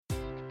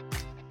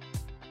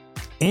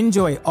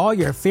Enjoy all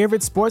your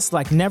favorite sports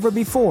like never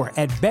before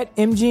at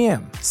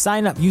BetMGM.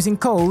 Sign up using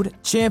code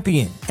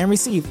CHAMPION and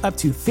receive up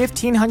to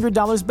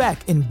 $1,500 back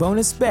in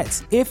bonus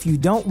bets if you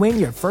don't win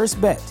your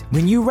first bet.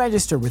 When you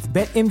register with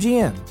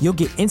BetMGM, you'll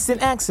get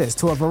instant access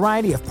to a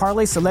variety of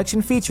parlay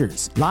selection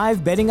features,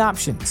 live betting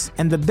options,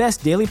 and the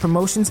best daily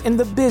promotions in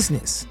the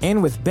business.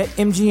 And with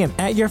BetMGM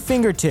at your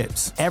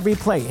fingertips, every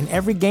play and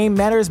every game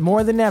matters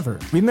more than ever.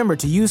 Remember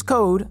to use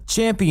code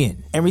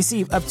CHAMPION and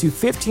receive up to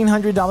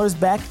 $1,500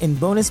 back in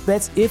bonus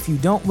bets if you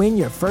don't win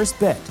your first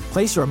bet.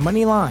 Place your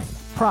money line,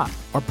 prop,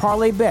 or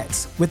parlay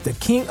bets with the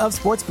king of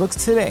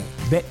sportsbooks today.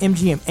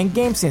 BetMGM and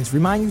GameSense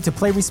remind you to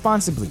play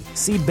responsibly.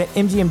 See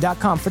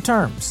BetMGM.com for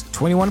terms.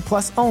 21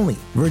 plus only.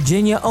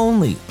 Virginia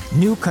only.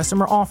 New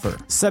customer offer.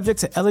 Subject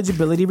to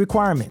eligibility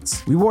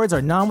requirements. Rewards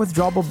are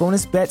non-withdrawable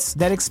bonus bets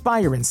that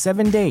expire in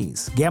 7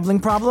 days. Gambling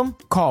problem?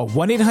 Call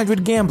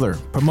 1-800-GAMBLER.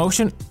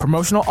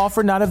 Promotional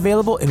offer not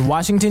available in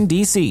Washington,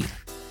 D.C.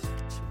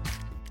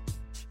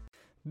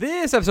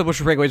 This episode of Blue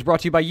Shirts Breakaway is brought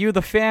to you by you,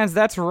 the fans.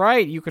 That's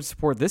right. You can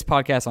support this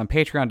podcast on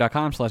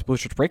patreon.com/Blue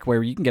Shirts Breakaway,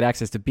 where you can get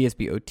access to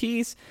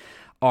BSBOTs,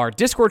 our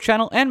Discord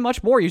channel, and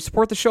much more. You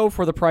support the show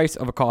for the price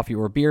of a coffee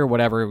or a beer,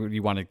 whatever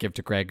you want to give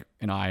to Greg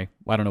and I.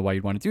 I don't know why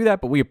you'd want to do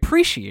that, but we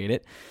appreciate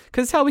it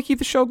because it's how we keep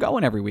the show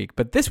going every week.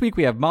 But this week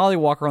we have Molly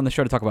Walker on the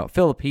show to talk about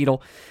Filip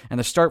Chytil and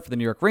the start for the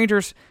New York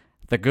Rangers,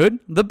 the good,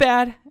 the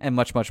bad, and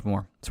much, much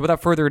more. So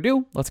without further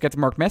ado, let's get to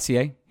Mark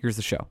Messier. Here's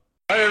the show.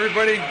 Hi,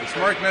 everybody. It's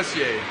Mark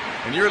Messier,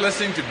 and you're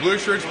listening to Blue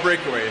Shirts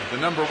Breakaway, the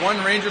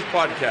 #1 Rangers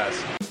podcast.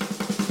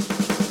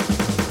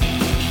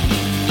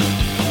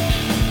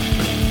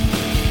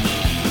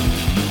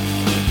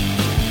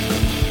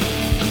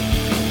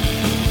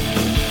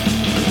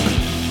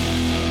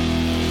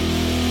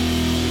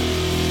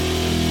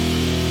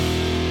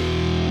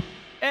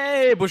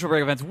 Hey, Blue Shirts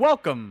Breakaway fans.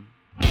 Welcome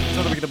to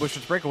another week of the Blue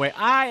Shirts Breakaway.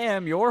 I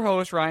am your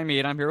host, Ryan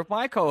Mead. I'm here with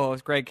my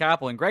co-host, Greg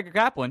Kaplan. Greg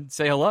Kaplan,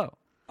 say hello.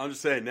 I'm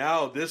just saying,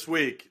 now, this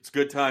week, it's a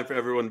good time for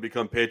everyone to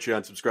become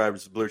Patreon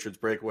subscribers to Blue Shirts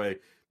Breakaway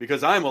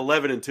because I'm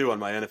 11-2 on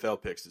my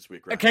NFL picks this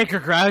week, right? Okay,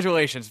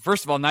 congratulations.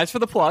 First of all, nice for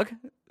the plug.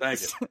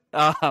 Thank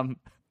you.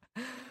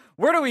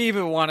 Where do we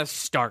even want to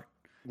start?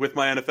 With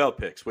my NFL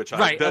picks, which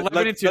right,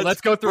 11-2.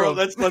 Let's go through.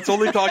 Bro, let's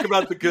only talk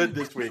about the good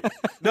this week.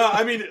 No,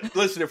 I mean,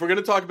 listen, if we're going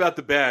to talk about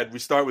the bad, we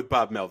start with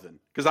Bob Melvin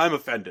because I'm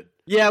offended.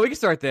 Yeah, we can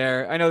start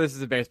there. I know this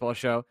is a baseball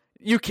show.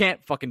 You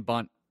can't fucking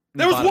bunt.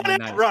 There was one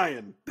out,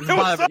 Ryan. There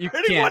was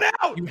already one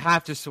out. You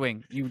have to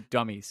swing, you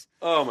dummies.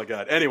 Oh, my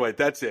God. Anyway,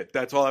 that's it.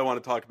 That's all I want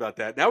to talk about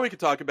that. Now we can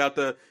talk about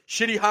the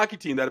shitty hockey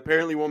team that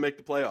apparently won't make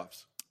the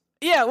playoffs.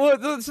 Yeah,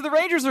 well, so the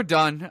Rangers are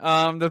done.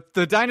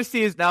 The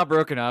dynasty is now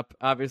broken up.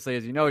 Obviously,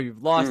 as you know,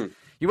 you've lost.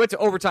 You went to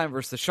overtime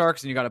versus the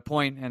Sharks, and you got a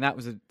point, and that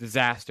was a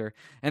disaster.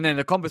 And then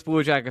the Columbus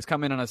Blue Jackets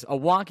come in on a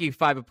wonky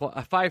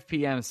 5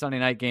 p.m. Sunday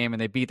night game, and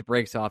they beat the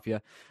brakes off you.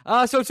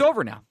 So it's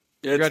over now.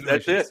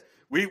 That's it.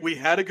 We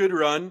had a good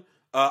run.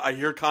 I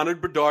hear Connor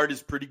Bedard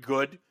is pretty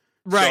good.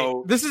 Right.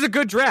 So, this is a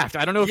good draft.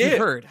 I don't know if you've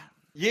heard.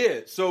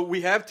 Yeah. So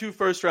we have 2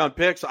 first-round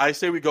picks. I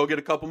say we go get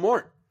a couple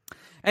more.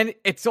 And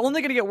it's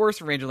only going to get worse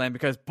for Rangerland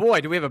because,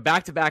 boy, do we have a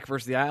back-to-back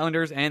versus the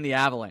Islanders and the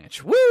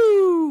Avalanche.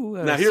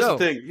 Woo! Now, here's the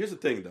thing. Here's the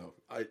thing, though.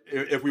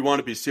 If we want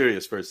to be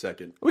serious for a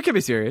second. We can be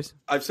serious.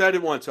 I've said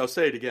it once. I'll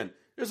say it again.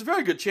 There's a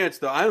very good chance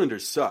the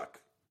Islanders suck.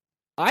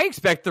 I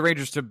expect the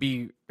Rangers to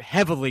be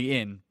heavily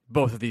in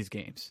both of these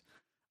games.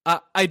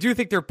 I do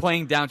think they're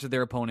playing down to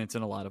their opponents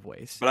in a lot of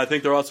ways. But I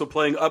think they're also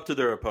playing up to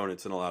their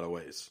opponents in a lot of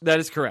ways. That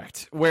is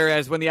correct.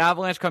 Whereas when the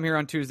Avalanche come here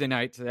on Tuesday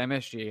night to the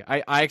MSG,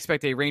 I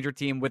expect a Ranger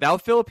team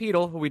without Filip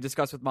Chytil, who we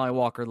discussed with Molly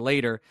Walker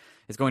later,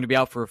 is going to be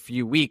out for a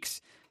few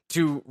weeks,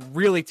 to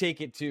really take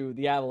it to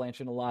the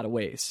Avalanche in a lot of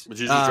ways.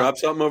 Did you just drop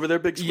something over there,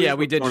 Big Squeeze? Yeah,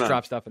 we did just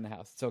drop stuff in the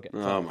house. It's okay.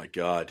 Oh, my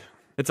God.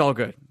 It's all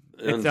good.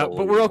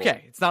 But we're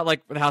okay. It's not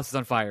like the house is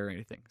on fire or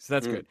anything. So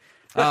that's good.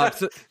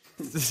 That's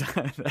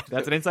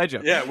an inside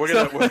joke. Yeah,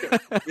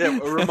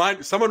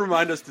 someone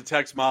remind us to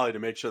text Molly to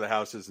make sure the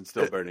house isn't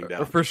still burning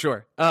down. For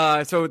sure.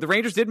 So the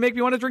Rangers did make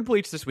me want to drink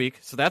bleach this week,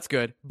 so that's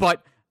good.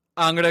 But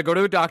I'm going to go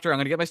to a doctor. I'm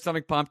going to get my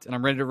stomach pumped, and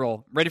I'm ready to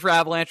roll. Ready for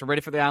Avalanche. I'm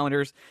ready for the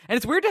Islanders. And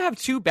it's weird to have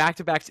 2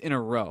 back-to-backs in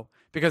a row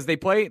because they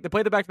play the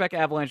back-to-back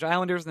Avalanche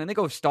Islanders, and then they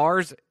go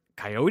Stars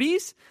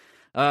Coyotes.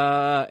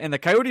 And the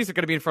Coyotes are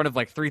going to be in front of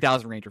like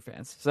 3,000 Ranger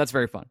fans, so that's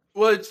very fun.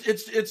 Well,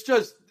 it's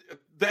just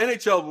the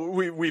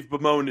NHL. We've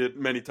bemoaned it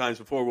many times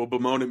before. We'll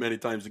bemoan it many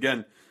times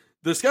again.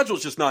 The schedule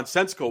is just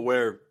nonsensical.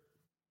 Where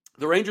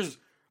the Rangers,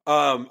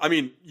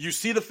 you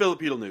see the Filip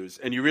Chytil news,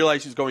 and you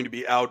realize he's going to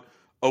be out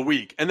a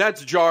week, and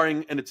that's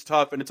jarring, and it's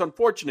tough, and it's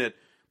unfortunate.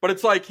 But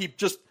it's like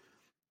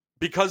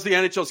because the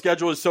NHL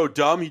schedule is so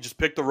dumb, he just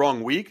picked the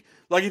wrong week.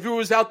 Like if he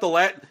was out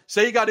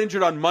say he got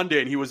injured on Monday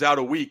and he was out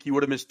a week, he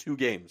would have missed 2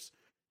 games.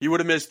 He would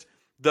have missed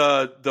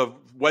the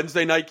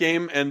Wednesday night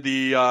game and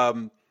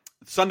the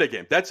Sunday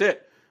game. That's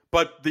it.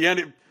 But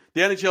the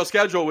NHL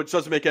schedule, which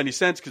doesn't make any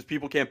sense because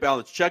people can't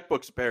balance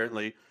checkbooks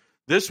apparently,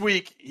 this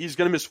week he's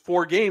going to miss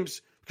 4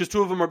 games because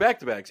 2 of them are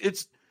back-to-backs.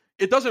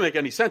 It doesn't make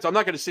any sense. I'm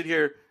not going to sit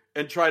here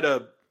and try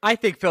to... I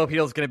think Filip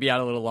Chytil is going to be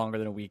out a little longer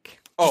than a week.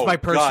 Just my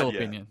personal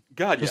opinion.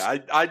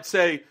 I'd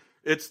say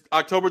it's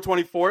October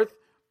 24th.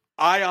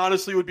 I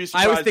honestly would be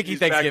surprised I was thinking if he's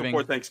Thanksgiving. back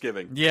before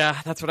Thanksgiving. Yeah,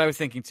 that's what I was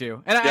thinking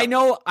too. And I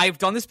know I've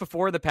done this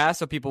before in the past,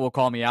 so people will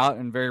call me out,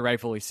 and very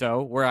rightfully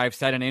so, where I've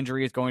said an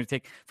injury is going to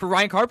take... For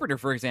Ryan Carpenter,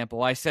 for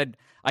example, I said,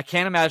 I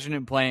can't imagine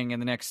him playing in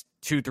the next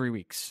 2-3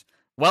 weeks.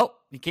 Well,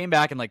 he came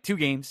back in like 2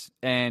 games,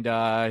 and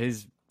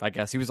I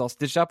guess he was all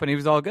stitched up and he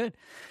was all good.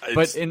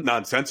 It's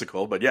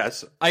nonsensical, but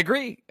yes. I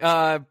agree.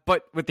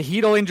 But with the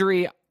Hedl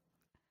injury,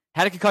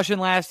 had a concussion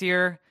last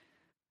year.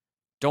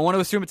 Don't want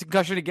to assume it's a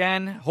concussion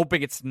again.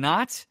 Hoping it's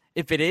not.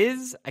 If it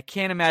is, I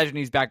can't imagine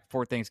he's back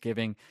before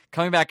Thanksgiving.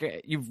 Coming back,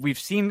 we've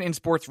seen in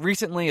sports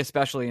recently,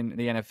 especially in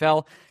the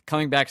NFL,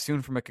 coming back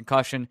soon from a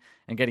concussion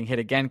and getting hit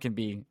again can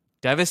be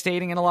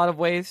devastating in a lot of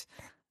ways.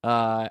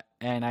 And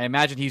I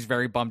imagine he's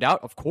very bummed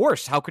out. Of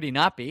course, how could he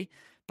not be?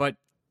 But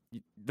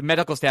the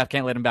medical staff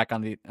can't let him back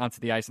onto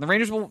the ice. And the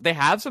Rangers they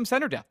have some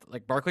center depth,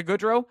 like Barclay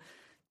Goodrow.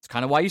 It's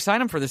kind of why you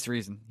sign him for this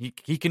reason.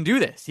 He can do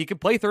this. He can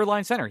play third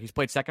line center. He's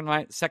played second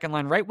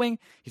line right wing.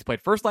 He's played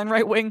first line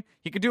right wing.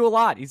 He could do a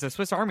lot. He's a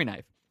Swiss Army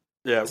knife.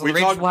 Yeah, so the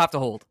Rangers will have to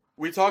hold.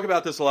 We talk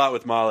about this a lot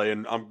with Molly,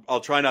 and I'll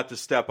try not to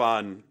step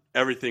on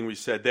everything we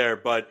said there.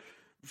 But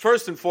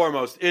first and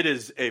foremost, it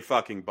is a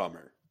fucking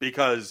bummer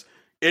because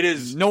it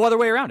is no other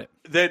way around it.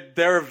 That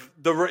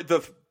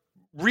the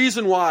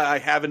reason why I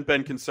haven't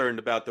been concerned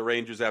about the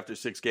Rangers after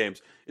 6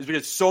 games is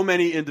because so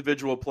many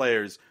individual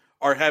players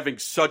are having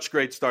such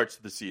great starts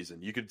to the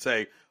season. You could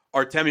say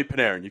Artemi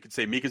Panarin. You could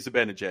say Mika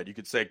Zibanejad. You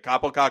could say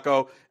Kaapo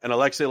Kakko and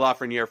Alexei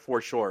Lafreniere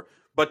for sure.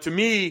 But to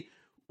me,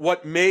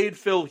 what made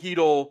Phil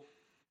Hedl,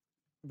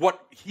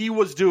 what he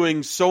was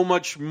doing so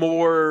much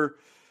more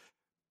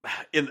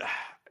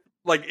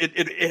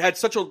it had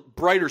such a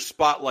brighter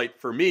spotlight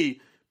for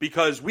me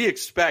because we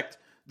expect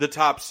the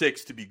top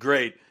 6 to be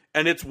great.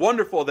 And it's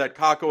wonderful that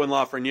Kakko and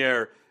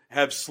Lafreniere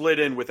have slid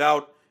in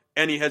without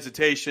any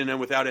hesitation and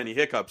without any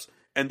hiccups.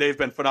 And they've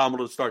been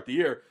phenomenal to start the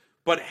year.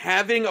 But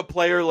having a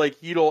player like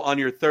Hedl on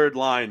your third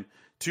line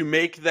to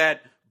make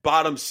that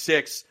bottom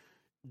 6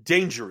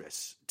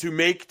 dangerous, to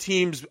make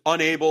teams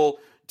unable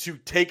to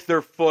take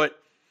their foot,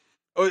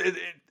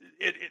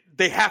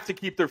 they have to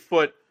keep their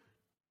foot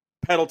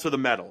pedal to the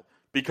metal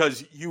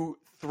because you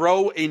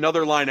throw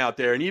another line out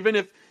there. And even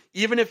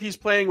if he's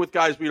playing with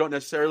guys we don't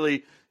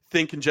necessarily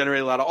think can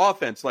generate a lot of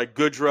offense, like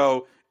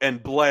Goodrow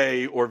and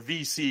Blais or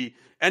VC,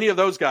 any of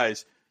those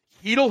guys,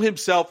 Hedl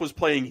himself was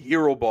playing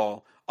hero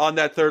ball on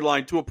that third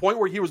line to a point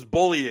where he was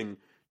bullying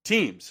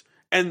teams.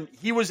 And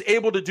he was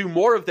able to do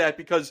more of that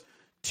because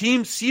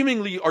teams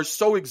seemingly are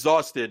so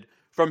exhausted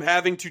from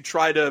having to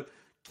try to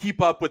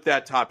keep up with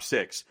that top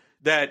 6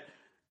 that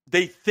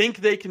they think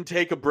they can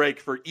take a break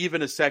for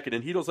even a second.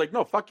 And Hedl's like,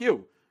 no, fuck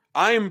you.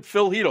 I am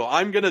Phil Hedl.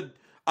 I'm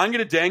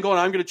gonna dangle and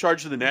I'm gonna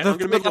charge to the net. I'm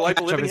gonna make your life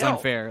a living hell.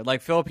 Unfair.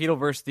 Like Philip Hedl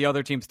versus the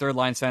other team's third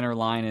line center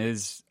line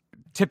is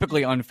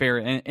typically unfair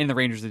in the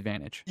Rangers'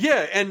 advantage.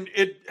 Yeah, and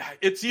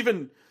it's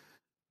even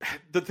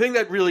the thing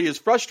that really is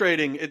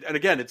frustrating, and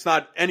again, it's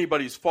not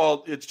anybody's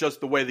fault, it's just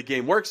the way the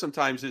game works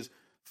sometimes, is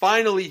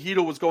finally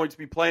Hedl was going to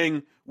be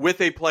playing with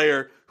a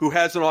player who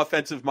has an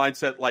offensive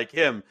mindset like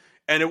him,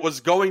 and it was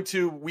going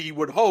to, we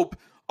would hope,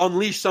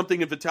 unleash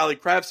something in Vitaly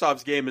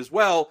Kravtsov's game as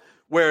well,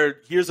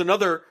 where here's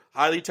another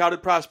highly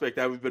touted prospect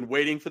that we've been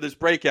waiting for this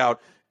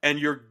breakout, and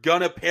you're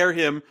going to pair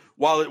him,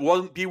 while it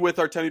won't be with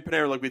Artemi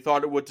Panarin like we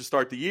thought it would to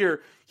start the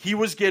year, he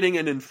was getting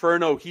an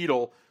Inferno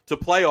Hedl to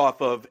play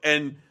off of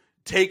and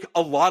take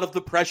a lot of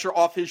the pressure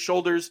off his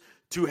shoulders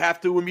to have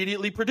to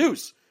immediately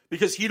produce.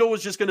 Because Hedl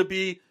was just going to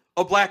be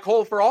a black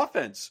hole for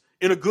offense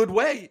in a good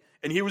way,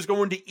 and he was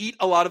going to eat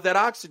a lot of that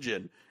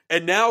oxygen.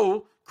 And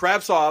now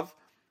Kravtsov,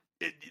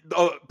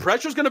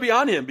 pressure's going to be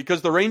on him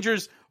because the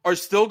Rangers are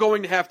still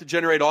going to have to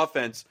generate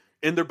offense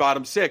in their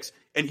bottom 6,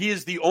 and he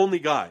is the only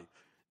guy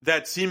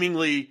that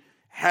seemingly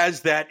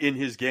has that in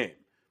his game.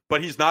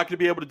 But he's not going to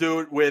be able to do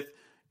it with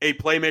a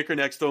playmaker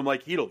next to him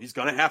like Hedl. He's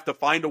going to have to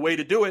find a way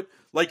to do it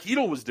like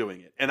Hedl was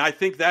doing it. And I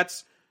think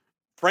that's,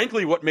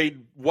 frankly, what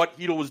made what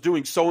Hedl was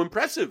doing so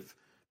impressive.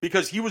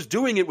 Because he was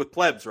doing it with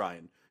plebs,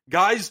 Ryan.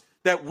 Guys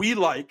that we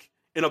like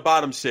in a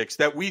bottom 6,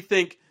 that we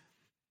think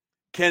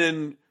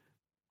can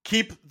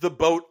keep the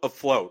boat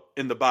afloat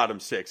in the bottom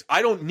 6.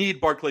 I don't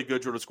need Barclay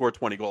Goodrow to score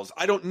 20 goals.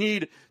 I don't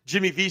need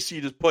Jimmy Vesey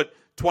to put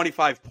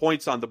 25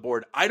 points on the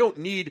board. I don't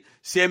need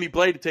Sammy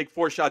Blais to take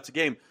 4 shots a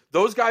game.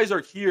 Those guys are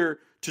here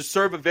to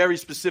serve a very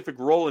specific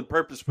role and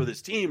purpose for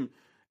this team,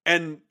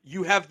 and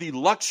you have the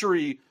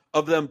luxury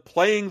of them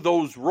playing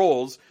those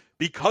roles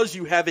because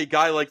you have a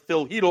guy like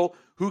Phil Hedl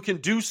who can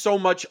do so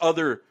much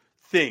other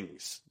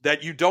things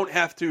that you don't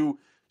have to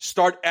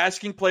start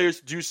asking players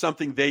to do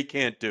something they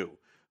can't do.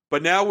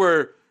 But now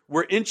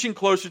we're inching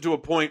closer to a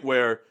point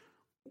where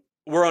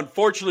we're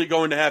unfortunately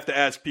going to have to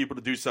ask people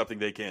to do something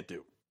they can't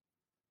do.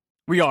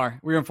 We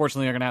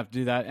unfortunately are going to have to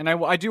do that. And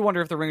I do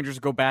wonder if the Rangers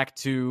go back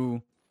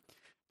to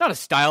not a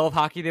style of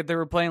hockey that they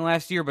were playing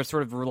last year, but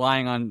sort of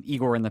relying on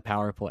Igor in the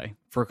power play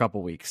for a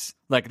couple weeks.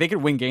 Like, they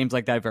could win games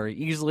like that very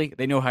easily.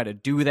 They know how to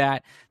do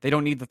that. They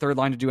don't need the third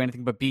line to do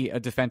anything but be a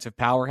defensive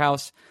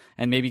powerhouse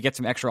and maybe get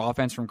some extra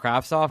offense from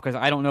Kravtsov, because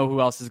I don't know who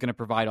else is going to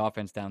provide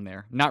offense down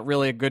there. Not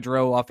really a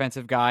Goodrow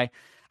offensive guy.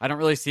 I don't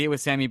really see it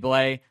with Sammy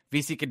Blais.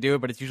 VC could do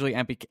it, but it's usually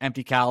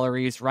empty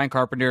calories. Ryan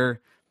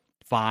Carpenter,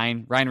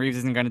 fine. Ryan Reeves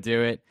isn't going to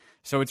do it.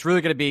 So it's really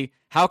going to be,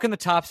 how can the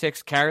top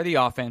six carry the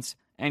offense,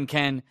 and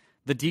can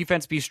the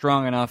defense be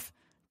strong enough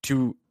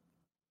to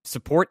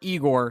support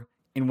Igor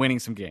in winning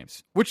some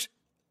games, which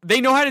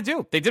they know how to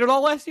do. They did it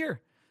all last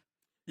year.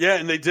 Yeah,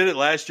 and they did it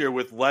last year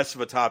with less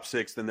of a top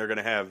six than they're going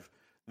to have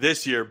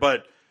this year.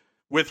 But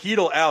with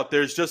Hedl out,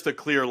 there's just a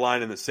clear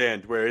line in the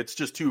sand where it's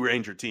just two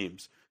Ranger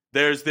teams.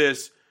 There's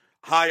this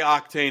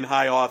high-octane,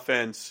 high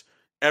offense,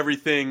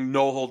 everything,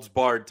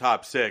 no-holds-barred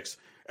top six.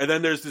 And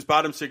then there's this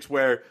bottom six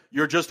where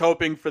you're just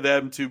hoping for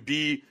them to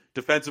be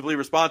defensively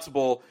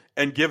responsible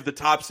and give the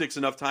top six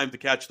enough time to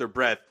catch their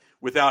breath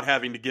without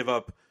having to give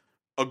up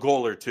a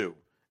goal or two.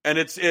 And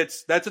that's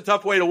a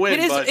tough way to win.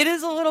 It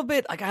is a little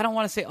bit, like, I don't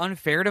want to say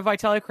unfair to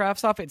Vitaly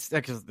Kravtsov. It's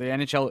because the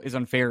NHL is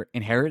unfair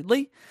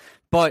inherently,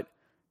 but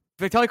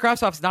Vitaly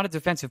Kravtsov is not a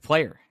defensive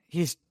player.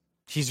 He's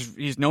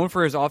known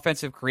for his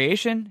offensive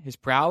creation, his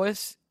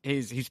prowess.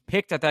 He's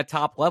picked at that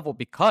top level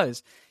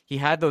because he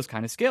had those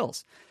kind of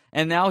skills.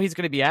 And now he's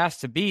going to be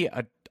asked to be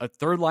a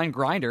third-line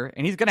grinder,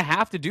 and he's going to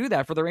have to do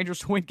that for the Rangers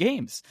to win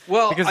games.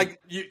 Well,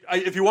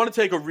 if you want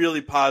to take a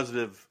really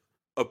positive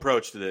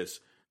approach to this,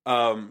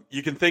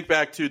 you can think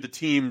back to the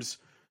teams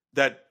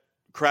that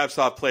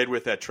Kravtsov played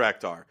with at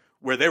Tractor,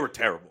 where they were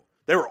terrible.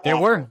 They were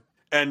awful.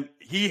 And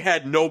he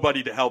had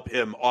nobody to help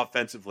him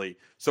offensively,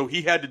 so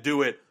he had to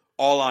do it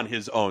all on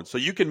his own. So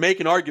you can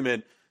make an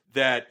argument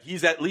that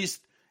he's at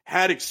least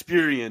had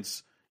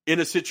experience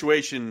in a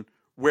situation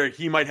where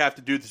he might have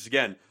to do this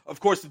again. Of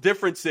course, the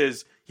difference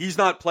is he's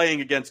not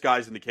playing against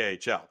guys in the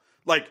KHL.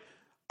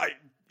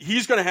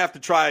 He's going to have to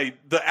try.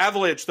 The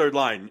Avalanche third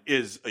line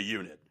is a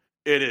unit.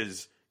 It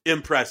is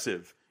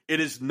impressive. It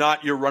is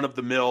not your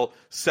run-of-the-mill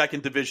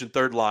second division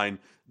third line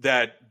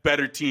that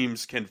better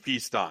teams can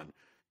feast on.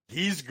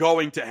 He's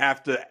going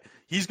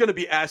to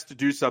be asked to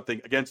do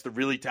something against a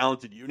really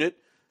talented unit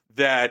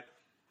that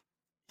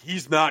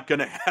he's not going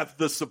to have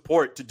the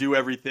support to do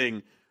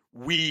everything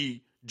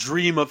we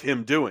dream of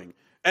him doing.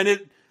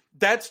 And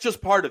that's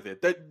just part of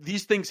it. That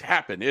these things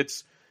happen.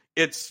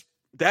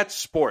 That's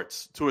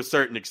sports to a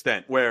certain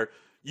extent, where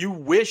you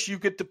wish you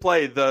get to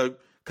play the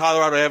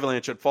Colorado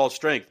Avalanche at full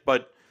strength,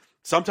 but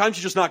sometimes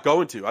you're just not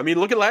going to. I mean,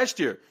 look at last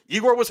year.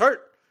 Igor was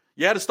hurt.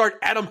 You had to start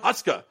Adam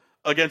Huska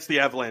against the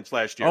Avalanche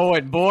last year. Oh,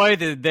 and boy,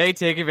 did they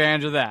take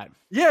advantage of that.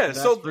 Yeah,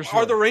 that's so sure.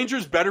 Are the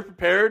Rangers better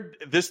prepared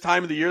this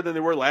time of the year than they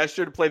were last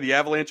year to play the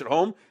Avalanche at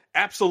home?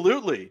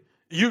 Absolutely.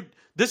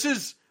 This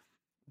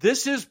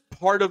is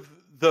part of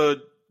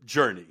the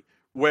journey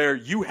where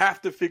you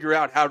have to figure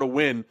out how to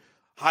win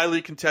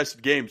highly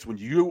contested games when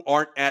you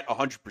aren't at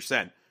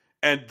 100%.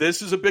 And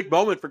this is a big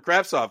moment for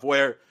Kravtsov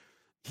where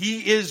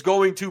he is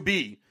going to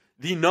be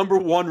the number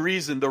one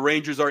reason the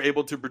Rangers are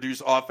able to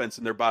produce offense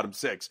in their bottom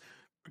six.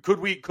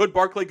 Could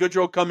Barclay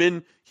Goodrow come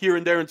in here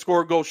and there and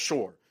score a goal?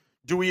 Sure.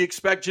 Do we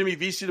expect Jimmy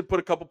Vesey to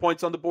put a couple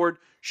points on the board?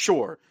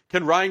 Sure.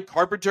 Can Ryan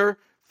Carpenter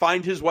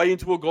find his way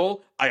into a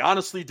goal? I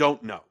honestly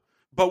don't know.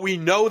 But we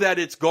know that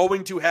it's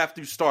going to have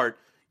to start,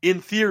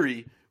 in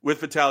theory,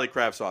 with Vitaly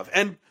Kravtsov.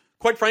 And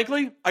quite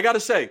frankly, I got to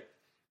say,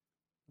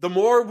 the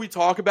more we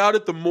talk about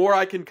it, the more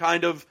I can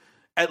kind of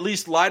at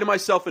least lie to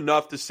myself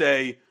enough to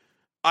say,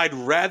 I'd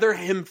rather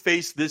him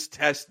face this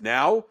test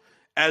now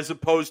as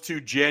opposed to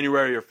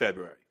January or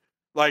February.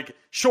 Like,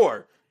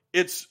 sure,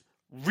 it's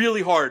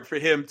really hard for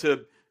him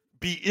to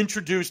be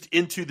introduced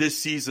into this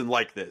season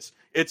like this.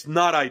 It's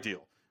not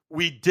ideal.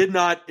 We did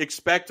not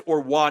expect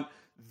or want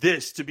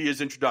this to be his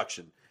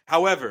introduction.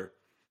 However,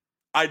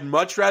 I'd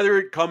much rather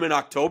it come in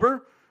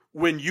October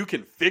when you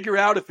can figure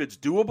out if it's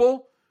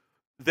doable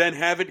than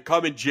have it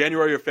come in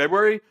January or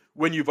February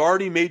when you've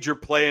already made your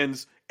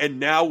plans and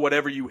now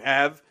whatever you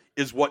have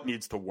is what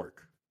needs to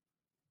work.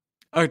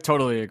 I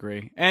totally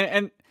agree.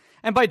 And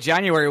by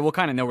January, we'll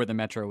kind of know where the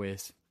Metro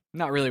is. I'm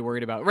not really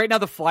worried about it. Right now,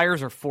 the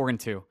Flyers are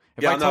 4-2.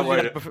 If I told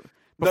you that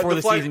before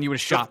the season, you would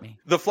have shot me.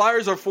 The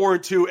Flyers are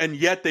 4-2, and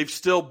yet they've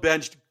still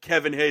benched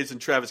Kevin Hayes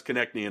and Travis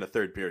Konechny in a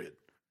third period.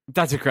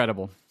 That's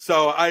incredible.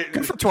 So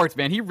good for Torts,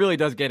 man. He really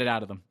does get it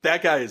out of them.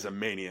 That guy is a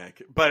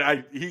maniac.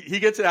 But he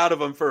gets it out of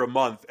them for a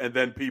month, and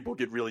then people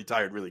get really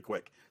tired really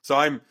quick. So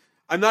I'm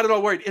not at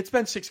all worried. It's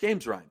been 6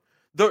 games, Ryan.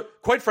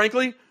 Quite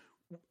frankly,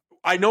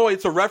 I know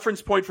it's a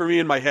reference point for me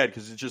in my head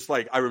because it's just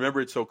like I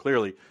remember it so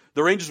clearly.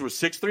 The Rangers were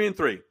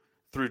 6-3-3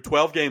 through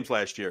 12 games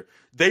last year.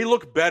 They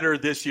look better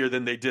this year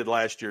than they did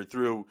last year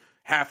through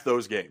half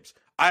those games.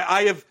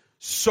 I have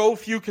so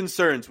few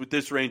concerns with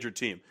this Ranger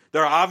team.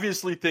 There are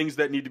obviously things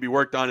that need to be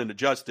worked on and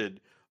adjusted.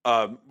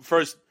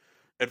 First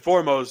and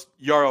foremost,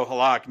 Jaro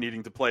Halak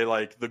needing to play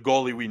like the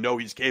goalie we know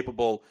he's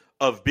capable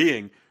of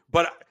being.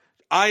 But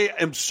I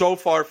am so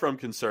far from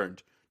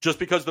concerned just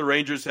because the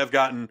Rangers have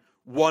gotten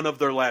one of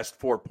their last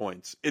 4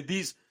 points.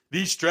 These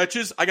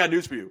stretches, I got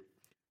news for you.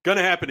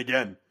 Gonna happen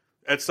again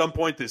at some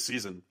point this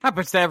season.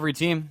 Happens to every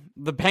team.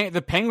 The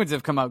Penguins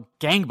have come out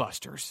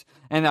gangbusters,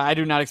 and I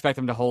do not expect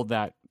them to hold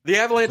that. The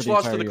Avalanche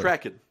lost to the year.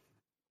 Kraken.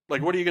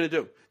 Like, what are you going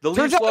to do? The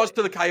Leafs lost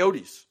to the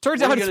Coyotes.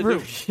 Turns out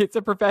it's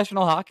a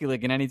professional hockey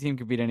league, and any team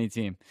can beat any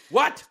team.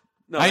 What?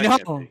 No, I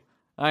know.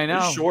 I know.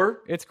 Are you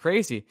sure? It's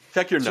crazy.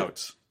 Check your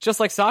notes. Just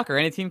like soccer,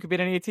 any team could beat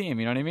any team.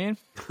 You know what I mean?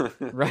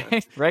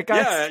 Right,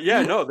 guys?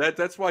 Yeah. No,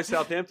 that's why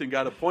Southampton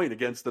got a point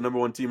against the number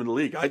 1 team in the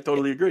league. I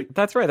totally agree.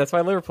 That's right. That's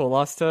why Liverpool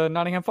lost to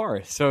Nottingham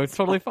Forest. So it's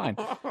totally fine.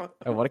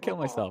 I want to kill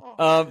myself.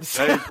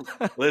 Hey,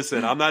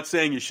 listen, I'm not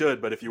saying you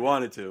should, but if you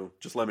wanted to,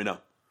 just let me know.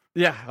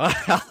 Yeah,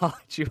 I'll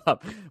hit you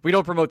up. We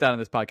don't promote that on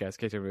this podcast, in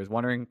case everybody was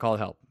wondering. Call it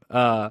help.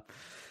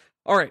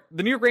 All right,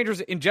 the New York Rangers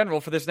in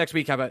general for this next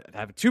week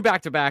have 2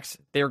 back-to-backs.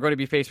 They are going to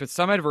be faced with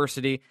some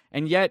adversity,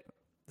 and yet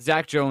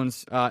Zach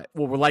Jones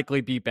will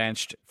likely be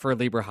benched for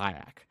Libor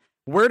Hajek.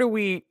 Where do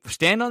we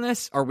stand on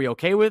this? Are we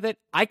okay with it?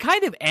 I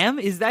kind of am.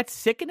 Is that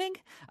sickening?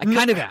 I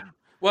kind of am.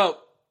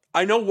 Well,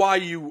 I know why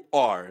you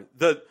are.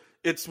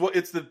 It's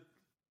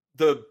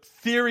the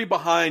theory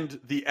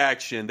behind the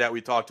action that we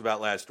talked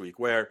about last week,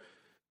 where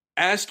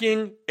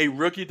asking a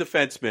rookie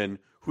defenseman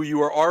who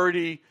you are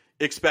already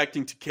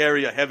expecting to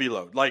carry a heavy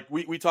load. Like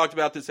we talked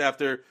about this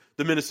after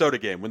the Minnesota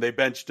game when they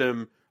benched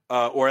him,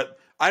 or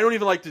I don't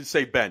even like to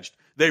say benched.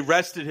 They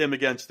rested him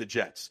against the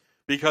Jets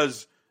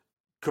because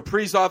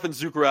Kaprizov and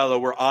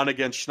Zuccarello were on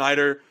against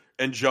Schneider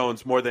and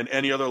Jones more than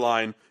any other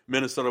line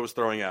Minnesota was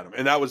throwing at him.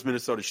 And that was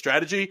Minnesota's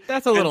strategy.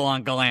 That's a little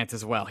on Gallant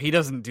as well. He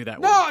doesn't do that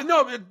well.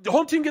 No, the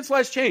home team gets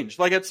last change.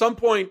 Like at some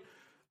point,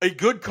 a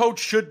good coach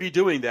should be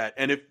doing that.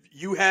 And if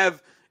you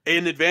have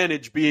an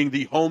advantage being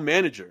the home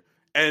manager,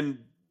 and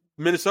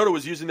Minnesota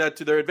was using that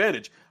to their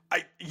advantage.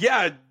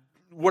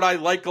 Would I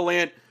like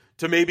Gallant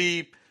to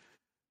maybe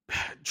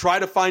try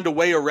to find a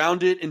way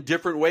around it in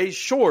different ways?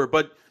 Sure,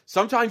 but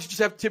sometimes you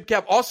just have to tip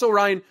cap. Also,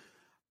 Ryan,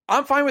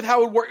 I'm fine with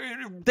how it worked.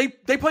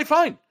 They played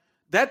fine.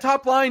 That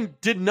top line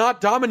did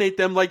not dominate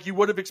them like you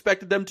would have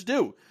expected them to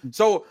do.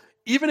 So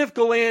even if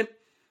Gallant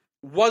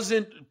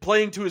wasn't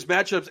playing to his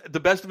matchups the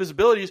best of his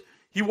abilities,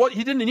 he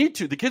didn't need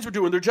to. The kids were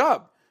doing their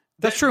job.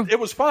 That's true. It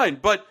was fine.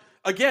 But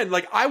again,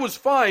 like I was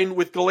fine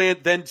with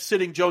Gallant then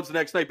sitting Jones the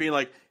next night being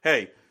like,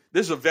 hey,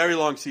 this is a very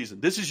long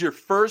season. This is your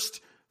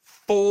first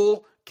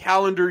full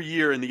calendar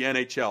year in the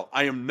NHL.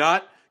 I am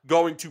not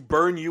going to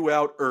burn you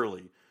out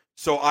early.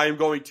 So I am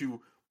going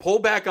to pull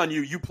back on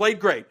you. You played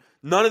great.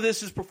 None of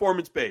this is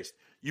performance-based.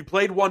 You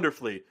played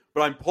wonderfully,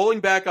 but I'm pulling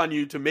back on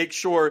you to make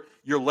sure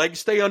your legs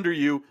stay under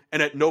you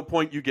and at no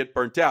point you get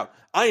burnt out.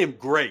 I am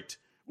great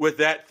with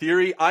that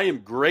theory. I am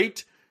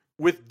great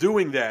with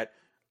doing that,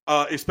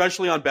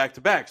 especially on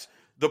back-to-backs.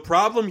 The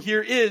problem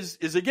here is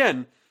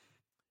again,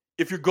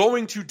 if you're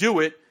going to do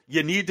it,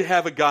 you need to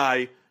have a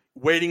guy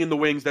waiting in the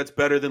wings that's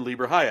better than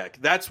Libor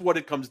Hajek. That's what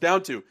it comes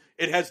down to.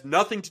 It has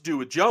nothing to do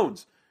with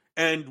Jones.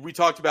 And we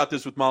talked about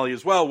this with Molly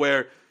as well,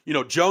 where,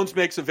 Jones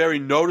makes a very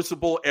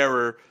noticeable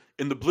error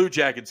in the Blue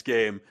Jackets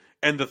game,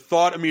 and the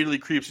thought immediately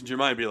creeps into your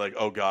mind, be like,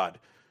 oh God,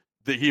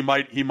 that he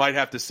might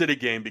have to sit a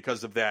game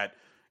because of that,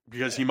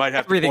 because he might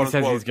have everything to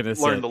says he's going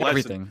to learn the lesson.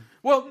 Everything.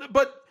 Well,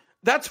 but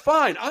that's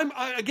fine.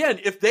 Again,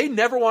 if they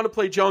never want to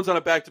play Jones on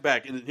a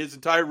back-to-back in his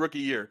entire rookie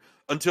year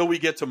until we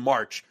get to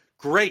March,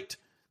 great.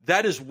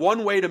 That is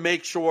one way to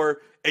make sure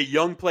a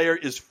young player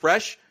is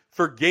fresh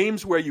for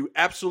games where you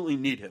absolutely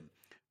need him.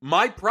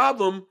 My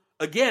problem,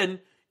 again,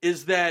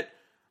 is that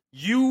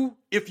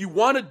if you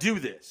want to do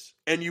this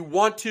and you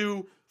want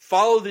to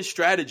follow this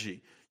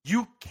strategy,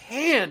 you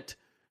can't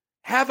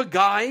have a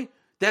guy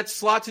that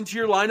slots into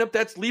your lineup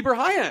that's Libor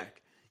Hajek.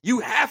 You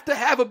have to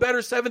have a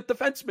better seventh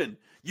defenseman.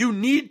 You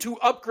need to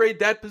upgrade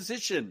that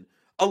position.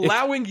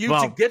 Allowing you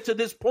to get to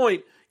this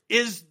point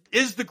is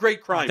the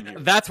great crime here.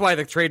 That's why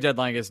the trade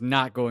deadline is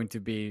not going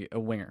to be a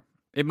winger.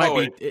 It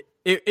might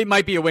it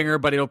might be a winger,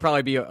 but it'll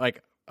probably be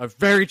like a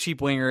very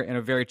cheap winger and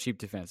a very cheap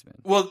defenseman.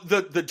 Well,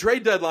 the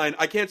trade deadline,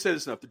 I can't say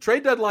this enough. The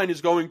trade deadline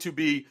is going to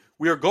be,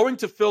 we are going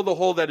to fill the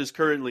hole that is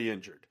currently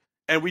injured.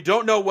 And we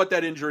don't know what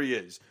that injury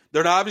is.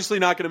 They're obviously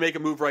not going to make a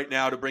move right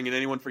now to bring in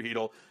anyone for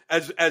Hedl.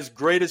 As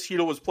great as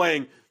Hedl was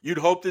playing, you'd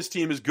hope this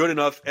team is good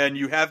enough and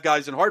you have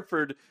guys in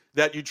Hartford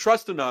that you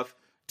trust enough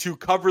to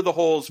cover the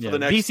holes for the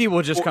next. BC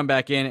will just come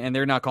back in and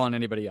they're not calling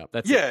anybody up.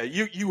 That's it.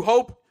 You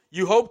hope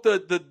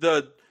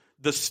the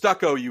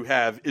stucco you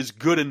have is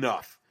good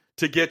enough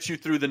to get you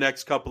through the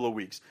next couple of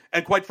weeks.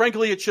 And quite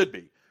frankly, it should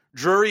be.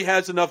 Drury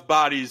has enough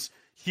bodies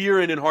here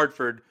and in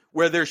Hartford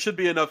where there should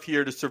be enough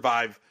here to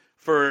survive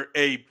for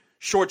a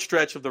short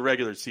stretch of the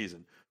regular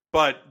season.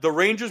 But the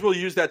Rangers will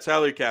use that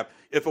salary cap.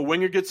 If a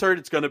winger gets hurt,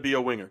 it's going to be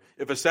a winger.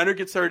 If a center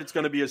gets hurt, it's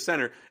going to be a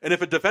center. And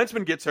if a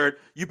defenseman gets hurt,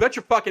 you bet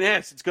your fucking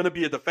ass it's going to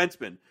be a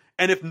defenseman.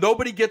 And if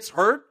nobody gets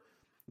hurt,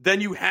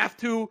 then you have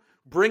to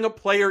bring a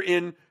player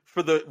in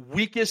for the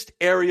weakest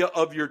area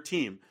of your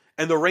team.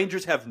 And the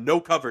Rangers have no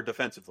cover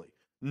defensively.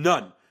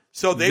 None.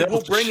 So they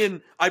will bring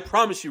in, I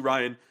promise you,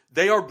 Ryan,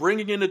 they are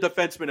bringing in a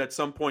defenseman at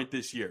some point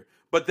this year.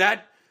 But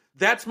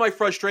that's my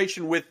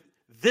frustration with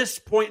this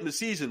point in the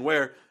season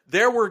where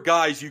there were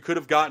guys you could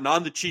have gotten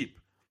on the cheap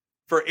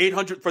for the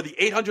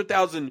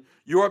 $800,000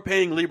 you are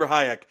paying Lieber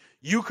Hayek.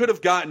 You could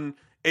have gotten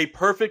a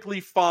perfectly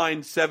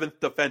fine seventh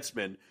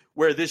defenseman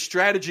where this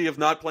strategy of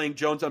not playing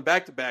Jones on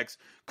back-to-backs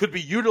could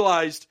be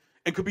utilized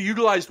and could be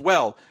utilized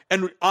well.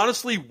 And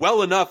honestly,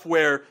 well enough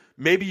where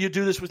maybe you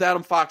do this with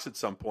Adam Fox at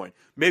some point.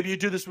 Maybe you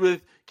do this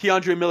with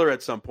Keandre Miller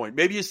at some point.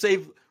 Maybe you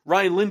save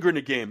Ryan Lindgren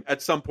a game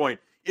at some point.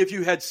 If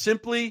you had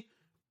simply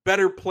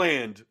better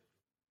planned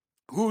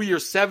who your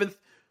seventh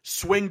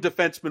swing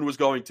defenseman was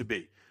going to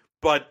be.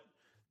 But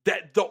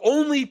that the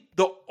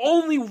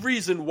only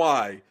reason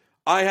why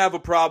I have a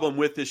problem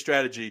with this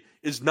strategy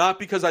is not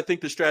because I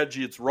think the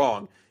strategy is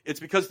wrong. It's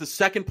because the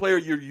second player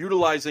you're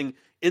utilizing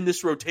in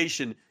this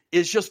rotation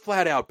is just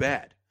flat out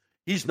bad.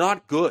 He's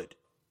not good.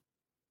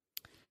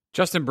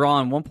 Justin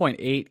Braun,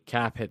 1.8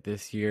 cap hit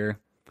this year.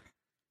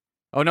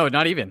 Oh, no,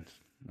 not even.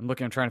 I'm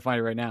trying to find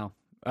it right now.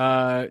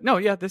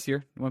 This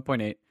year,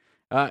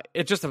 1.8.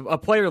 It's just a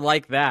player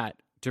like that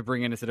to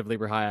bring in instead of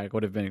Lieber Hayek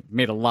would have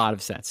made a lot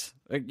of sense.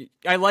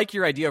 I like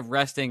your idea of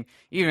resting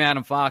even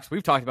Adam Fox.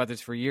 We've talked about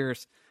this for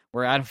years,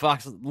 where Adam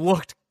Fox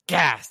looked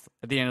gassed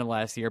at the end of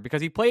last year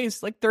because he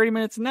plays like 30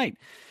 minutes a night.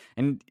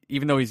 And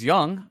even though he's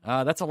young,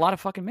 that's a lot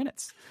of fucking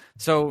minutes.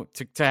 So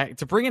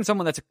to bring in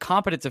someone that's a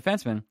competent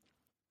defenseman,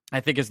 I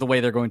think is the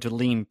way they're going to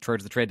lean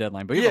towards the trade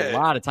deadline. But you have a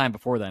lot of time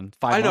before then.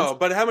 5 months. I know,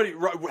 but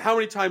how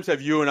many times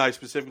have you and I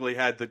specifically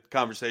had the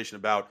conversation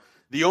about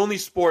the only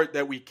sport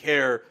that we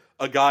care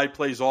a guy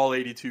plays all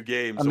 82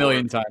 games? A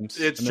million times.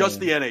 It's just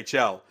the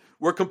NHL.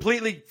 We're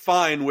completely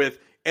fine with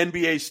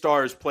NBA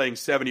stars playing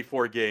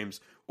 74 games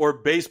or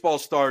baseball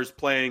stars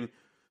playing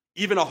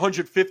even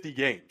 150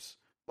 games.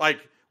 Like,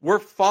 we're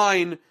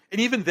fine.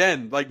 And even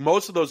then, like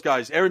most of those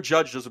guys, Aaron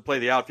Judge doesn't play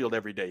the outfield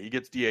every day. He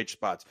gets DH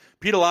spots.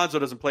 Pete Alonso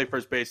doesn't play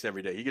first base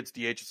every day. He gets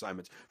DH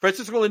assignments.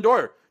 Francisco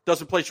Lindor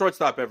doesn't play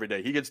shortstop every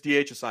day. He gets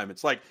DH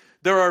assignments. Like,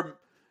 there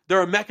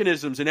are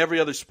mechanisms in every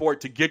other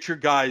sport to get your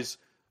guys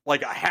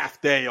like a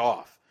half day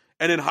off.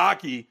 And in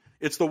hockey,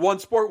 it's the one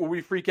sport where we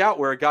freak out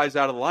where a guy's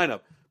out of the lineup.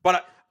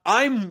 But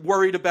I'm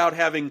worried about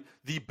having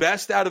the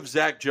best out of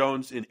Zach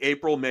Jones in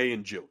April, May,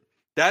 and June.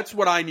 That's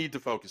what I need to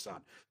focus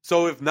on.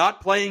 So if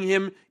not playing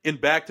him in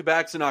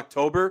back-to-backs in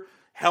October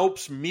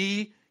helps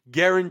me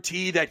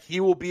guarantee that he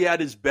will be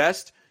at his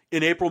best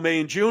in April, May,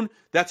 and June,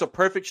 that's a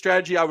perfect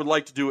strategy. I would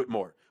like to do it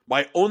more.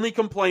 My only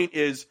complaint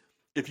is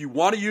if you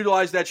want to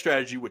utilize that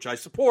strategy, which I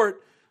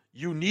support,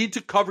 you need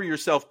to cover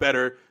yourself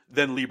better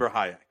than Lieber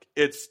Hayek.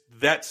 It's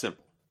that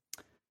simple.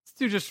 Let's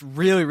do just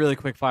really, really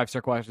quick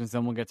 5-star questions,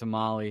 then we'll get to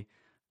Molly.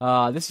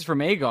 This is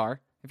from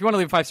Agar. If you want to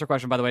leave a 5-star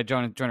question, by the way,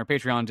 join our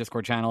Patreon,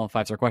 Discord channel,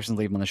 5-star questions,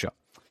 leave them on the show.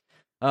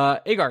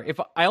 Agar, if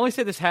I only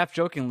say this half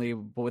jokingly,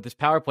 but with this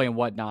power play and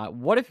whatnot,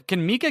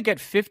 can Mika get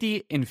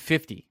 50 in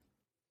 50?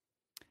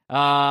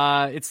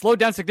 It's slowed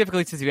down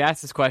significantly since you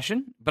asked this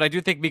question, but I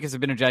do think Mika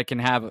Zibanejad can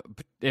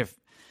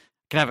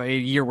have a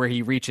year where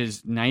he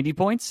reaches 90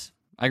 points.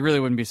 I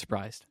really wouldn't be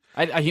surprised.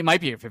 He might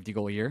be a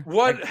 50-goal a year.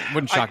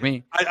 Wouldn't shock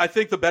me. I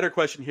think the better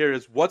question here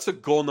is, what's a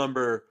goal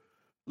number,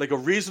 like a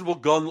reasonable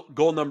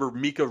goal number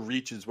Mika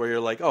reaches where you're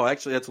like, oh,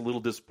 actually, that's a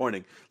little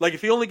disappointing. Like,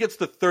 if he only gets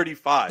to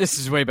 35. This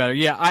is way better.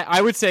 Yeah,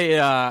 I would say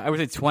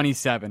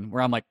 27,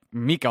 where I'm like,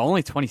 Mika,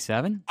 only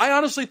 27? I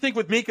honestly think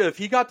with Mika, if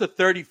he got to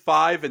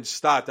 35 and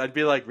stopped, I'd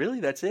be like, really?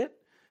 That's it?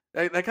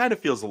 That kind of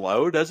feels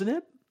low, doesn't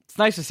it? It's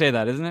nice to say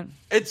that, isn't it?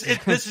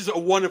 This is a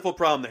wonderful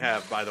problem to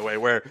have, by the way,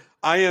 where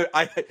I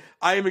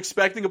am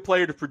expecting a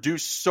player to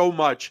produce so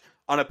much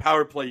on a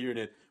power play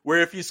unit,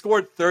 where if he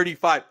scored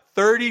 35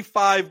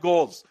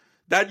 goals,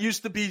 that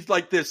used to be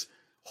like this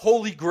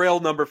holy grail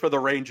number for the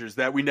Rangers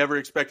that we never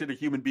expected a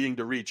human being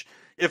to reach.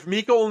 If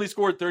Mika only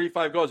scored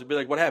 35 goals, it'd be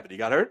like, what happened? He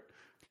got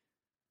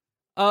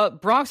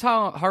hurt? Bronx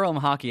Harlem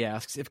Hockey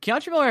asks, if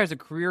Keandre Miller has a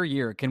career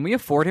year, can we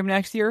afford him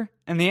next year?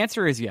 And the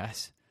answer is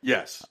yes.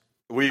 Yes.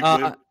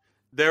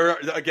 There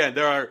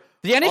are.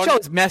 The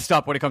NHL is messed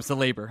up when it comes to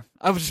labor.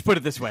 I would just put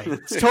it this way: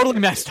 it's totally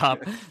messed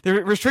up.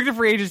 The restricted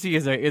free agency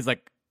is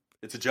like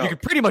it's a joke. You can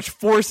pretty much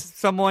force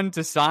someone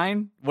to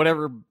sign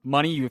whatever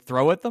money you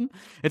throw at them.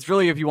 It's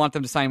really if you want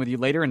them to sign with you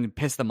later and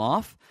piss them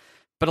off.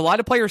 But a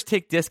lot of players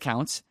take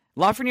discounts.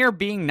 Lafreniere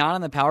being not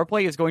on the power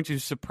play is going to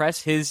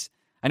suppress his.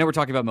 I know we're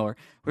talking about Miller,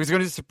 but it's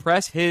going to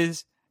suppress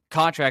his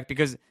contract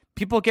because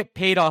people get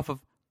paid off of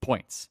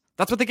points.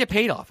 That's what they get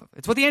paid off of.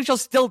 It's what the NHL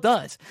still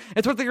does.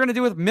 It's what they're going to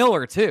do with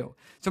Miller, too.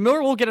 So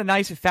Miller will get a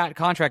nice, fat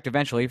contract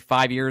eventually,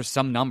 5 years,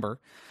 some number.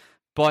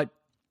 But,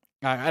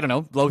 I don't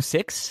know, low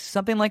 6,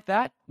 something like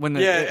that? When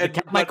the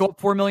cap might go up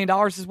 $4 million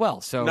as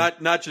well. So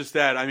Not just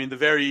that. I mean,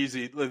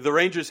 the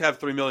Rangers have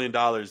 $3 million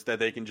that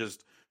they can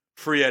just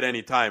free at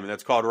any time, and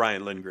that's called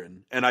Ryan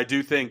Lindgren. And I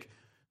do think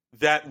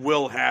that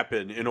will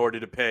happen in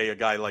order to pay a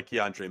guy like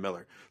Keandre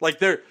Miller.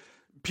 Like,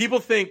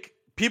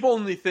 People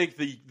only think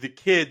the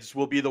kids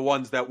will be the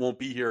ones that won't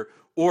be here,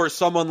 or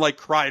someone like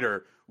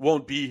Kreider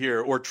won't be here,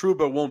 or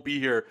Trouba won't be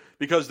here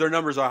because their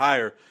numbers are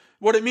higher.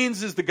 What it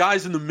means is the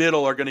guys in the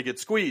middle are going to get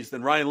squeezed,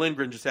 and Ryan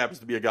Lindgren just happens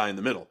to be a guy in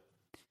the middle.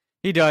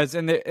 He does,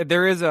 and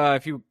there is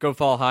if you go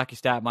follow Hockey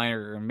Stat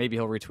Miner, or maybe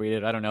he'll retweet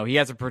it. I don't know. He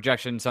has a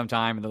projection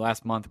sometime in the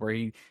last month where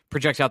he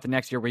projects out the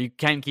next year where you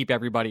can keep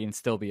everybody and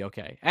still be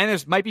okay. And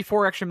there's might be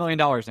 $4 extra million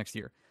next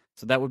year,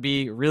 so that would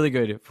be really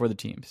good for the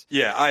teams.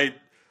 Yeah, I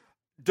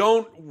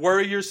don't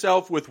worry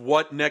yourself with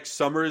what next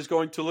summer is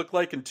going to look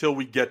like until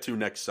we get to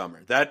next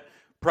summer. That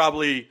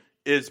probably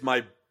is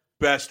my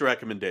best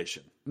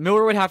recommendation.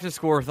 Miller would have to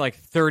score like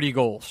 30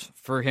 goals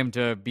for him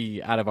to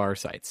be out of our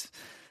sights.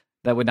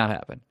 That would not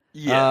happen.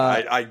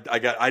 Yeah,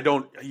 I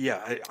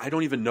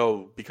don't even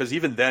know, because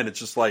even then it's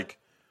just like,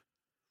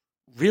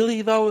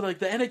 really though, like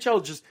the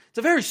NHL it's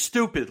a very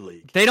stupid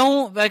league. They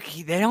don't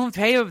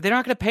pay him. They're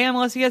not going to pay him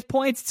unless he has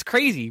points. It's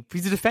crazy.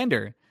 He's a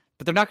defender,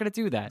 but they're not going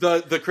to do that.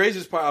 The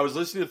craziest part, I was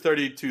listening to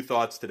 32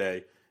 Thoughts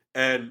today,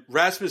 and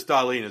Rasmus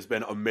Dahlin has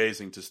been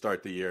amazing to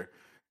start the year,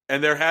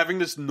 and they're having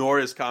this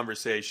Norris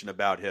conversation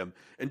about him,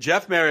 and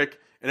Jeff Merrick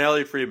and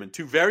Elliot Friedman,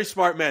 two very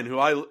smart men who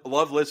I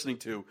love listening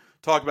to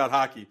talk about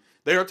hockey.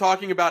 They are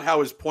talking about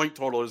how his point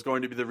total is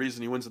going to be the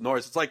reason he wins the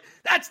Norris. It's like,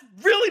 that's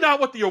really not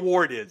what the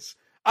award is.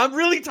 I'm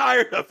really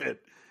tired of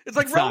it. It's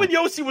like Roman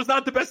Josi was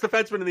not the best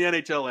defenseman in the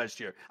NHL last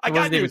year. I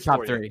got news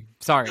top for three. you.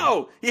 Sorry.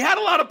 No, he had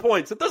a lot of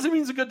points. That doesn't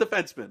mean he's a good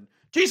defenseman.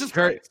 Jesus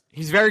Christ.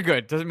 He's very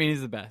good. Doesn't mean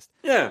he's the best.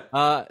 Yeah.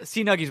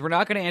 C Nuggies, we're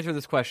not going to answer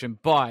this question,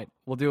 but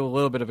we'll do a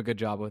little bit of a good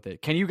job with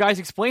it. Can you guys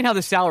explain how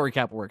the salary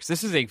cap works?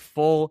 This is a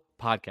full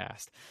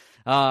podcast.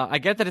 I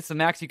get that it's the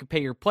max you can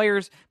pay your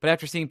players, but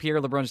after seeing Pierre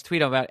LeBrun's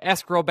tweet about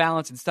escrow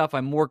balance and stuff,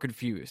 I'm more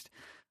confused.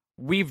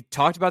 We've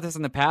talked about this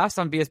in the past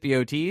on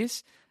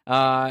BSBOTs.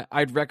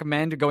 I'd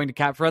recommend going to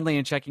Cap Friendly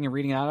and checking and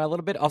reading it out a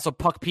little bit. Also,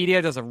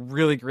 Puckpedia does a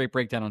really great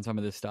breakdown on some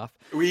of this stuff.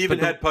 We even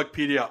had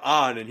Puckpedia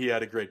on, and he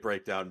had a great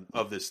breakdown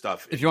of this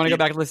stuff. If you want to go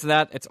back and listen to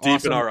that, it's deep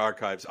awesome. In our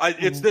archives.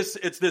 It's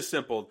this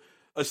simple.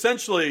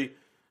 Essentially,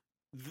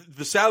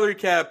 the salary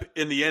cap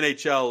in the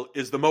NHL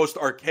is the most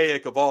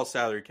archaic of all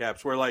salary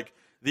caps, where like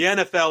the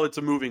NFL, it's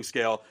a moving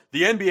scale.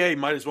 The NBA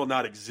might as well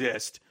not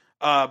exist.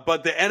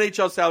 But the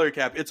NHL salary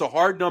cap, it's a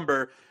hard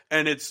number,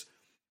 and it's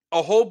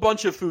a whole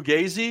bunch of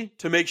fugazi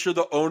to make sure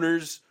the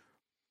owners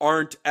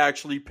aren't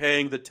actually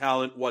paying the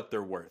talent what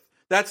they're worth.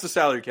 That's the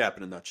salary cap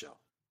in a nutshell.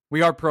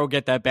 We are pro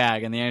get that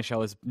bag, and the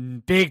NHL is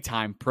big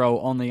time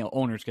pro only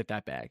owners get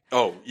that bag.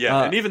 Oh,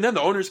 yeah. And even then,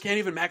 the owners can't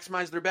even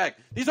maximize their bag.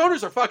 These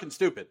owners are fucking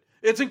stupid.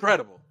 It's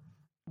incredible.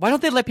 Why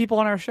don't they let people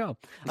on our show?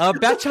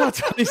 Batchild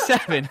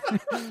 27.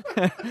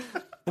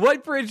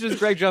 What bridge does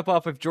Greg jump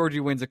off if Georgie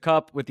wins a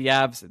cup with the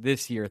Avs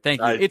this year? Thank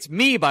you. It's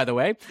me, by the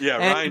way. Yeah,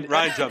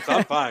 Ryan jumps.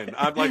 I'm fine.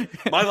 I'm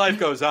like, my life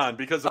goes on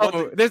because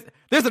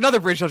there's another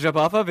bridge he'll jump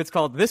off of. It's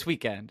called This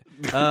Weekend.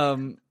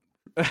 Where's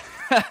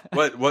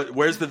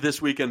the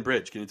This Weekend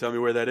bridge? Can you tell me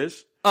where that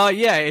is?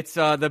 Yeah, it's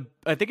I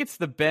think it's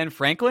the Ben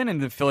Franklin in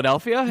the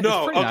Philadelphia.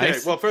 No, okay.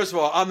 Nice. Well, first of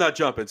all, I'm not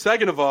jumping.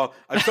 Second of all,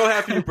 I'm so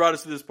happy you brought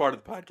us to this part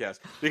of the podcast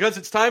because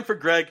it's time for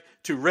Greg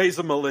to raise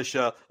a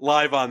militia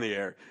live on the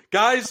air.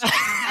 Guys,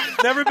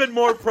 never been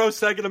more pro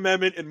Second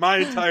Amendment in my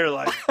entire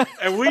life,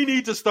 and we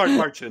need to start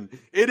marching.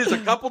 It is a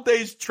couple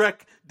days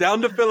trek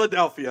down to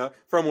Philadelphia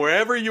from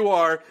wherever you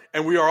are,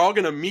 and we are all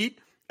going to meet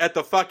at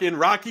the fucking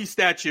Rocky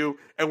statue,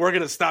 and we're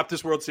going to stop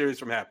this World Series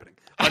from happening.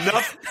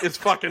 Enough is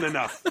fucking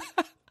enough.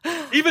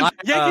 Even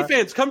Yankee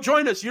fans, come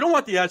join us. You don't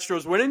want the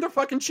Astros winning. They're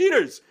fucking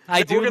cheaters.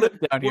 I do live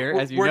down here,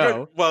 as you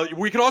know. Well,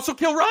 we can also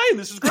kill Ryan.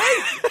 This is great.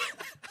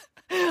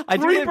 I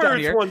do 3 live down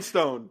birds, here. 1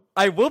 stone.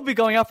 I will be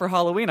going out for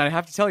Halloween. I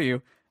have to tell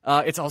you.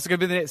 It's also going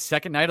to be the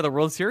second night of the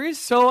World Series,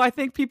 so I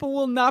think people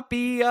will not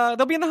be.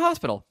 They'll be in the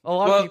hospital. A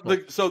lot of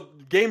people. So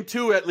Game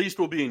 2 at least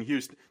will be in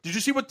Houston. Did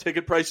you see what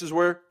ticket prices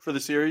were for the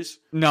series?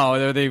 No,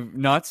 are they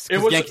nuts?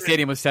 Because Yankee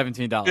Stadium was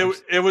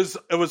 $17.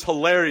 It was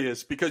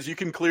hilarious because you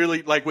can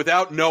clearly, like,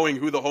 without knowing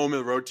who the home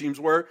and the road teams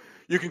were,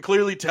 you can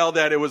clearly tell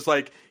that it was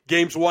like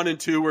Games 1 and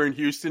 2 were in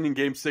Houston, and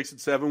Games 6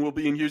 and 7 will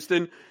be in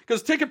Houston.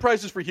 Because ticket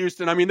prices for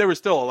Houston, I mean, they were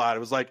still a lot. It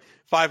was like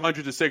 $500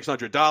 to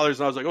 $600, and I was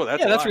like, oh,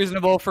 that's a lot.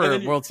 Reasonable for a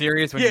World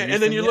Series. When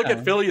and then you look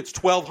at Philly, it's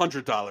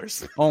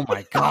 $1,200. Oh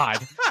my god!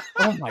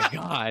 Oh my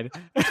god!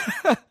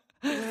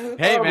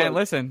 Hey man,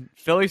 listen,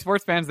 Philly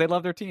sports fans, they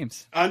love their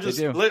teams.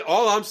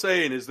 All I'm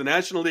saying is the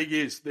National League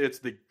East, it's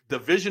the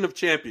division of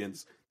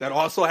champions that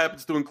also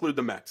happens to include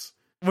the Mets.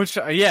 Which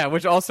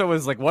also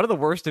was like one of the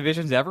worst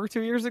divisions ever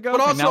 2 years ago. But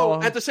also,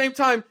 at the same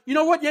time, you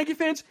know what, Yankee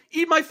fans?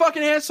 Eat my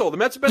fucking asshole. The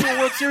Mets have been in the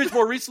World Series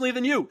more recently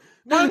than you.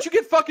 Why don't you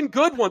get fucking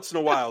good once in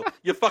a while,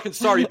 you fucking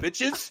sorry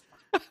bitches?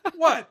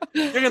 What?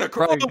 You're gonna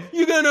cry?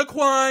 You're gonna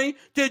cry?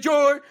 Did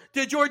your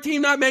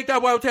team not make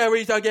that World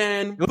Series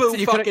again? Listen,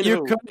 you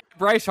could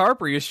Bryce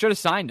Harper. You should have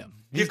signed him.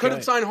 You could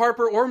have signed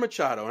Harper or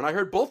Machado, and I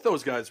heard both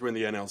those guys were in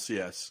the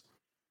NLCS.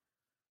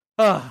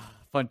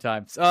 Fun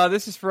times.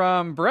 This is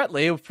from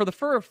Bretley. For the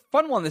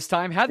fun one this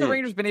time, had the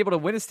Rangers been able to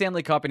win a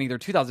Stanley Cup in either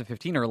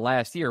 2015 or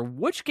last year,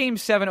 which Game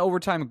 7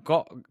 overtime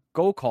go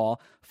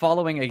call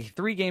following a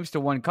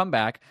 3-1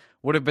 comeback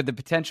would have been the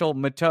potential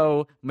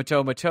Mato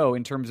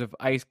in terms of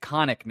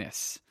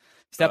iconicness?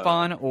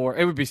 Stepan, or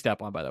it would be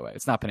Stepan, by the way.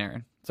 It's not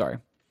Panarin. Sorry.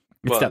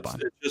 It's Stepan.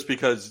 It's just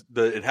because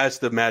it has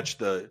to match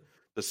the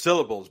the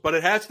syllables. But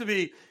it has to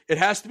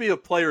be a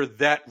player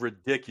that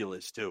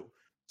ridiculous too.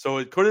 So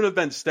it couldn't have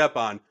been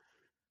Stepan.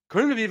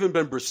 Couldn't have even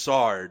been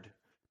Brassard.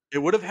 It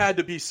would have had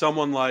to be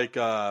someone like.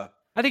 I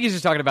think he's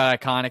just talking about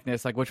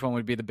iconicness, like which one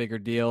would be the bigger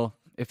deal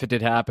if it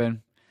did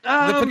happen. The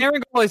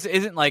Panarin goal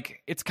isn't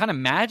like, it's kind of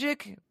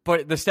magic,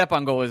 but the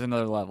Stepan goal is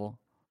another level.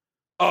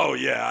 Oh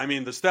yeah, I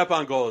mean the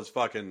Stepan goal is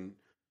fucking.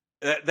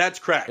 That's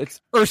crack.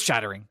 It's earth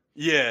shattering.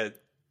 Yeah,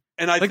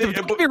 and I think.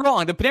 Don't get me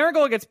wrong. The Panarin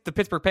goal against the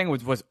Pittsburgh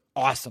Penguins was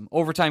awesome,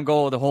 overtime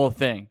goal, the whole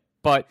thing.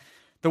 But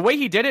the way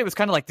he did it was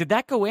kind of like, did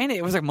that go in?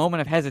 It was like a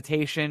moment of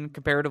hesitation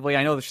comparatively.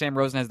 I know that Sam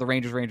Rosen has the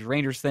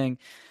Rangers thing,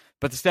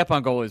 but the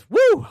Stepan goal is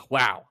woo,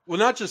 wow. Well,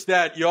 not just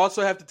that. You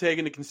also have to take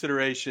into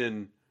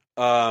consideration.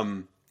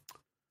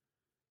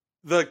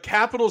 The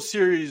Capitals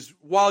series,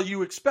 while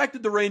you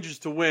expected the Rangers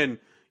to win,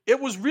 it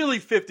was really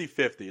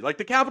 50-50. Like,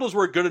 the Capitals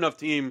were a good enough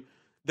team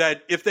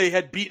that if they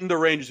had beaten the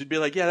Rangers, you'd be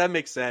like, yeah, that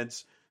makes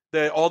sense.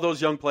 All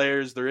those young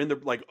players, they're in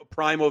the, like,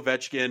 prime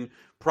Ovechkin,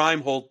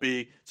 prime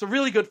Holtby. It's a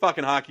really good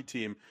fucking hockey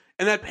team.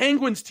 And that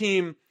Penguins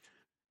team,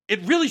 it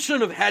really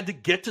shouldn't have had to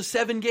get to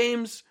 7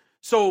 games.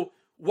 So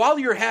while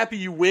you're happy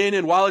you win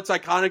and while it's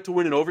iconic to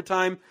win in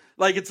overtime,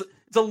 like, it's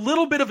a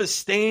little bit of a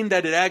stain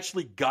that it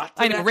actually got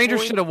to I know,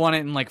 Rangers should have won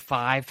it in like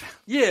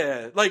 5.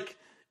 Yeah, like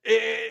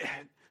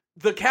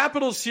the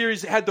Capitals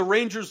series, had the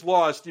Rangers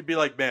lost, you'd be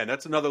like, man,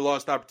 that's another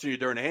lost opportunity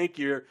during a Hank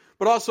year.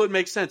 But also it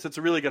makes sense. It's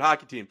a really good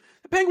hockey team.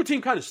 The Penguin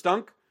team kind of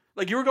stunk.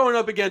 Like, you were going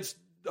up against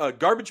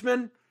garbage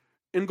men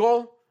in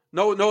goal.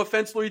 No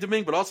offense, Louis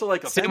Domingue, but also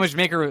like a sandwich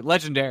maker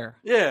legendary.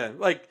 Yeah,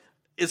 like,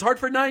 is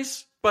Hartford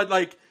nice? But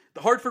like the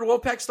Hartford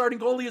Wolfpack starting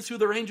goalie is who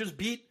the Rangers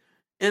beat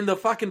in the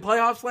fucking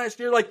playoffs last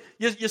year. Like,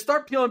 you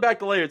start peeling back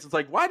the layers. It's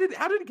like, how did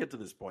it get to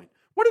this point?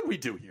 What did we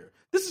do here?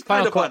 This is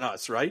kind of on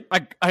us, right?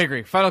 I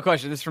agree. Final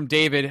question. This is from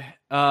David.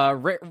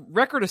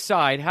 Record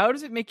aside, how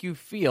does it make you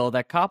feel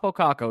that Kaapo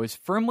Kakko is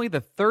firmly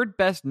the third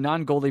best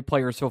non-goalie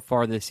player so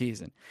far this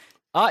season?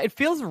 It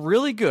feels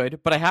really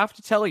good, but I have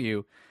to tell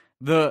you,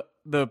 the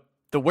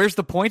where's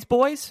the points,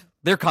 boys?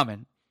 They're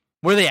coming.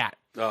 Where are they at?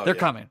 They're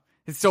coming.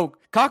 So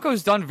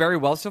Kakko's done very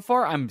well so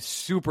far. I'm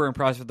super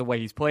impressed with the way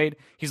he's played.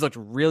 He's looked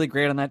really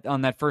great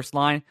on that first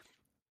line.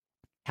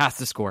 Has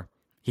to score.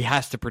 He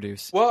has to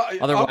produce. Well,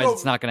 otherwise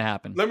it's not going to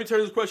happen. Let me turn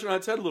this question on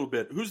its head a little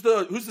bit. Who's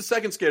the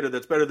second skater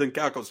that's better than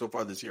Kakko so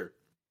far this year?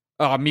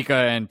 Mika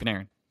and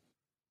Panarin.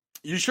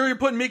 You sure you're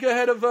putting Mika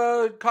ahead of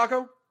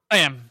Kakko? I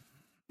am.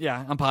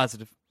 Yeah, I'm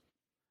positive.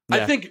 Yeah.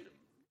 I think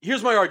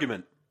here's my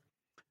argument.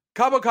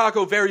 Kaapo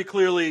Kakko very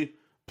clearly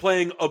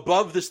playing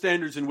above the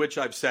standards in which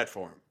I've set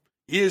for him.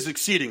 He is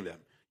exceeding them.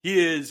 He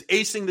is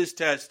acing this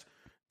test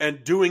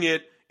and doing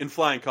it in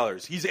flying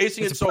colors. He's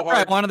acing it so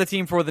hard. I wanted the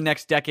team for the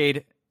next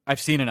decade. I've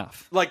seen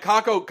enough. Like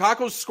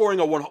Kakko's scoring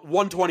a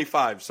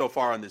 125 so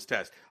far on this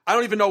test. I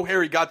don't even know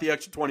Harry got the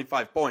extra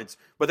 25 points,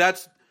 but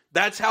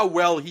that's how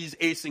well he's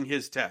acing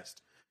his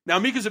test. Now,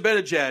 Mika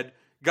Zibanejad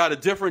got a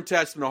different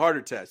test and a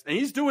harder test, and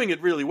he's doing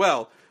it really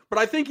well, but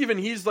I think even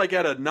he's like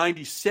at a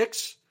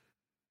 96.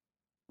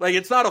 Like,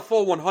 it's not a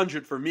full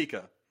 100 for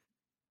Mika.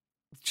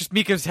 Just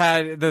Mika's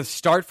had the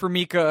start for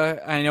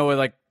Mika. I know,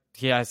 like,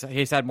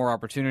 he's had more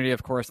opportunity,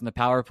 of course, in the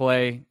power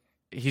play.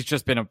 He's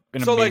just been an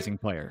amazing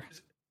player.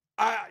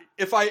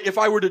 If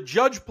I were to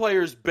judge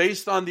players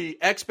based on the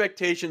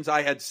expectations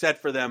I had set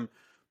for them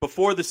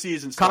before the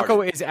season started,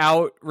 Kakko is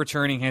out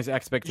returning his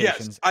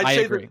expectations. Yes, I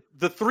agree.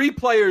 The 3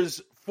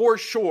 players for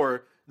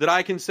sure that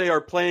I can say are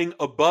playing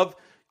above.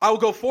 I'll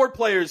go 4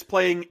 players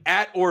playing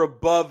at or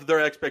above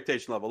their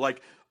expectation level,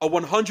 like a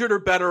 100 or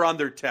better on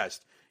their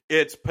test.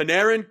 It's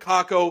Panarin,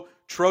 Kakko,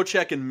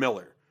 Trocheck, and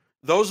Miller.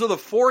 Those are the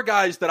 4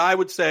 guys that I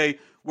would say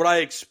what I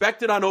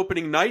expected on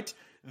opening night.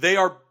 They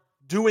are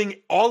doing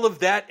all of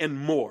that and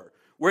more.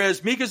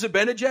 Whereas Mika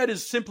Zibanejad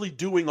is simply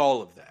doing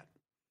all of that.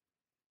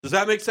 Does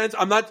that make sense?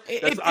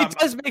 It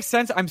does make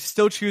sense. I'm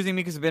still choosing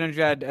Mika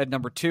Zibanejad at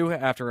number 2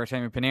 after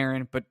Artemi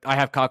Panarin, but I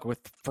have Kakko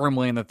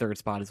firmly in the 3rd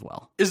spot as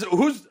well.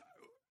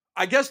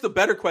 I guess the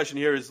better question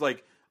here is,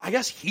 like, I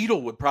guess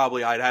Hedl would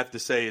probably, I'd have to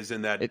say, is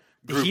in that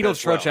group. Hedl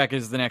Trocheck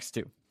is the next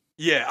 2.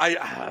 Yeah,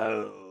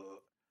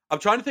 I'm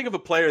trying to think of a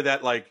player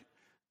that, like,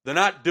 they're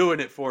not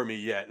doing it for me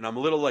yet, and I'm a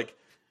little like,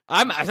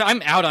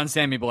 I'm out on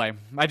Sammy Blais.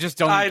 I just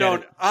don't. I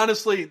don't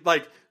honestly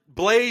like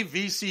Blais,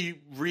 VC,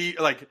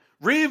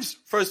 Reeves.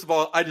 First of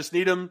all, I just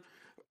need him.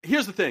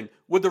 Here's the thing: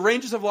 would the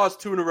Rangers have lost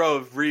 2 in a row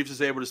if Reeves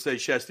is able to say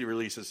Shesty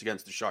releases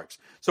against the Sharks?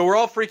 So we're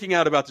all freaking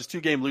out about this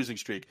 2-game losing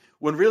streak,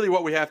 when really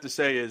what we have to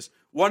say is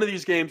one of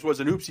these games was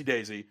an oopsie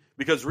daisy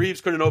because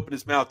Reeves couldn't open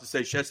his mouth to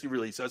say Shesty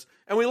release us,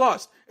 and we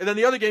lost. And then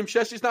the other game,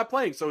 Shesty's not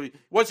playing, so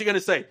what's he going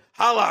to say?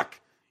 Halak,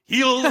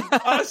 heal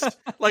us?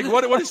 Like,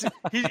 what is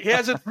he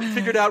hasn't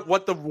figured out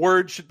what the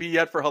word should be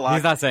yet for Halak.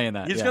 He's not saying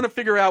that. He's going to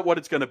figure out what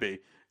it's going to be,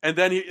 and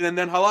then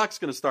Halak's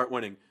going to start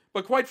winning.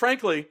 But quite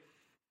frankly,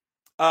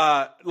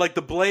 like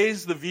the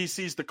Blais, the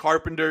VCs, the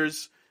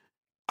Carpenters,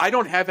 I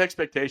don't have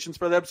expectations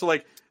for them. So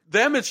like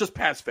them, it's just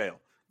pass fail.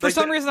 For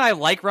some reason, I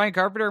like Ryan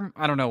Carpenter.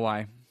 I don't know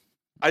why.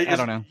 I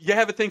don't know. You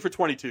have a thing for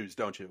 22s,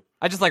 don't you?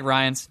 I just like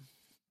Ryan's.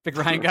 Big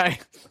Ryan guy.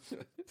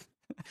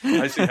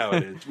 I see how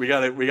it is. We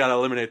gotta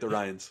eliminate the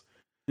Ryans.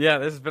 Yeah,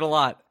 this has been a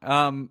lot.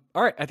 All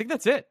right, I think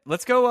that's it.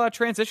 Let's go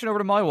transition over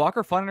to Molly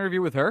Walker. Fun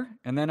interview with her,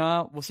 and then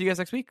we'll see you guys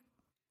next week.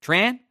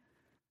 Transition.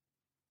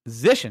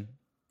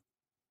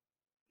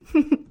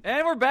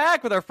 And we're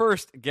back with our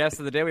first guest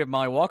of the day. We have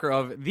Molly Walker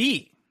of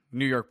the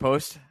New York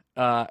Post.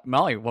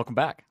 Molly, welcome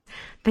back.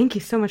 Thank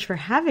you so much for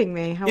having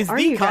me. How are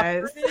you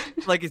guys?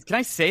 Can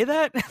I say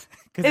that?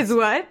 Is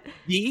what?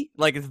 The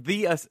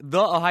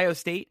Ohio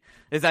State?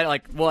 Is that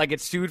like, will I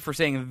get sued for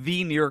saying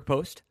the New York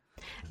Post?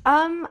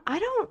 I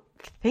don't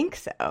think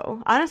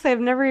so. Honestly,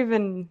 I've never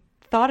even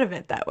thought of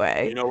it that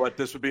way. You know what?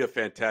 This would be a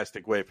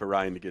fantastic way for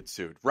Ryan to get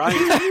sued. Ryan,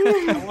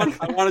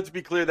 I want it to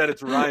be clear that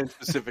it's Ryan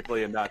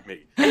specifically and not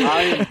me.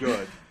 I am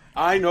good.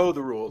 I know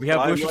the rules. We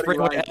have Blue Shirts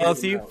Breakaway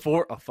LLC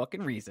for a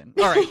fucking reason.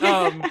 All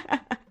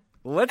right,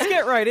 let's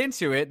get right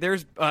into it.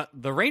 There's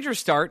the Rangers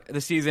start the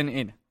season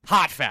in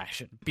hot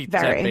fashion. Beat the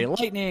Tampa Bay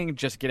Lightning,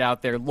 just get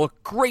out there,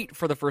 look great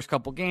for the first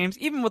couple games.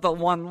 Even with a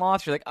one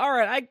loss, you're like, all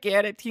right, I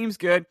get it, team's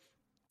good.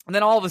 And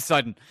then all of a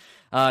sudden,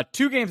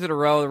 2 games in a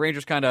row, the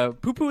Rangers kind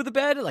of poo-poo the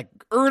bed, like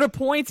earn a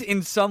point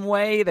in some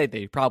way that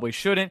they probably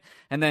shouldn't.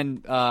 And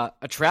then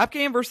a trap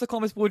game versus the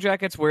Columbus Blue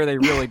Jackets where they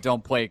really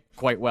don't play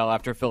quite well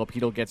after Philip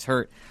Hedl gets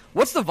hurt.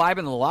 What's the vibe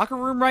in the locker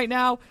room right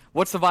now?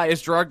 What's the vibe?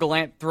 Is Gerard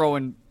Gallant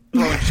throwing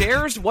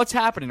chairs? What's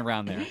happening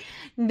around there?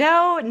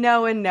 No,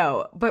 and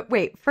no. But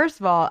wait, first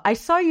of all, I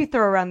saw you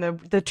throw around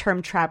the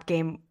term trap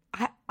game.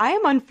 I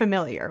am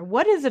unfamiliar.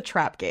 What is a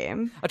trap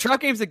game? A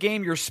trap game is a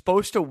game you're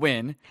supposed to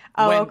win.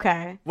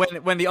 Okay.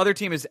 When the other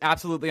team is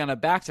absolutely on a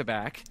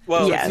back-to-back.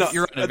 Well, yes.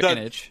 You're an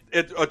advantage.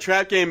 A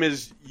trap game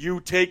is you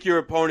take your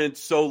opponent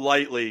so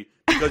lightly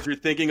because you're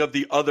thinking of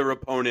the other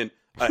opponent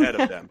ahead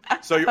of them.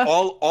 So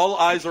all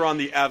eyes are on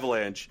the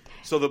Avalanche.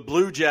 So the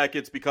Blue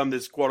Jackets become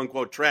this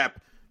quote-unquote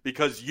trap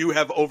because you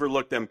have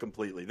overlooked them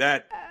completely.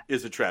 That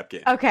is a trap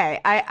game. Okay,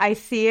 I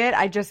see it.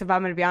 If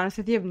I'm going to be honest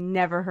with you, I've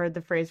never heard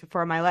the phrase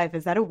before in my life.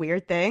 Is that a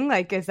weird thing?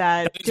 Like, is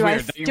that... Do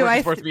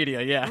I sports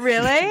media, yeah.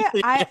 Really?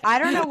 Yeah. I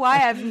don't know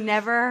why I've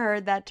never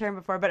heard that term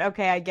before, but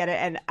okay, I get it.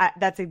 And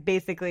that's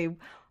basically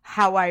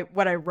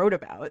what I wrote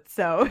about.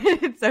 So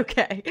it's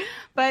okay.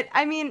 But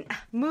I mean,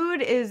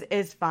 mood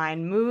is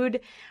fine. Mood,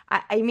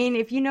 I mean,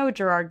 if you know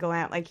Gerard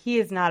Gallant, like he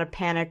is not a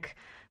panic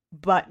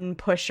button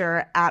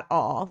pusher at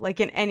all, like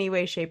in any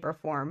way, shape, or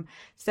form.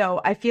 So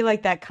I feel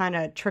like that kind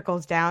of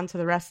trickles down to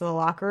the rest of the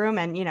locker room.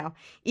 And,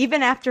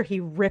 even after he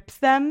rips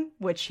them,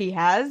 which he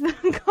has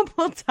a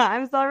couple of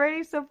times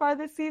already so far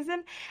this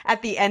season,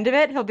 at the end of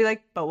it, he'll be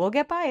like, but we'll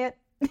get by it.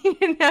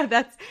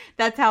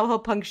 That's how he'll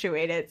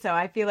punctuate it. So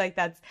I feel like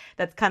that's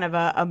kind of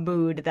a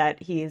mood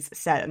that he's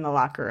set in the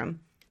locker room.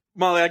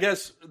 Molly, I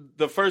guess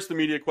the first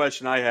immediate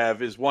question I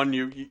have is one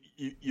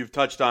you've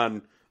touched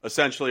on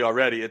essentially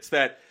already. It's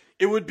that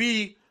it would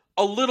be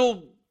a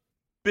little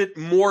bit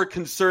more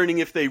concerning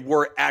if they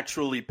were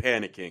actually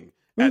panicking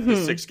at the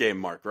 6-game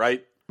mark,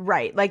 right?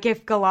 Right. Like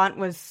if Gallant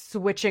was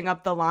switching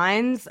up the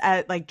lines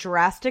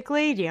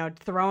drastically,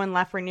 throwing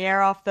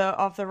Lafreniere off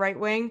the right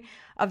wing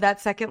of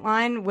that second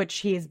line, which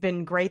he's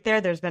been great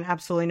there. There's been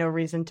absolutely no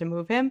reason to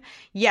move him.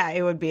 Yeah,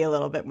 it would be a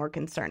little bit more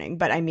concerning.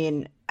 But I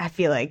mean, I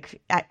feel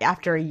like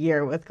after a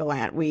year with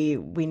Gallant, we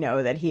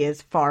know that he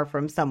is far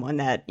from someone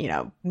that,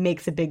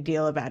 makes a big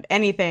deal about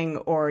anything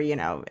or,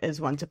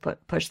 is one to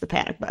push the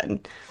panic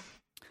button.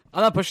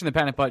 I'm not pushing the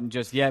panic button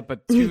just yet,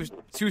 but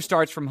two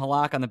starts from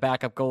Halak on the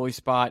backup goalie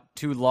spot,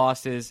 2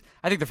 losses.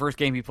 I think the first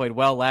game he played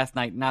well. Last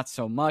night, not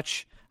so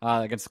much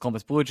against the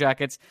Columbus Blue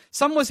Jackets.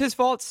 Some was his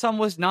fault, some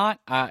was not.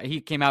 He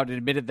came out and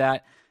admitted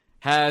that.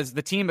 Does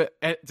the team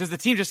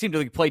just seem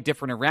to play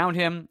different around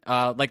him?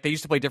 Like they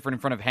used to play different in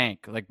front of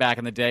Hank, like back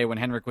in the day when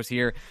Henrik was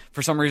here.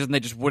 For some reason,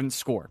 they just wouldn't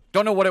score.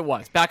 Don't know what it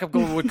was. Backup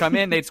goal would come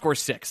in, they'd score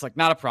 6. Like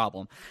not a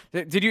problem.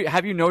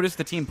 Have you noticed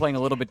the team playing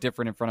a little bit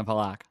different in front of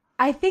Halak?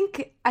 I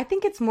think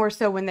it's more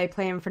so when they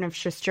play in front of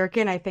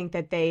Shesterkin. I think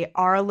that they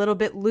are a little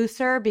bit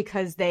looser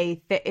because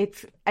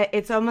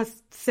it's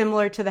almost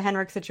similar to the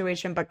Henrik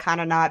situation, but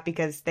kind of not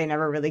because they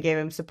never really gave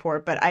him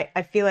support. But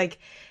I feel like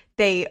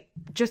they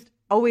just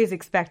always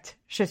expect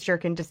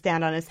Shesterkin to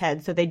stand on his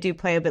head, so they do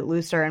play a bit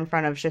looser in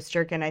front of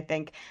Shesterkin, I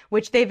think,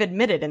 which they've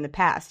admitted in the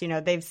past.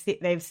 They've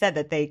said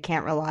that they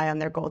can't rely on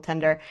their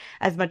goaltender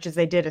as much as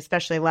they did,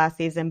 especially last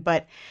season,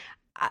 but.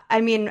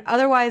 I mean,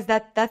 otherwise,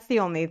 that's the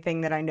only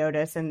thing that I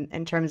notice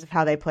in terms of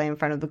how they play in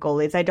front of the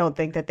goalies. I don't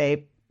think that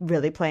they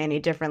really play any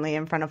differently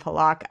in front of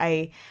Halak.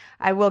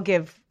 I will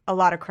give a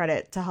lot of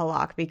credit to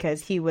Halak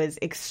because he was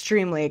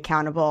extremely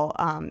accountable.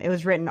 It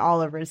was written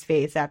all over his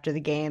face after the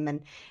game,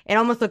 and it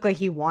almost looked like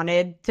he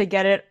wanted to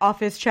get it off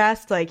his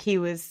chest. Like he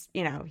was,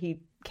 he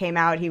came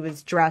out, he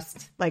was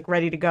dressed, like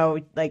ready to go.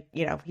 Like,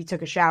 he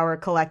took a shower,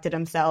 collected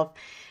himself.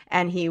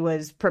 And he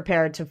was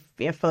prepared to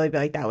fully be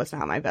like, that was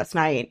not my best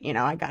night.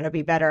 I got to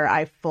be better.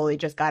 I fully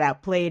just got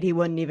outplayed. He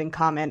wouldn't even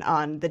comment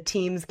on the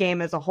team's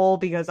game as a whole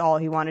because all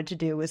he wanted to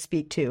do was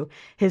speak to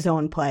his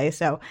own play.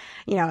 So,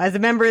 as a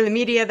member of the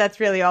media, that's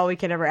really all we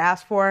can ever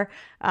ask for.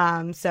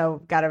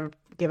 So got to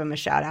give him a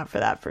shout out for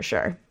that for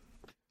sure.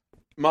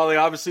 Molly,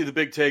 obviously the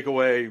big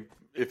takeaway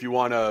if you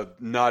want to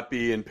not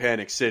be in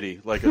Panic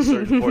City, like a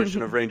certain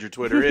portion of Ranger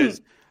Twitter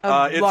is.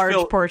 A large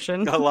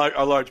portion. A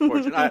large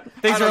portion.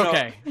 Things are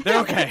okay. They're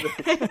okay.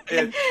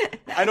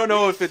 I don't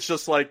know if it's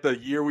just like the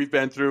year we've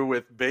been through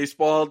with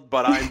baseball,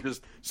 but I'm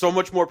just so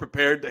much more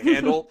prepared to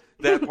handle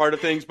that part of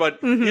things. But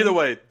either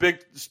way,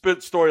 big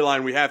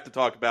storyline we have to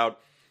talk about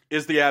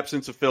is the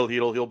absence of Phil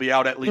Hedl. He'll be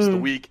out at least a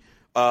week,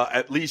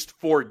 at least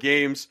 4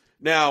 games.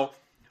 Now,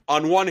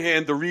 on one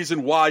hand, the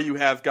reason why you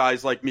have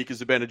guys like Mika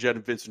Zibanejad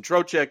and Vincent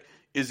Trocheck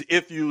is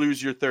if you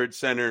lose your third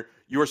center,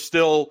 you're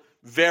still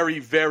very,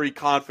 very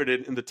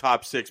confident in the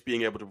top 6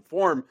 being able to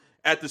perform.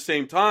 At the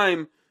same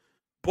time,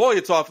 boy,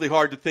 it's awfully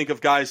hard to think of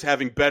guys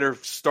having better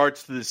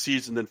starts to the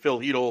season than Phil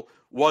Hedl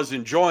was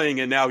enjoying,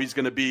 and now he's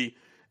going to be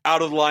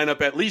out of the lineup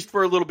at least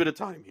for a little bit of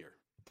time here.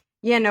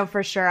 Yeah, no,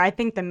 for sure. I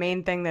think the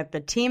main thing that the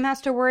team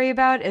has to worry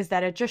about is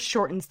that it just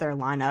shortens their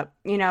lineup.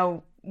 You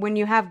know, when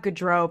you have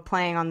Gaudreau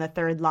playing on the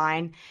third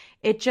line,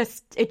 it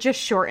just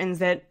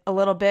shortens it a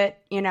little bit.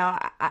 You know,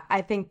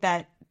 I think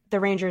that the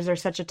Rangers are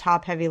such a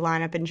top-heavy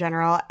lineup in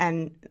general,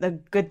 and the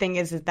good thing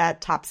is that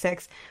top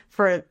 6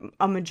 for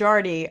a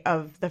majority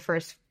of the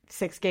first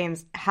 6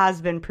 games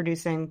has been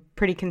producing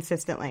pretty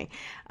consistently.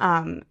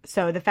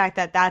 So the fact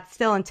that that's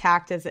still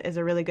intact is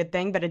a really good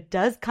thing, but it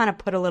does kind of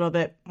put a little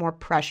bit more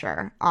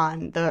pressure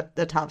on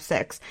the top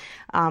 6,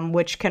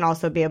 which can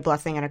also be a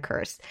blessing and a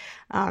curse.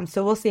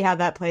 So we'll see how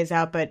that plays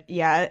out. But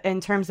yeah,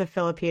 in terms of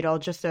Filip Chytil,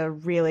 just a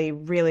really,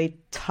 really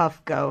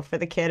tough go for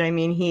the kid. I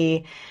mean,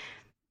 he,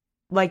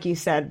 like you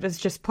said, was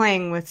just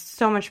playing with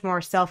so much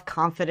more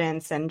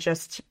self-confidence and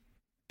just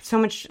so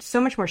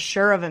much more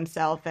sure of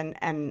himself.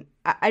 And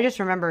I just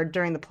remember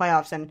during the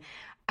playoffs, and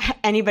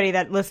anybody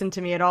that listened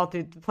to me at all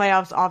through the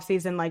playoffs off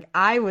season, like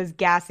I was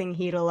gassing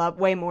Hedl up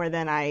way more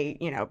than I,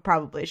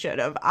 probably should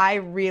have. I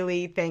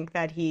really think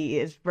that he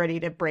is ready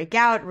to break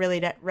out,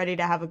 ready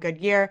to have a good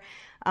year,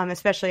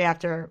 especially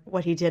after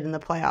what he did in the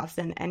playoffs.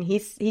 And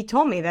he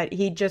told me that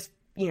he just,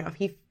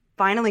 he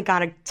finally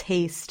got a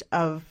taste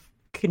of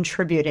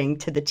contributing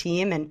to the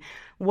team and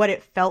what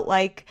it felt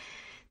like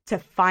to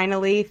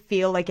finally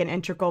feel like an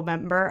integral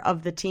member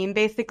of the team,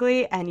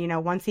 basically. And,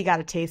 once he got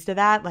a taste of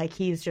that, like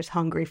he's just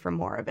hungry for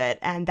more of it.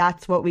 And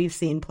that's what we've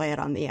seen play it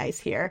on the ice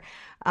here.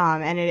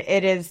 And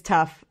it is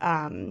tough,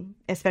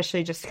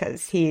 especially just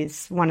because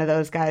he's one of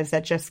those guys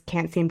that just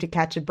can't seem to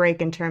catch a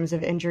break in terms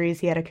of injuries.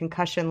 He had a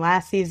concussion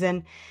last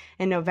season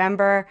in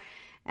November,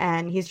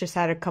 and he's just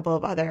had a couple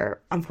of other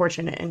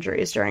unfortunate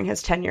injuries during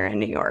his tenure in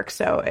New York.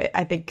 So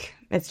I think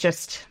it's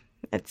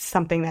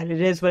something that it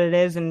is what it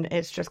is, and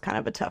it's just kind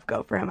of a tough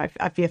go for him.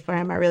 I feel for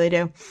him. I really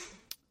do.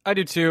 I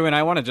do too, and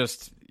I want to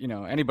just,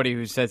 anybody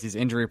who says he's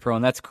injury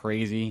prone, that's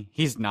crazy.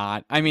 He's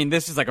not. I mean,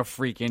 this is like a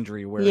freak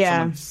injury where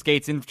someone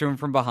skates into him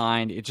from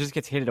behind. It just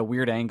gets hit at a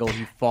weird angle.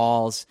 He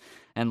falls.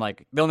 And,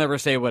 they'll never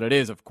say what it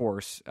is, of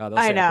course. They'll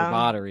say it's a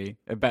bottery.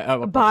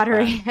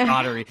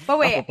 Bottery. But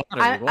wait,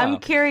 I'm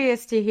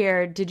curious to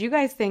hear, did you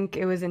guys think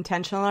it was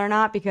intentional or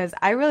not? Because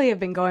I really have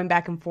been going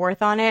back and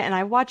forth on it, and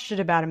I watched it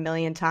about 1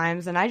 million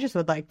times, and I just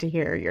would like to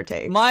hear your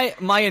take.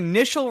 My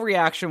initial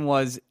reaction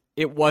was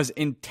it was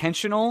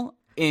intentional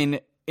in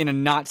a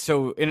not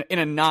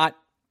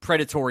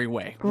predatory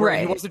way. Right.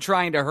 He wasn't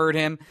trying to hurt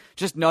him,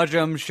 just nudge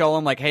him, show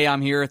him, hey,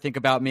 I'm here, think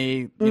about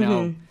me.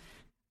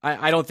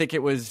 I don't think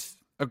it was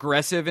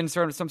aggressive in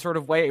some sort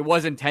of way. It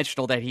was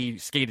intentional that he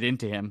skated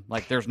into him.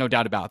 There's no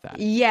doubt about that.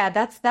 Yeah,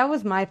 that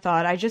was my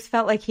thought. I just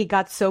felt like he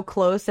got so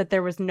close that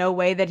there was no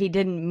way that he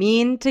didn't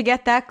mean to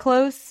get that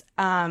close.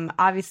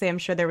 Obviously, I'm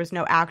sure there was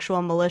no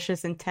actual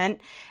malicious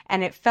intent.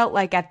 And it felt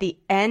like at the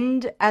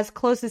end, as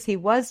close as he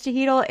was to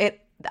Hedl,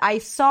 I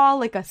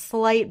saw a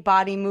slight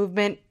body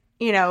movement,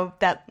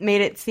 that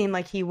made it seem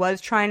like he was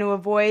trying to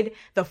avoid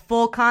the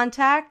full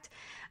contact.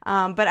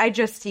 But I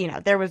just,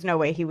 there was no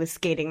way he was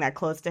skating that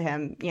close to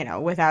him,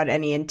 without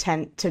any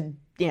intent to,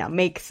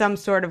 make some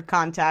sort of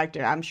contact.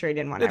 Or I'm sure he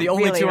didn't want to. The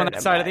only two on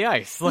that side of the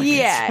ice.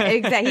 Yeah,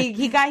 exactly.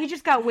 He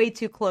just got way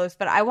too close.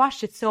 But I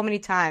watched it so many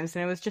times,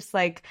 and it was just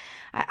I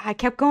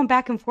kept going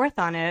back and forth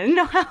on it. I didn't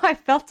know how I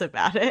felt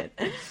about it.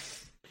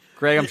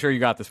 Greg, I'm sure you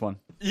got this one.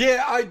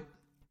 Yeah,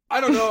 I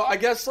don't know. I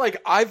guess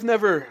I've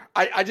never,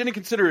 I didn't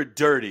consider it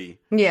dirty.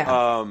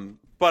 Yeah.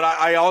 But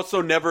I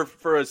also never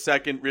for a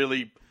second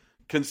really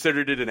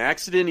considered it an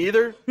accident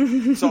either.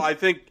 So I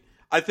think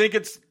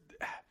it's,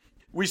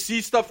 we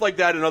see stuff like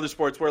that in other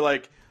sports where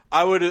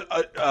I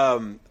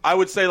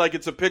would say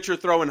it's a pitcher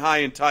throwing high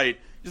and tight.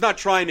 He's not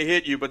trying to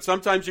hit you, but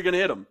sometimes you're going to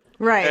hit him.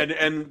 Right.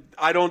 And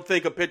I don't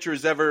think a pitcher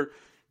is ever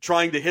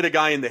trying to hit a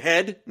guy in the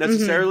head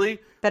necessarily.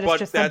 But it's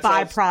just a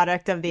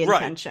byproduct of the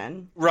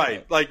intention.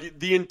 Right.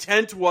 The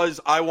intent was,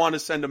 I want to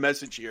send a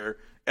message here,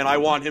 and I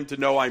want him to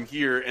know I'm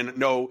here and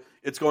know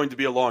it's going to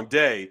be a long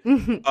day.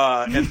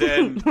 And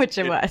then which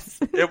it was.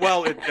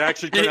 It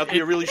actually turned out to be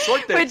a really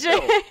short day.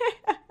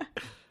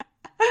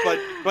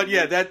 But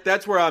yeah,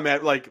 that's where I'm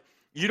at.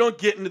 You don't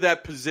get into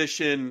that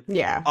position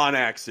on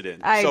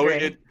accident. I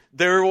agree.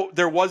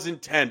 There was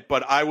intent,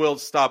 but I will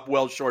stop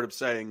well short of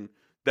saying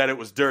that it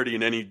was dirty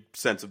in any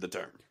sense of the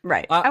term.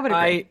 Right. I would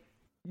agree.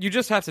 you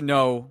just have to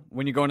know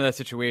when you go into that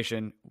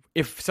situation,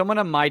 if someone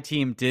on my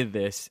team did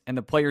this and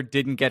the player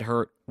didn't get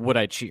hurt, would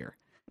I cheer?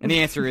 And the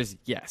answer is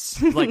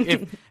yes.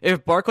 Like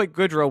if Barclay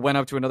Goodrow went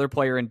up to another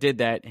player and did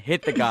that,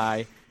 hit the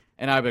guy,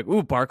 and I'd be like,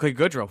 ooh, Barclay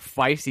Goodrow,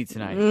 feisty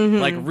tonight.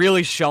 Like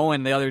really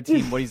showing the other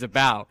team what he's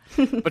about.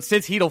 But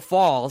since Heedle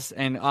falls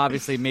and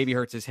obviously maybe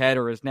hurts his head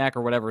or his neck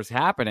or whatever is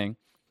happening,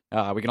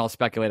 we can all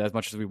speculate as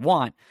much as we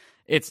want.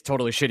 It's a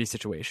totally shitty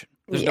situation.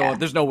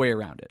 There's no way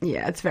around it.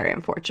 Yeah, it's very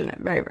unfortunate.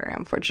 Very, very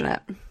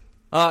unfortunate.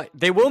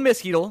 They will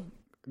miss Heedle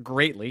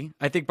greatly.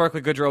 I think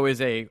Barclay Goodrow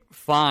is a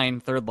fine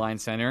third-line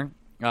center.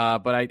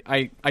 But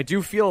I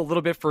do feel a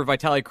little bit for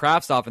Vitaly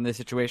Kravtsov in this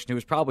situation, who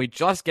was probably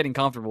just getting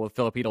comfortable with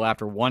Filip Chytil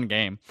after one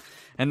game,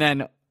 and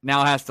then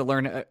now has to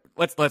learn.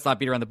 Let's not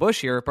beat around the bush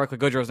here. Barclay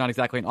Goodrow is not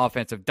exactly an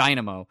offensive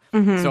dynamo,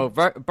 so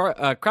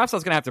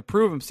Kravtsov's going to have to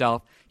prove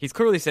himself. He's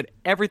clearly said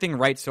everything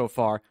right so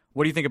far.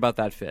 What do you think about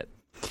that fit?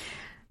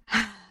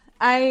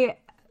 I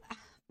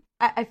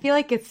feel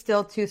like it's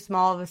still too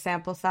small of a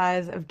sample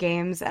size of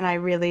games, and I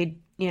really,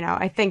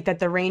 I think that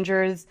the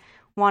Rangers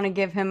want to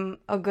give him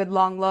a good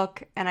long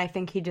look, and I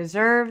think he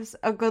deserves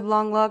a good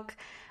long look,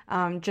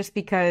 just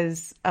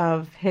because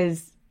of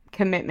his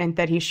commitment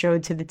that he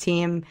showed to the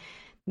team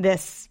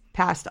this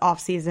past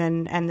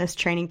offseason and this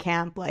training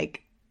camp.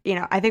 Like,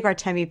 I think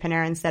Artemi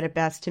Panarin said it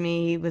best to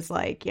me. He was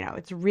like,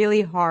 it's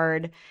really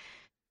hard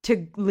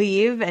to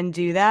leave and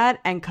do that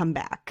and come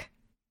back.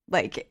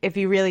 Like, if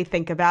you really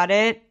think about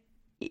it,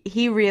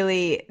 he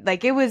really,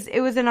 like, it was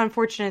an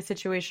unfortunate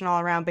situation all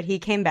around, but he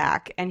came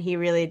back and he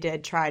really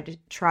did try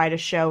to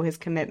show his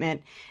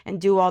commitment and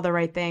do all the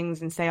right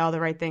things and say all the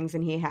right things,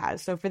 and he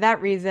has. So for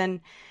that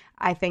reason,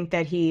 I think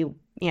that he,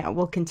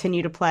 will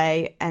continue to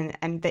play,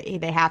 and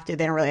they have to.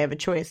 They don't really have a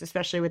choice,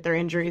 especially with their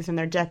injuries and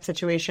their depth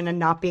situation and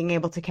not being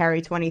able to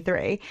carry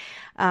 23.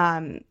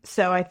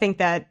 So I think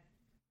that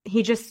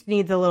he just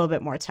needs a little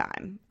bit more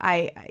time.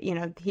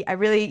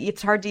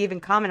 It's hard to even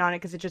comment on it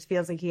because it just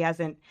feels like he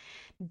hasn't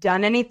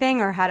done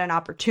anything or had an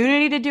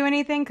opportunity to do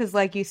anything, because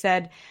like you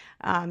said,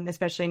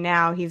 especially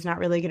now, he's not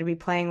really going to be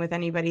playing with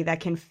anybody that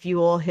can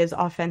fuel his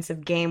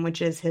offensive game,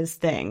 which is his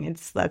thing.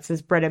 That's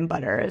his bread and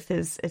butter. It's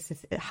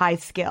his high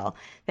skill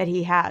that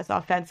he has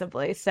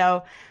offensively.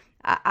 So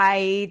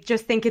I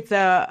just think it's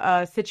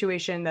a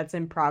situation that's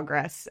in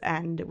progress,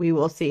 and we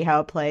will see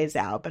how it plays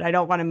out. But I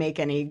don't want to make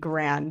any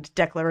grand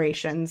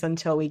declarations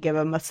until we give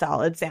him a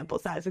solid sample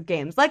size of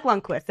games. Like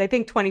Lundqvist, I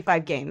think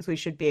 25 games, we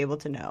should be able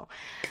to know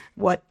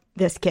what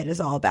this kid is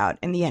all about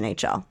in the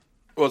NHL.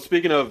 Well,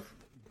 speaking of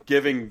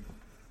giving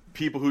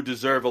people who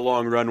deserve a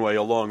long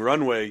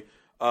runway,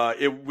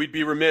 we'd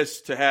be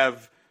remiss to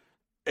have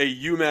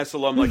a UMass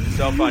alum like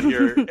yourself on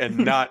here and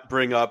not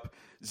bring up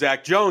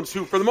Zach Jones,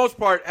 who for the most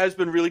part has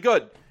been really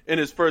good in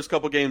his first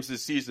couple games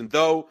this season.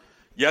 Though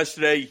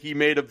yesterday he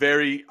made a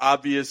very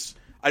obvious,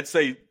 I'd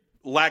say,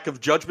 lack of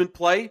judgment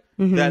play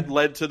that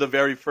led to the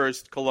very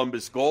first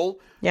Columbus goal.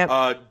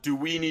 Yep. Do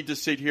we need to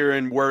sit here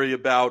and worry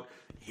about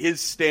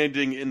his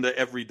standing in the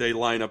everyday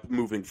lineup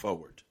moving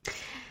forward?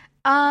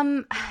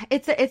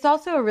 It's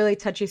also a really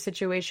touchy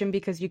situation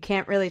because you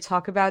can't really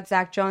talk about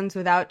Zach Jones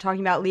without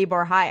talking about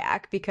Libor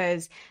Hajek,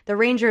 because the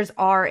Rangers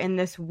are in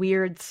this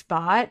weird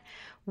spot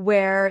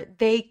where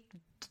they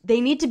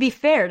need to be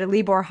fair to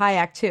Libor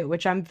Hajek too,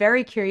 which I'm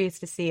very curious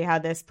to see how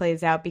this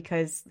plays out,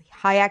 because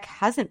Hajek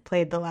hasn't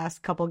played the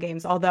last couple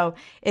games, although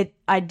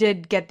I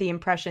did get the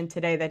impression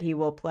today that he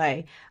will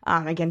play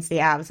against the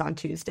Avs on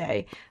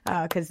Tuesday.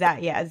 Because Zach,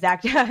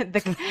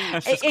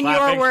 in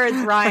your words,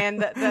 Ryan,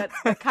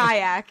 the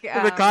kayak.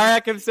 The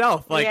kayak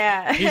himself. Like,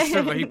 yeah.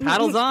 He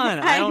paddles on.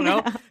 I don't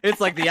know. It's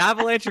like the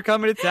Avalanche are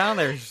coming to town.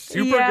 They're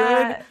super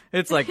good.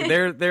 It's like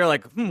they're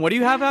like, what do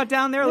you have out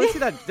down there? Let's see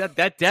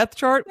that depth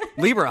chart.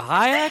 Libor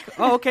Hajek?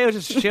 Oh, okay.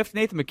 Let's just shift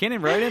Nathan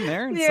McKinnon right in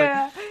there. It's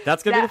like,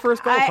 that's going to be the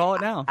first goal. Call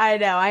it now. I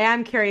know. I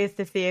am curious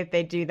to see if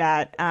they do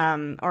that.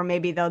 Or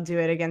maybe they'll do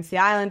it against the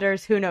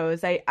Islanders. Who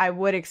knows? I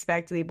would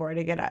expect Libor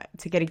to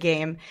get a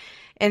game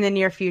in the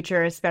near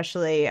future,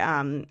 especially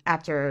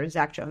after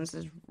Zach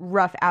Jones'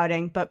 rough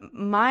outing. But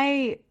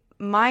my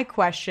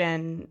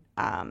question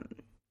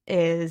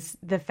is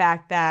the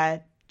fact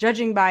that,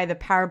 judging by the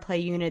power play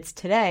units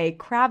today,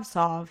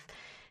 Kravtsov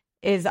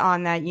is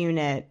on that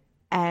unit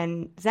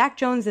and Zach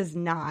Jones is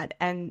not.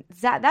 And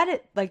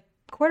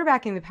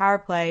quarterbacking the power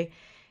play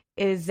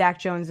is Zach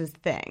Jones's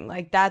thing.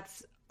 Like,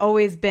 that's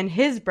always been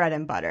his bread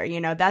and butter.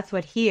 That's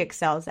what he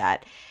excels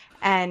at.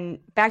 And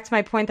back to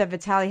my point that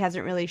Vitaly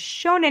hasn't really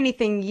shown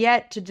anything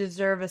yet to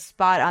deserve a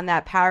spot on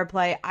that power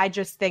play. I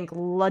just think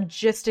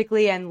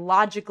logistically and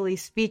logically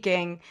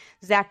speaking,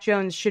 Zach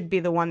Jones should be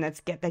the one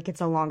that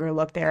gets a longer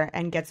look there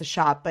and gets a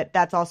shot. But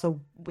that's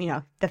also,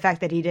 the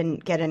fact that he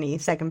didn't get any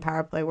second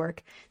power play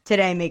work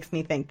today makes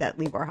me think that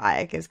Libor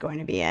Hajek is going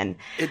to be in.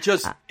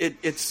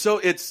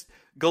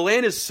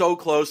 Gallant is so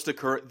close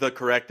to the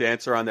correct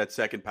answer on that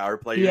second power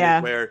play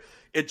unit, where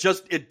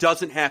it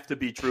doesn't have to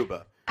be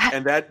Trouba.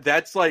 And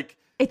that's like,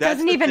 It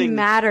doesn't even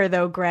matter,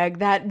 though, Greg.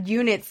 That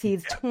unit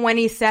sees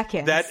 20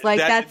 seconds.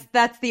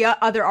 That's the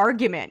other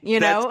argument, you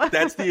know?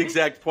 That's the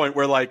exact point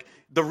where, like,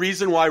 the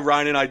reason why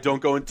Ryan and I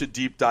don't go into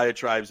deep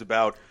diatribes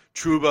about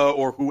Trouba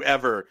or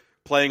whoever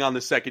playing on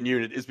the second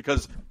unit is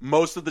because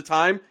most of the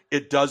time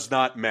it does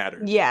not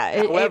matter. Yeah,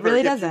 it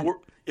really doesn't.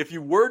 If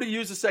you were to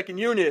use a second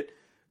unit,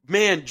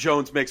 man,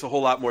 Jones makes a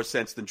whole lot more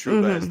sense than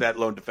Trouba as that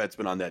lone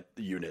defenseman on that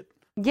unit.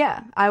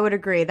 Yeah, I would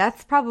agree.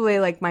 That's probably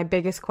like my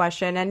biggest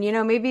question. And, you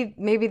know, maybe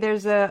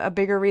there's a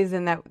bigger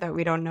reason that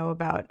we don't know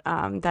about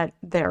that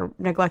they're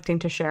neglecting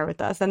to share with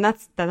us. And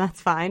that's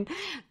fine.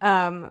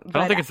 I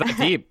don't think it's that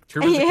deep.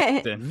 Trouba's the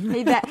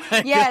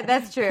captain. Yeah,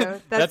 that's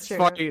true. That's true.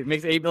 Funny. He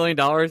makes $8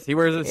 million. He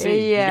wears a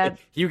C. Yeah.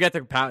 You get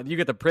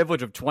the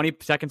privilege of 20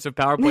 seconds of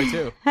power play,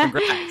 too.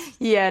 Congrats.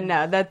 Yeah,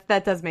 no,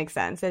 that does make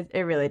sense. It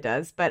really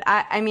does. But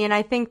I mean,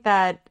 I think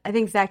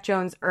Zach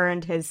Jones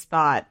earned his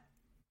spot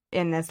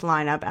in this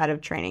lineup out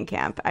of training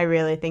camp. I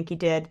really think he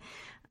did.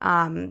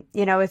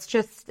 You know, it's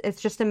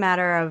just a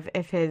matter of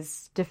if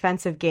his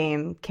defensive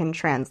game can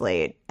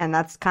translate. And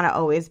that's kind of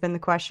always been the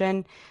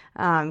question.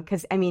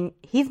 Because, I mean,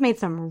 he's made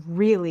some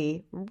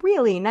really,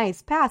 really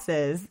nice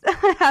passes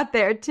out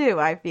there, too,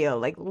 I feel.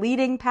 Like,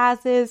 leading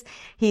passes.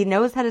 He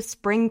knows how to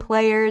spring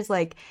players.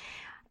 Like,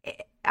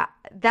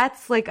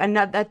 that's like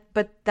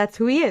but that's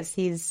who he is.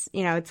 He's,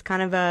 you know, it's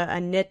kind of a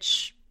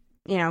niche,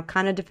 you know,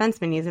 kind of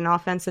defenseman. He's an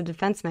offensive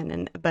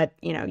defenseman, but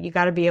you know, you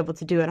got to be able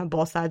to do it on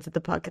both sides of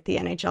the puck at the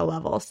NHL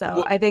level.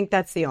 So I think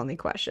that's the only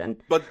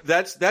question. But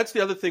that's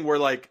the other thing where,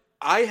 like,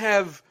 I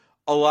have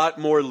a lot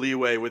more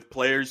leeway with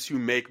players who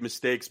make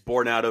mistakes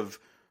born out of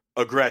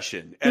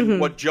aggression. And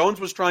what Jones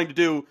was trying to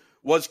do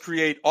was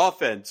create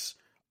offense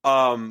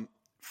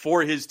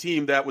for his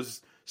team that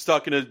was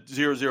stuck in a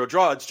 0-0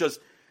 draw. It's just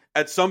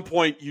at some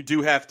point you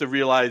do have to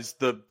realize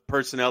the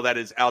personnel that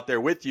is out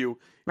there with you.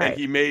 Right. And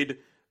he made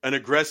an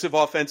aggressive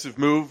offensive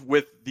move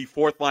with the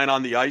fourth line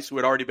on the ice, who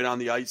had already been on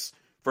the ice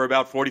for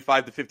about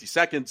 45 to 50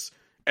 seconds.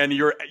 And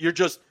you're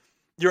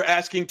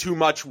asking too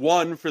much,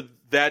 one, for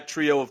that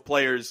trio of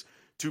players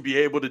to be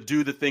able to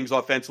do the things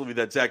offensively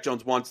that Zach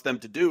Jones wants them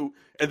to do.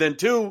 And then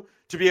two,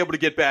 to be able to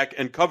get back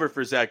and cover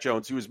for Zach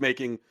Jones, who is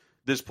making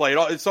this play at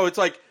all. So it's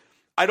like,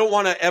 I don't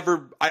want to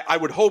ever, I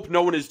would hope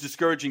no one is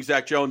discouraging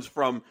Zach Jones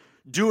from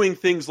doing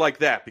things like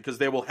that, because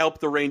they will help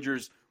the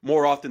Rangers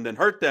more often than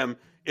hurt them.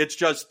 It's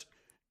just,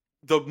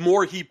 the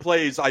more he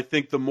plays, I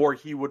think the more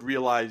he would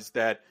realize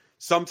that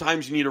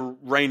sometimes you need to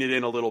rein it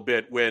in a little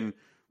bit when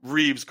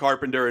Reeves,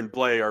 Carpenter, and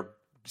Blais are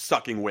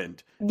sucking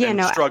wind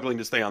and struggling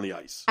to stay on the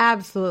ice.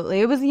 Absolutely.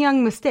 It was a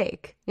young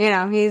mistake. You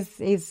know,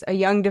 he's a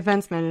young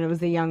defenseman, and it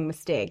was a young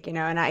mistake, you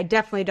know, and I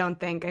definitely don't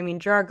think, I mean,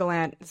 Gerard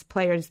Gallant is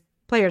players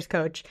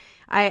coach.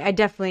 I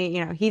definitely,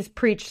 you know, he's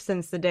preached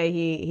since the day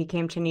he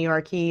came to New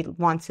York. He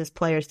wants his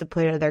players to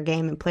play to their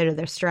game and play to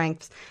their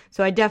strengths.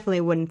 So I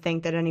definitely wouldn't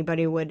think that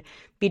anybody would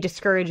be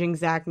discouraging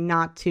Zach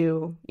not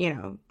to, you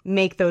know,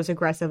 make those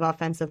aggressive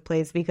offensive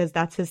plays, because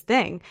that's his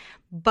thing.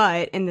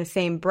 But in the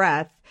same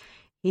breath,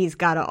 he's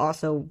got to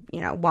also,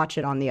 you know, watch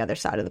it on the other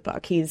side of the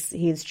puck.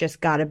 He's just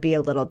got to be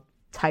a little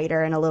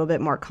tighter and a little bit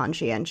more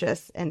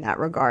conscientious in that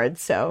regard.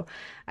 So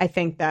I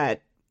think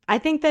that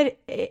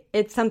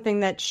it's something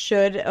that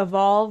should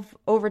evolve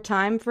over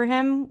time for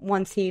him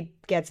once he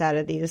gets out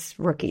of these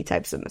rookie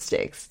types of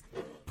mistakes.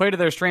 Play to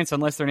their strengths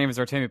unless their name is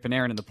Artemi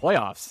Panarin in the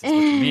playoffs, is what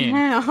you mean.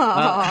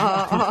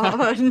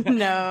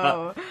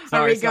 No.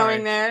 Are we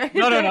going there?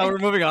 No, we're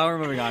moving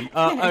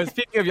on.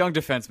 Speaking of young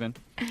defensemen,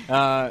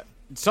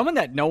 someone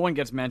that no one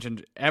gets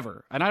mentioned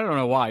ever, and I don't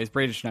know why, is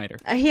Braden Schneider.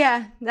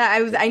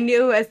 I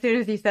knew as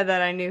soon as you said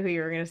that, I knew who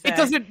you were going to say. It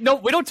doesn't. No,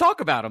 we don't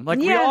talk about him. Like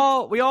we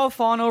all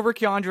fawn over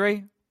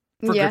Keandre.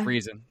 For good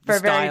reason. For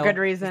very good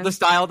reason. The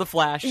style, the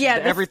flash,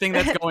 everything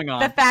that's going on.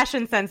 The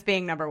fashion sense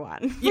being number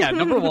one. Yeah,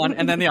 number one.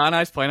 And then the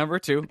on-ice play number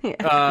two.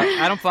 Yeah.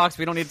 Adam Fox,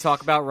 we don't need to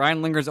talk about.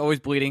 Ryan Linger's always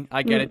bleeding.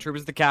 I get it.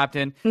 Trouba's the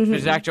captain.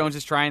 Zach Jones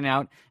is trying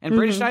out. And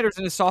Braden Schneider's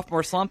in his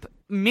sophomore slump.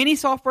 Mini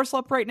sophomore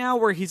slump right now,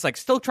 where he's like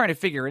still trying to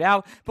figure it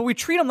out. But we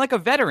treat him like a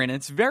veteran.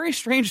 It's very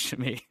strange to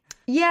me.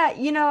 Yeah,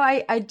 you know,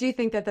 I do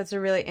think that that's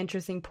a really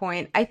interesting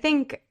point. I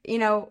think, you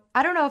know,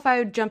 I don't know if I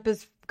would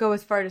go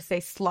as far to say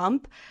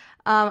slump.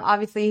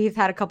 Obviously he's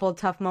had a couple of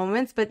tough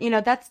moments, but you know,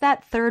 that's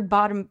that third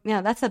bottom, you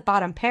know, that's a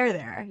bottom pair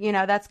there. You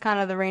know, that's kind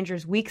of the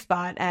Rangers' weak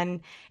spot,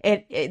 and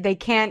they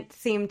can't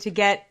seem to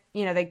get,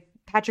 you know,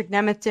 Patrick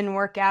Nemeth didn't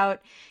work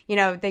out. You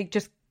know, they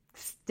just,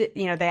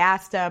 you know, they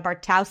asked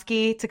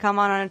Bartowski to come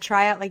on a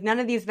tryout. Like, none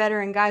of these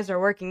veteran guys are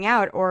working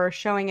out or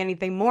showing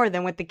anything more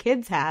than what the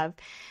kids have.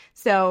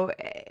 So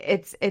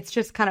it's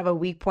just kind of a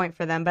weak point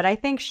for them. But I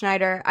think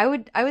Schneider, I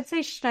would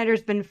say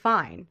Schneider's been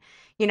fine.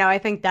 You know, I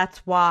think that's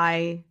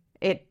why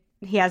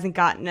he hasn't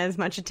gotten as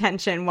much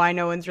attention, why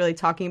no one's really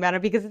talking about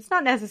it, because it's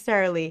not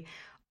necessarily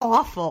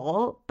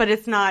awful, but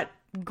it's not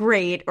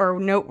great or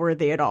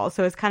noteworthy at all.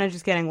 So it's kind of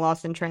just getting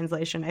lost in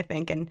translation, I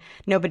think, and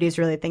nobody's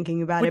really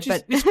thinking about it.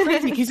 But it's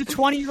crazy. He's a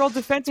 20-year-old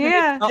defenseman.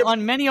 Yeah.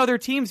 On many other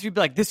teams, you'd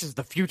be like, this is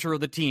the future of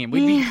the team.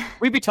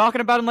 We'd be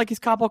talking about him like he's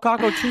Capo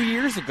Caco 2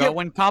 years ago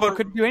when Capo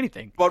couldn't do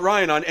anything. But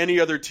Ryan, on any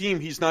other team,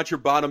 he's not your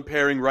bottom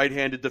pairing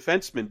right-handed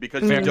defenseman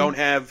because you don't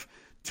have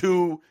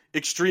two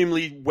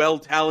extremely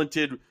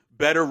well-talented,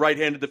 better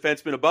right-handed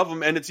defensemen above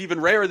him, and it's even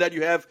rare that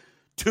you have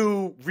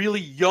two really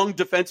young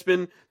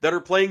defensemen that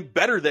are playing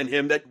better than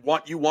him that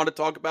you want to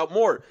talk about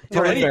more.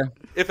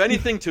 If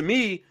anything, to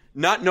me,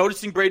 not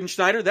noticing Braden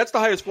Schneider, that's the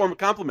highest form of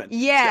compliment.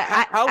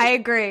 Yeah, I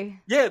agree.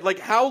 Yeah, like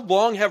how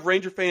long have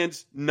Ranger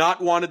fans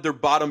not wanted their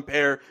bottom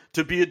pair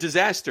to be a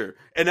disaster?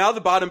 And now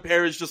the bottom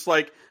pair is just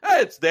like,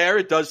 it's there,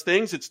 it does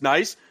things, it's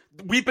nice.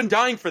 We've been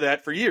dying for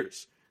that for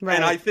years. Right.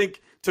 And I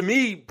think, to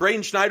me,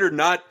 Braden Schneider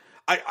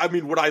I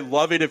mean, would I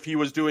love it if he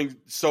was doing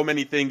so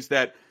many things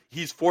that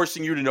he's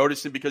forcing you to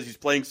notice him because he's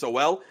playing so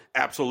well?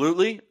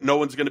 Absolutely. No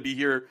one's going to be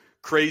here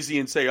crazy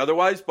and say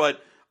otherwise.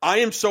 But I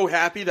am so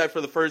happy that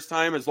for the first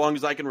time, as long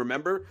as I can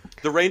remember,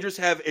 the Rangers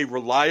have a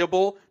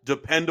reliable,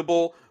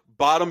 dependable,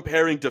 bottom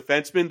pairing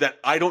defenseman that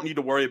I don't need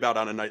to worry about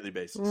on a nightly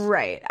basis.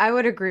 Right. I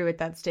would agree with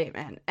that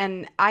statement.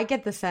 And I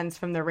get the sense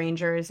from the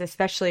Rangers,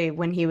 especially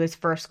when he was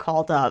first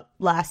called up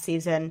last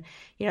season,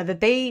 that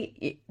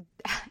they,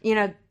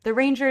 the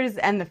Rangers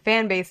and the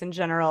fan base in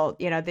general,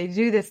 they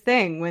do this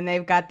thing when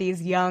they've got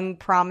these young,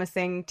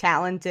 promising,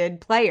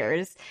 talented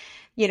players.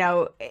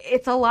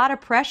 It's a lot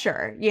of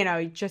pressure,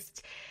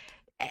 just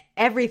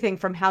everything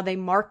from how they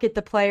market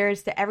the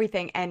players to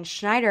everything. And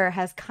Schneider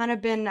has kind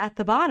of been at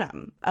the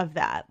bottom of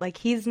that. Like,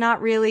 he's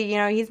not really,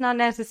 he's not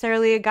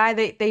necessarily a guy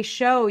that they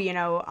show, in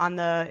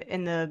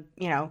the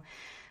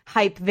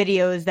hype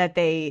videos that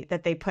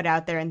they put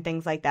out there and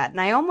things like that. And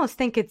I almost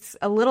think it's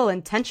a little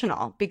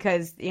intentional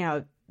because,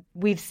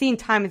 we've seen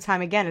time and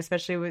time again,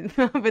 especially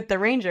with the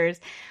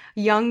Rangers,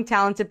 young,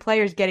 talented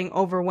players getting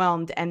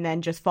overwhelmed and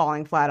then just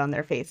falling flat on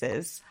their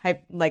faces,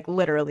 like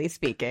literally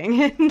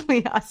speaking, in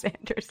Lias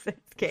Andersson's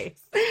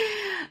case.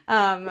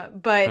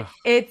 But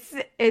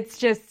it's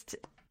just,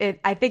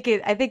 I think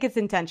it's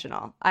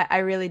intentional. I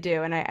really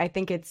do. And I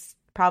think it's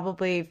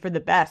probably for the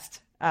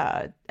best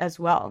as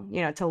well,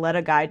 to let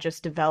a guy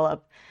just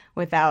develop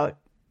without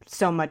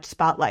so much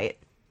spotlight.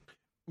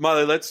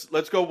 Molly,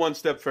 let's go one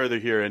step further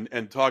here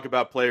and talk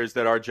about players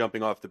that are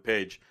jumping off the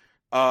page.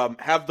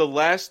 Have the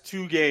last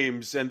two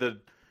games and the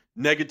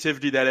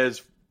negativity that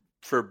has,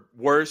 for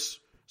worse,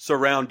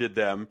 surrounded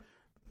them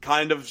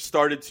kind of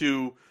started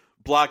to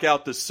block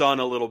out the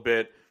sun a little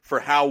bit for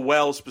how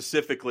well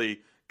specifically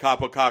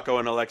Capo Caco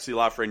and Alexis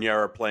Lafreniere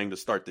are playing to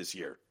start this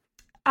year?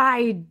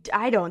 I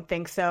don't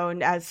think so.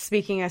 And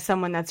speaking as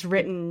someone that's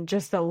written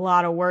just a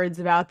lot of words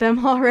about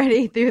them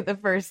already through the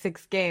first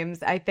 6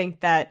 games, I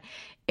think that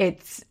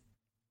it's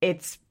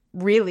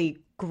really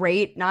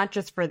great, not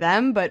just for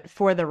them, but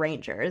for the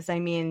Rangers. I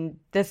mean,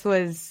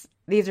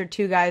 these are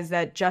two guys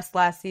that just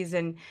last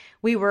season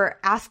we were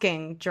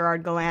asking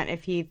Gerard Gallant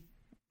if he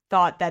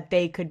thought that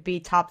they could be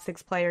top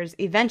 6 players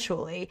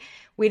eventually.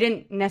 We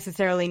didn't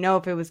necessarily know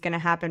if it was going to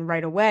happen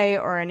right away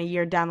or in a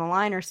year down the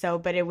line or so,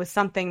 but it was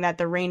something that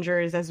the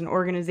Rangers as an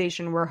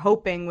organization were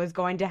hoping was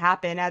going to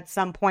happen at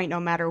some point, no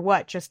matter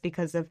what, just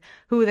because of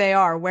who they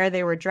are, where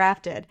they were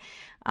drafted.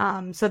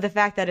 So the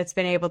fact that it's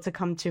been able to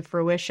come to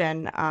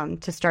fruition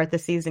to start the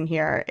season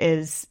here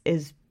is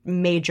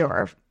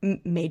major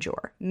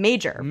is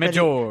major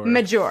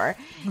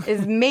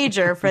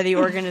for the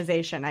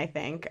organization, I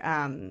think.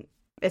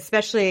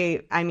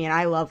 Especially, I mean,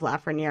 I love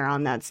Lafreniere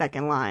on that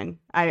second line.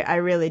 I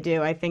really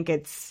do. I think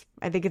it's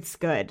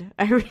good.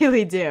 I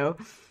really do.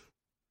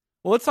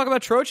 Well, let's talk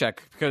about Trocheck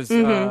because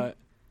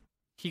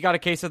he got a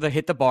case of the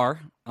hit the bar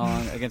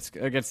against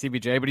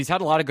CBJ, but he's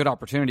had a lot of good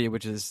opportunity,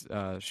 which is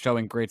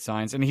showing great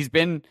signs. And he's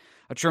been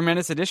a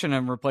tremendous addition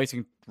in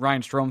replacing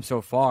Ryan Strome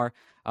so far.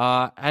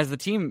 As the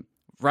team,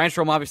 Ryan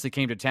Strome obviously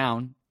came to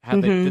town.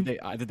 Did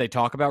they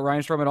talk about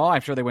Ryan Strome at all?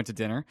 I'm sure they went to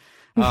dinner.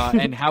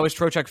 And how has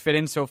Trocheck fit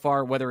in so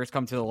far, whether it's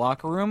come to the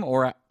locker room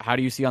or how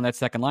do you see on that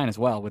second line as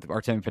well with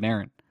Artemi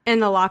Panarin? In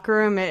the locker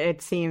room,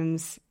 it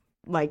seems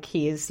like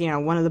he's,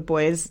 one of the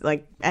boys,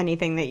 like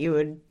anything that you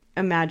would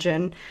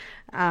imagine.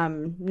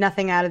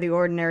 Nothing out of the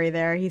ordinary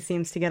there. He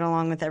seems to get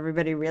along with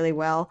everybody really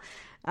well.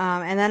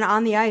 And then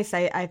on the ice,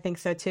 I think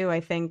so too. I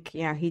think,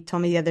 he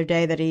told me the other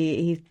day that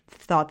he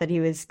thought that he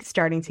was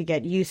starting to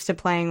get used to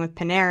playing with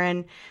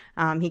Panarin.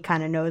 He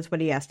kind of knows what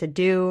he has to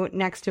do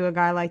next to a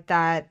guy like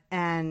that.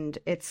 And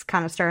it's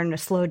kind of starting to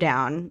slow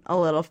down a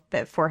little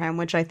bit for him,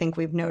 which I think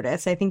we've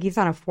noticed. I think he's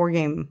on a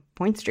 4-game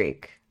point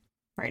streak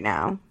right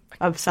now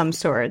of some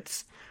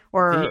sorts.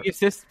 Or did he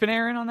assist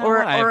Panarin on that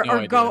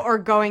or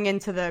going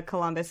into the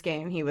Columbus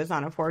game, he was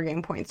on a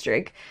 4-game point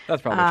streak.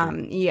 That's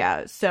probably true.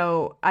 Yeah,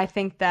 so I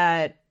think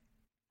that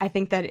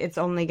it's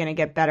only going to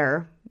get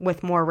better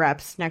with more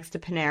reps next to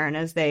Panarin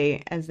as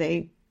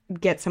they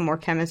get some more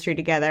chemistry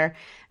together,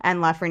 and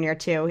Lafreniere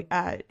too.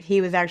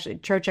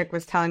 Trocheck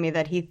was telling me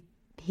that he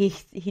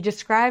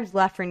describes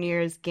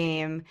Lafreniere's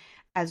game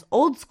as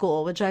old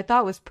school, which I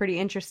thought was pretty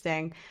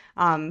interesting,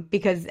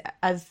 because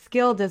as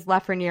skilled as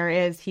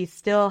Lafreniere is, he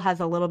still has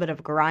a little bit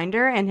of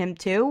grinder in him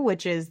too,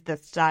 which is the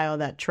style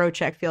that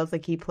Trocheck feels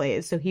like he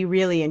plays. So he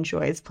really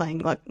enjoys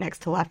playing next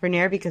to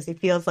Lafreniere because he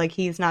feels like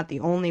he's not the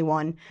only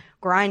one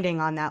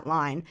grinding on that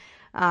line.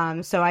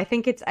 So I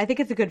think it's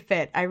a good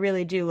fit. I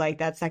really do like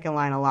that second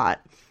line a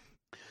lot.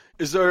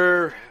 Is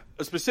there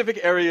a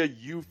specific area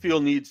you feel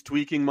needs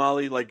tweaking,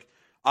 Molly? Like,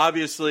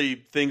 obviously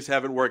things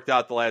haven't worked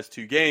out the last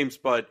 2 games,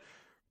 but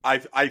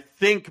I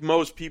think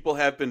most people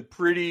have been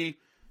pretty,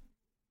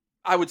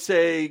 I would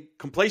say,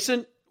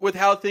 complacent with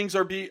how things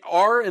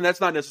are, and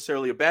that's not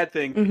necessarily a bad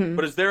thing. Mm-hmm.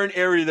 But is there an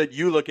area that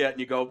you look at and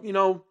you go,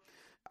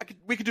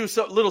 we could do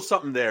a little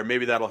something there.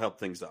 Maybe that'll help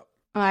things up.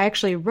 I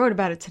actually wrote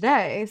about it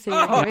today, so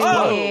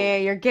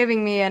you're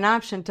giving me an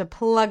option to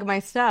plug my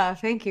stuff.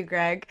 Thank you,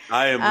 Greg.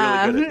 I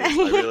am really good at this.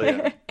 I really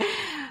am.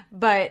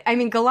 But, I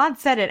mean, Gallant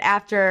said it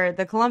after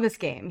the Columbus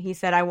game. He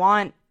said, I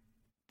want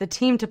the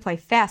team to play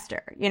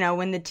faster.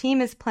 When the team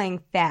is playing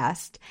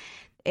fast,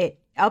 it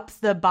ups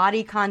the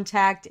body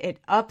contact, it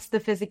ups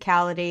the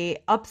physicality,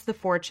 ups the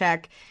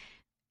forecheck.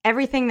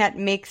 Everything that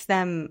makes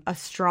them a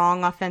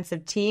strong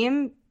offensive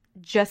team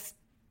just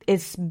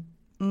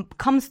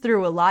comes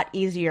through a lot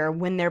easier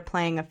when they're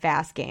playing a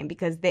fast game,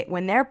 because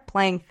when they're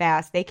playing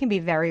fast, they can be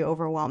very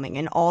overwhelming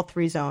in all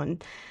 3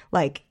 zones.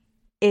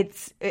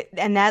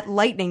 And that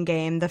Lightning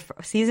game, the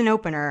season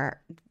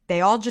opener,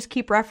 they all just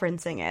keep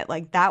referencing it.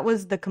 Like, that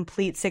was the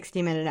complete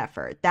 60-minute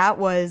effort. That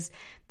was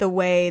the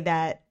way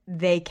that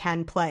they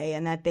can play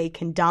and that they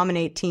can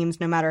dominate teams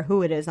no matter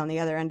who it is on the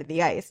other end of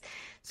the ice.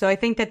 So I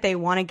think that they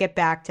want to get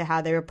back to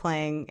how they were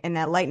playing in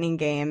that Lightning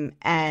game.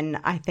 And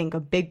I think a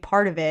big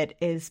part of it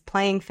is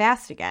playing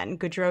fast again.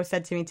 Gaudreau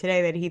said to me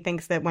today that he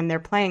thinks that when they're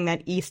playing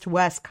that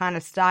East-West kind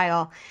of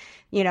style,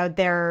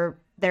 their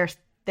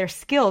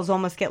skills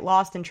almost get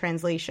lost in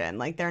translation.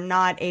 Like, they're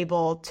not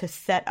able to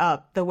set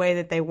up the way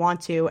that they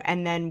want to.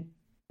 And then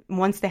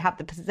once they have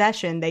the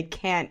possession, they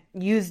can't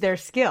use their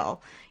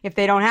skill if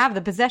they don't have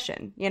the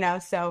possession,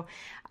 So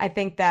I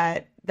think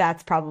that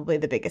that's probably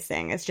the biggest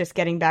thing, is just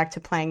getting back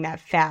to playing that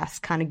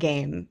fast kind of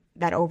game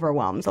that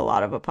overwhelms a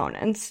lot of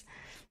opponents.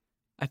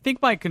 I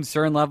think my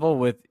concern level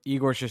with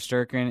Igor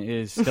Shesterkin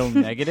is still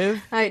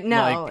negative.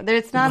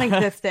 It's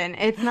non-existent.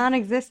 It's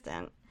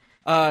non-existent.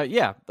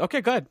 Yeah. Okay,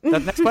 good.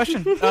 Next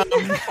question.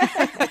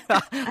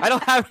 I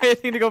don't have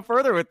anything to go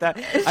further with that.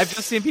 I've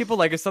just seen people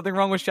like, is something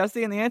wrong with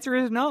Chesty? And the answer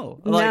is no.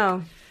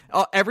 No.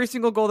 Every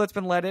single goal that's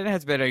been let in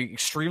has been an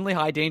extremely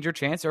high danger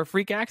chance or a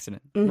freak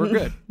accident. Mm-hmm. We're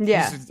good.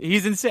 Yeah.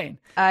 He's insane.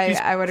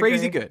 I would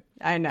crazy agree. Good.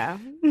 I know.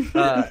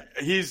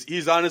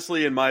 He's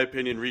honestly, in my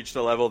opinion, reached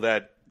a level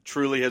that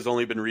truly has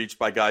only been reached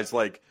by guys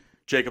like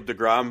Jacob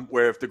deGrom,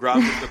 where if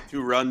deGrom picked up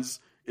 2 runs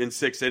in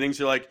 6 innings,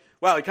 you're like,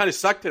 wow, he kind of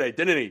sucked today,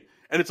 didn't he?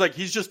 And it's like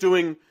he's just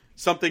doing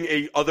something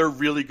a other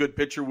really good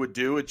pitcher would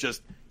do. It's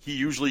just he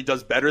usually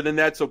does better than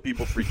that, so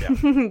people freak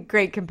out.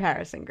 Great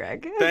comparison,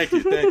 Greg. Thank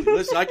you.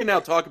 Listen, I can now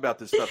talk about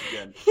this stuff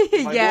again.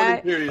 My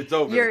mourning period's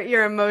over.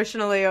 You're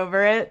emotionally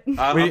over it.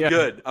 I'm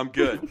good. I'm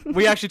good.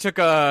 We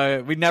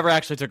never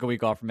actually took a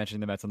week off from mentioning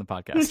the Mets on the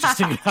podcast. Just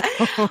so you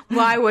know.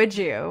 Why would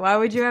you? Why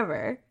would you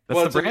ever?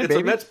 It's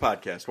a Mets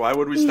podcast. Why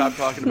would we stop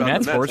talking about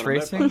Mets, the Mets? Horse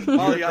racing.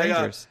 Molly,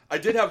 I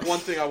did have one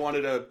thing I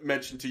wanted to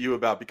mention to you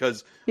about,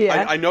 because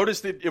I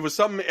noticed that it was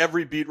something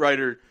every beat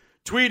writer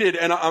tweeted,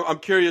 and I'm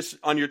curious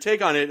on your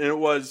take on it. And it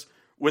was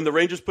when the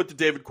Rangers put the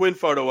David Quinn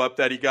photo up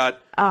that he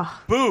got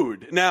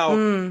booed.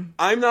 Now,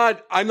 I'm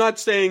not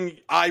saying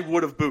I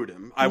would have booed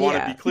him. I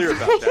want to be clear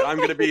about that. I'm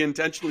going to be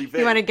intentionally vague.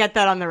 You want to get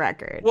that on the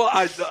record. Well,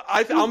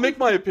 I'll make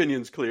my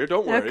opinions clear.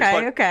 Don't worry.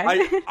 Okay.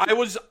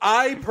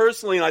 I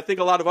personally, and I think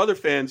a lot of other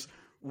fans,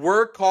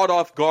 were caught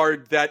off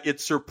guard that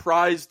it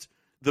surprised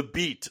the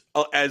beat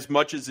as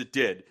much as it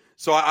did.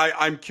 So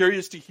I'm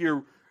curious to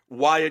hear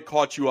why it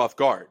caught you off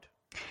guard.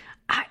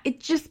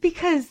 Just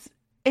because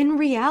in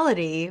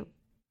reality,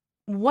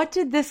 what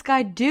did this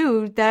guy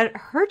do that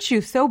hurt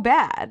you so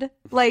bad?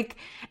 Like,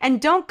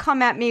 and don't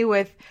come at me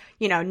with,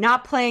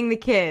 not playing the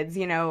kids,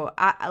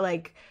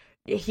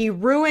 he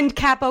ruined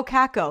Capo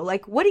Caco.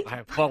 Like, what do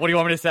you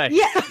want me to say?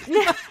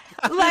 Yeah.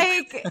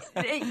 Like,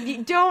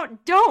 don't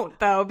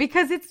though,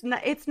 because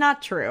it's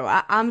not true.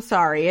 I'm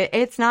sorry.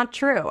 It's not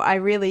true. I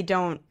really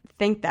don't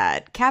think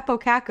that. Capo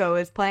Caco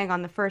is playing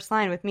on the first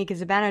line with Mika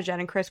Zibanejad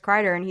and Chris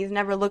Kreider, and he's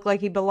never looked like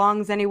he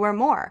belongs anywhere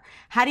more.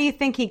 How do you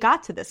think he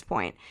got to this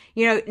point?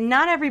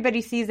 Not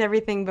everybody sees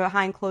everything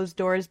behind closed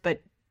doors,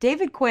 but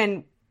David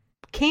Quinn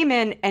came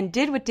in and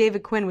did what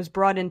David Quinn was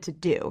brought in to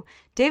do.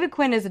 David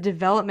Quinn is a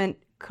development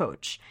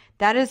coach.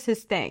 That is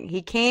his thing.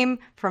 He came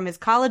from his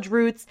college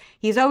roots.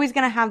 He's always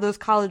going to have those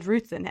college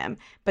roots in him,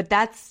 but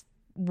that's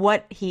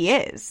what he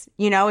is.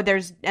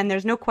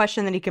 There's no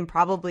question that he can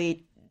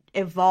probably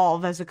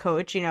evolve as a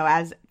coach,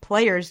 as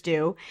players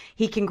do.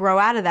 He can grow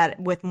out of that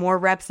with more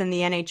reps in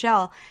the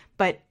NHL,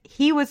 but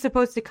he was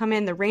supposed to come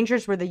in. The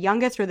Rangers were the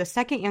youngest or the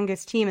second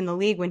youngest team in the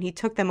league when he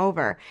took them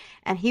over,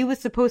 and he was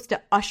supposed to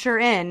usher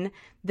in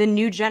the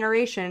new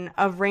generation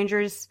of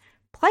Rangers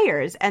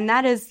players, and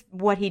that is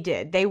what he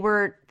did. They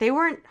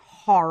weren't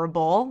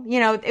horrible.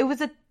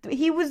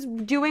 He was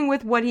doing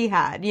with what he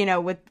had,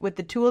 with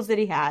the tools that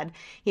he had.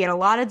 He had a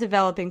lot of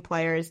developing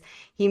players.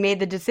 He made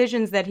the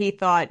decisions that he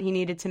thought he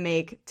needed to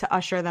make to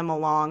usher them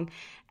along.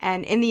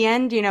 And in the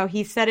end,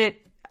 he said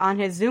it on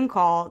his Zoom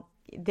call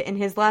in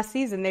his last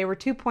season. They were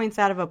 2 points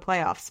out of a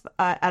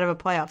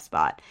playoff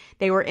spot.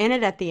 They were in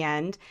it at the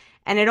end,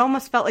 and it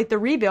almost felt like the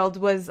rebuild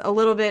was a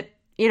little bit,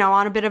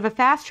 on a bit of a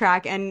fast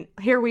track. And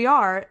here we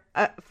are,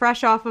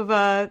 fresh off of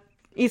a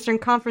Eastern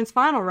Conference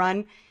final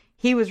run.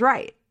 He was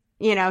right.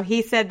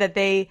 He said that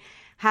they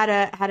had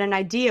an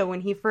idea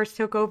when he first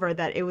took over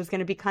that it was going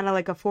to be kind of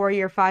like a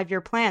 4-year,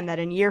 5-year plan, that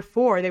in year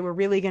 4 they were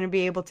really going to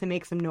be able to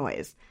make some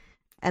noise.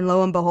 And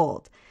lo and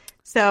behold.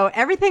 So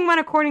everything went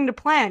according to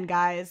plan,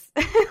 guys.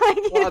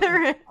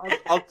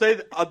 I'll say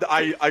that,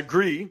 I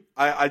agree.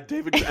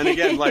 David, and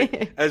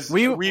again, as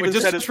we even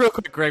just, said just real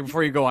quick, Greg,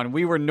 before you go on,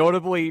 we were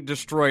notably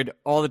destroyed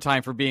all the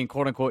time for being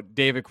 "quote unquote"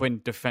 David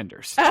Quinn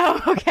defenders.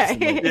 Oh,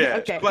 okay. Yeah,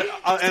 okay. But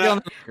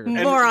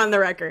more on the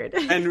record.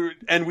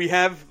 And we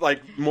have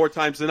more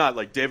times than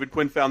not, David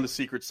Quinn found the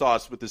secret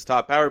sauce with his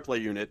top power play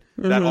unit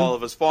that all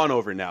of us fawn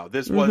over now.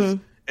 This was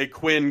a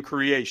Quinn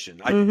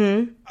creation.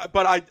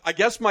 But I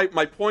guess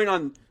my point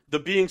on the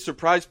being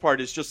surprised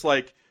part is just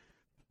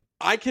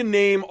I can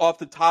name off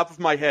the top of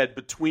my head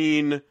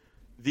between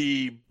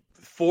the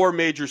 4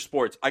 major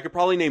sports, I could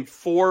probably name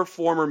 4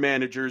 former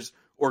managers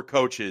or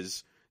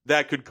coaches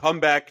that could come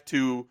back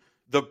to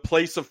the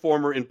place of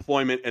former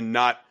employment and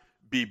not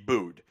be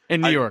booed.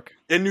 In New York.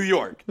 In New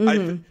York.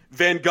 Van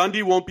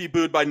Gundy won't be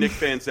booed by Knicks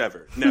fans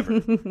ever.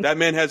 Never. That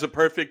man has a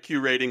perfect Q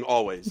rating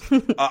always.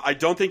 I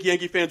don't think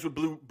Yankee fans would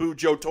boo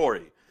Joe Torre.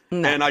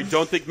 No. And I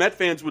don't think Met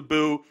fans would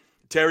boo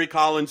Terry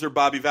Collins or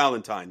Bobby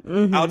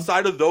Valentine.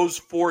 Outside of those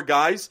 4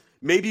 guys,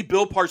 maybe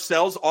Bill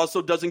Parcells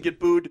also doesn't get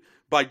booed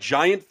by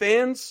Giant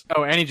fans.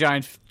 Oh, any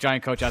Giant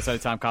coach outside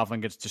of Tom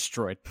Coughlin gets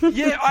destroyed.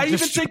 Yeah, I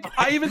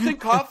even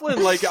think Coughlin,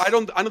 I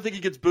don't think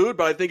he gets booed,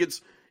 but I think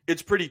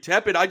it's pretty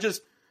tepid.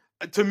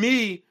 To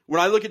me, when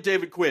I look at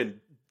David Quinn,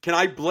 can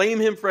I blame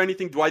him for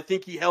anything? Do I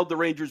think he held the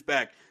Rangers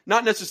back?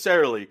 Not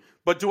necessarily,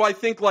 but do I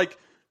think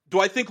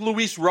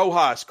Luis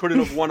Rojas couldn't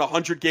have won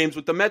 100 games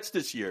with the Mets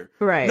this year?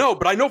 Right. No,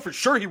 but I know for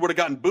sure he would have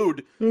gotten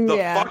booed the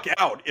fuck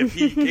out if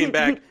he came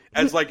back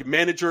as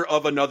manager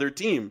of another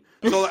team.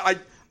 So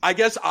I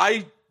guess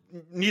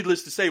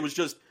needless to say, was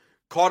just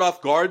caught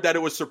off guard that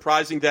it was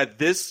surprising that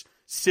this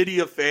city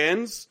of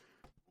fans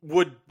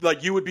would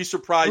you would be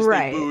surprised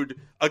they booed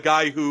a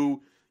guy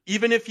who,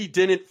 even if he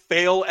didn't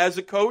fail as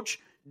a coach,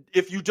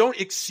 if you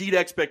don't exceed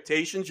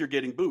expectations, you're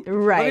getting booed.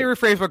 Right. Let me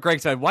rephrase what Greg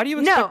said. Why do you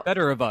expect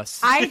better of us?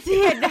 I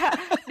did.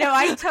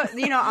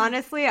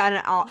 Honestly,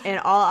 in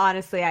all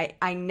honesty,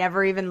 I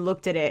never even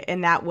looked at it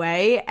in that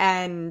way.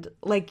 And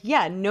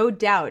no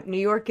doubt, New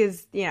York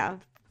is,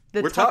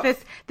 the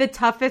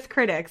toughest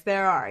critics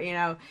there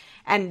are,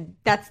 and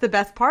that's the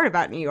best part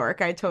about New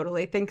York. I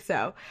totally think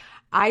so.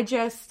 I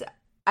get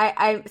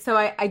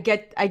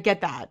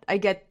that.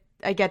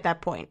 I get that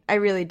point. I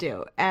really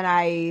do. And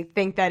I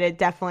think that it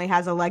definitely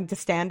has a leg to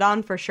stand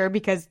on for sure,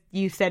 because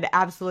you said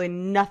absolutely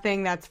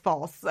nothing that's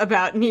false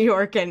about New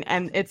York and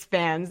its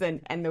fans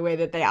and the way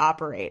that they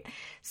operate.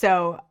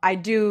 So I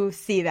do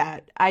see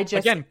that.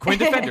 Again, Quinn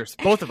defenders,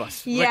 both of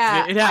us.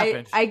 Yeah. It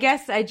happened. I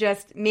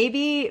guess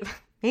maybe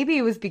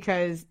it was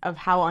because of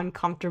how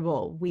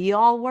uncomfortable we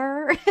all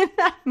were in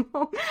that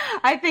moment.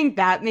 I think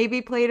that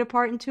maybe played a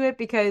part into it,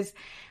 because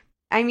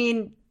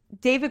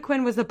David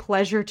Quinn was a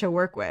pleasure to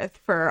work with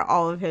for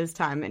all of his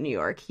time in New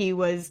York. He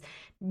was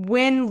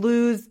win,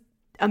 lose,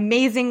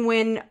 amazing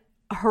win,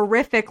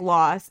 horrific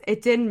loss.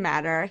 It didn't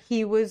matter.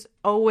 He was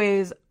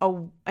always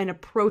an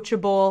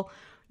approachable,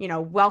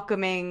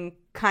 welcoming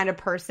kind of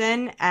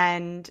person.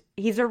 And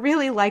he's a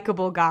really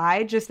likable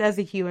guy just as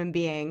a human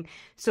being.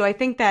 So I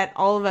think that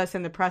all of us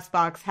in the press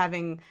box,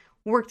 having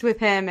worked with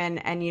him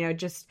and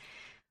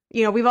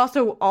we've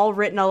also all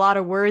written a lot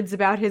of words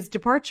about his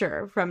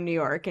departure from New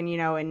York and,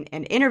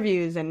 in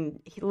interviews and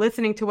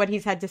listening to what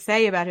he's had to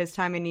say about his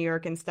time in New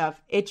York and stuff.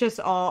 It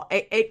just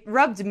it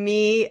rubbed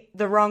me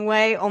the wrong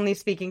way. Only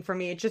speaking for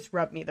me, it just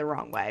rubbed me the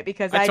wrong way,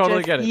 because I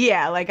totally get it.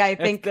 Yeah, I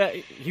think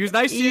he was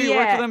nice to you. You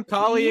worked with him,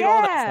 colleague,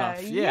 all that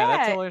stuff. Yeah,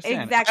 that's all I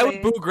understand. Exactly. I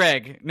would boo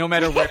Greg no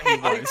matter where he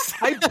was.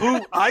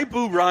 I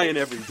boo Ryan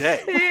every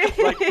day.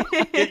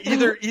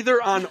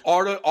 Either on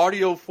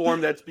audio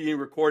form that's being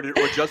recorded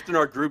or just in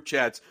our group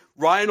chats.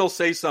 Ryan will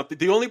say something.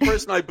 The only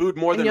person I booed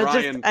more than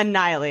Ryan, just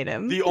annihilate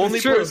him. The only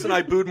person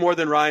I booed more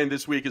than Ryan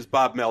this week is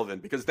Bob Melvin,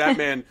 because that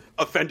man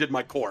offended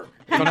my core.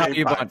 Don't know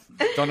you bunt.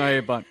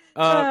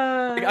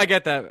 I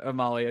get that,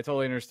 Molly. I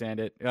totally understand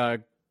it.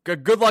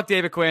 Good luck,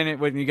 David Quinn,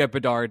 when you get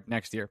Bedard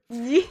next year.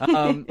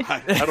 I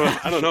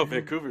don't know.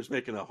 Vancouver's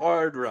making a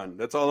hard run.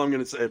 That's all I'm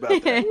going to say about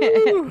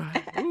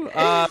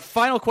that.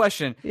 Final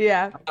question.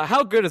 Yeah.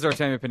 How good is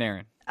Artemi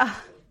Panarin?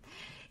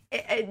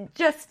 I'm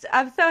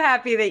so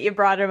happy that you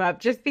brought him up,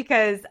 just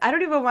because I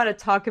don't even want to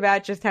talk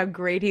about just how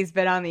great he's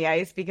been on the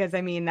ice, because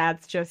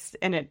that's just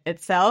in it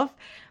itself,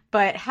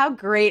 but how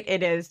great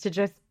it is to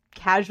just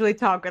casually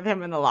talk with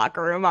him in the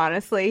locker room,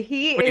 honestly.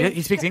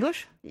 He speaks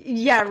English?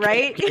 Yeah,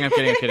 right?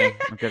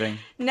 I'm kidding.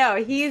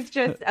 No, he's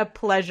just a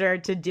pleasure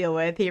to deal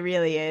with. He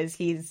really is.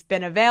 He's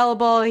been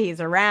available. He's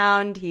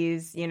around.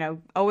 He's,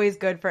 always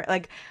good for,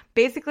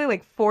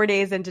 basically 4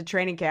 days into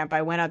training camp,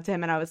 I went up to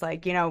him and I was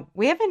like,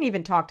 we haven't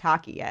even talked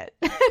hockey yet.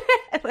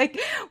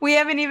 We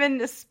haven't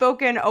even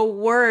spoken a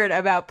word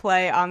about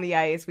play on the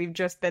ice. We've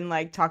just been,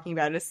 talking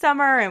about his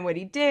summer and what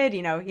he did.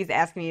 He's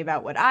asking me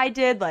about what I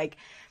did.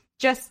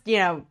 Just,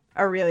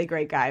 a really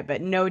great guy,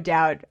 but no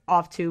doubt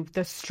off to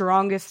the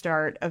strongest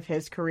start of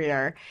his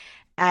career.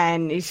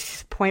 And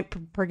he's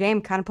point per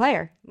game kind of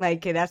player.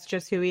 That's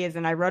just who he is.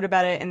 And I wrote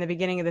about it in the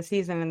beginning of the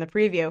season in the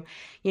preview.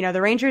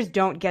 The Rangers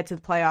don't get to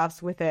the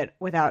playoffs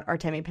without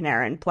Artemi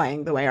Panarin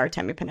playing the way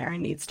Artemi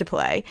Panarin needs to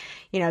play.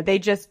 They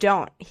just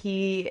don't.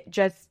 He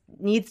just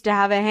needs to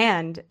have a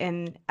hand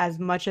in as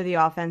much of the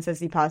offense as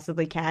he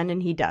possibly can,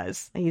 and he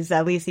does. He's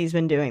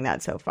been doing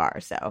that so far.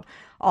 So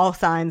all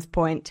signs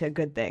point to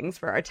good things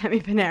for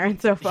Artemi Panarin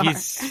so far.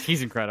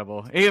 He's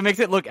incredible. It makes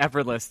it look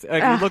effortless.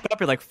 You look up,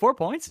 you're like, 4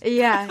 points?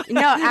 Yeah.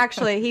 No,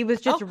 actually, he was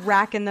just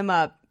racking them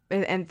up.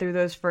 And through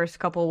those first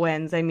couple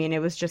wins,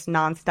 it was just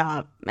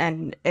nonstop.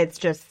 And it's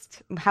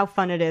just how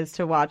fun it is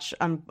to watch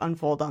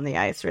unfold on the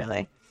ice,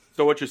 really.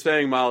 So what you're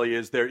saying, Molly,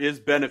 is there is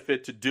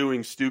benefit to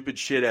doing stupid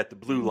shit at the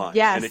blue line.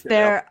 Yes,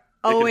 there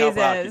always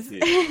is.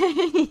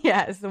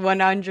 Yes,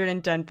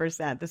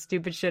 110%. The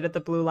stupid shit at the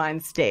blue line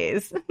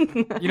stays.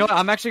 What?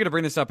 I'm actually going to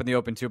bring this up in the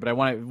open, too, but I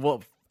want to...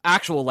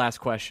 actual last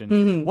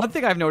question. One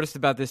thing I've noticed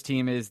about this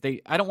team is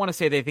I don't want to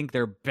say they think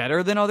they're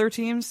better than other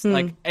teams.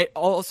 It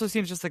also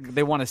seems just like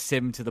they want to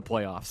sim to the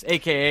playoffs,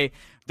 aka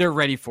they're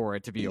ready for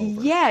it to be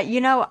over. Yeah,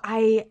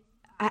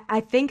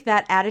 I think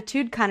that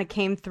attitude kind of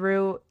came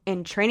through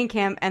in training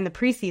camp and the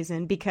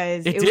preseason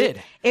because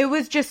it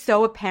was just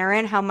so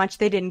apparent how much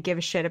they didn't give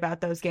a shit about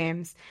those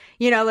games.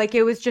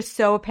 It was just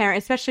so apparent,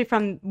 especially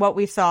from what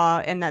we saw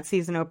in that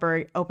season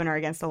opener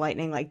against the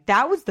Lightning.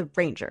 That was the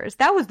Rangers.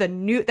 That was the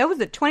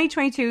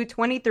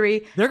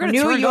 2022-23 They're going to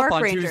New turn York it up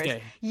on Rangers.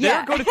 Tuesday.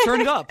 Yeah. They're going to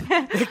turn it up.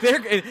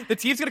 The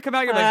team's going to come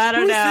out. You're like, I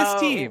don't who's know.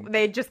 this team?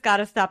 They just got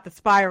to stop the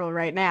spiral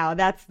right now.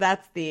 That's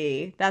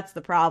the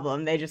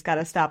problem. They just got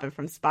to stop it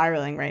from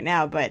spiraling right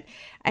now. But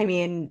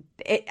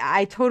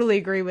I totally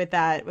agree with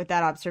that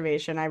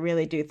observation. I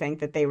really do think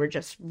that they were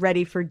just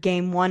ready for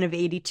game 1 of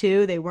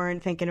 82. They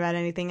weren't thinking about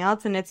anything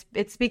else, and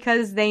it's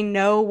because they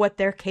know what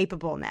they're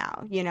capable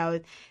now.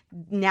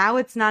 Now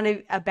it's not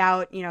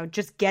about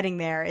just getting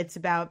there. It's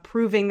about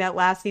proving that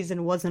last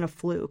season wasn't a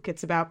fluke.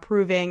 It's about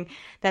proving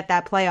that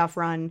playoff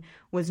run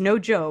was no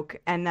joke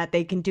and that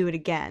they can do it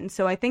again.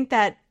 So I think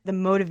that the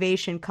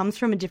motivation comes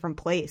from a different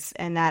place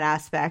in that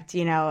aspect,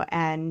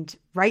 and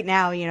right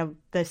now,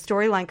 the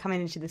storyline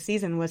coming into the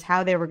season was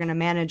how they were going to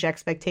manage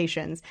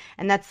expectations.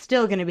 And that's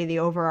still going to be the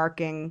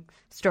overarching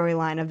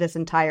storyline of this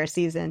entire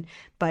season.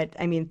 But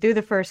through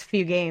the first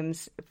few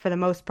games, for the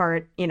most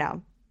part,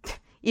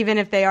 even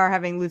if they are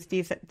having loose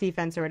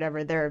defense or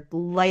whatever, they're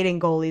lighting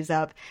goalies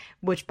up,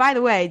 which, by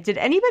the way, did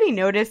anybody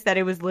notice that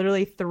it was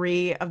literally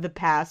 3 of the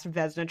past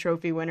Vezina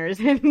Trophy winners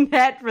in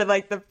net for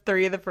the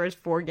 3 of the first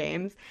 4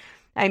 games?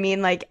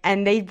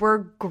 And they were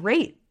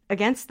great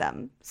against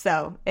them.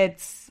 So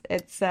it's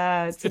good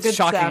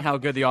shocking stuff. How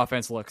good the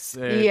offense looks.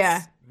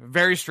 It's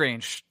very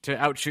strange to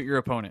outshoot your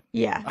opponent.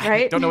 Yeah,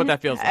 right? I don't know what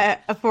that feels like.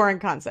 A foreign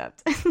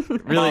concept.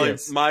 Really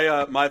is.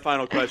 My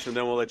final question,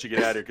 then we'll let you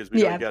get out of here because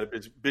we know you got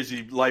a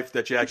busy life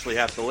that you actually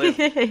have to live.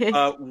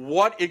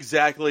 What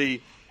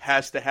exactly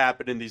has to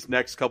happen in these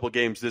next couple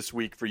games this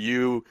week for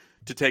you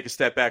to take a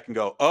step back and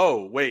go,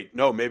 oh, wait,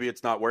 no, maybe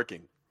it's not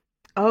working?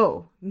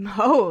 Oh,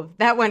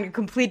 that went a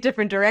complete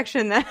different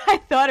direction than I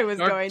thought it was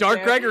going to.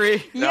 Dark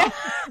Gregory. Yeah.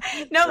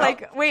 No,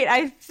 wait,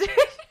 that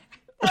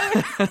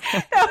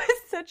was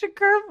such a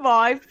curveball.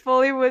 I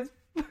fully was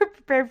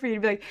prepared for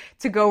you to be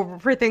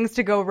for things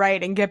to go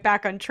right and get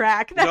back on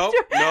track. Nope.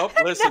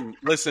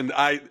 Listen.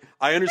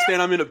 I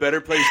understand I'm in a better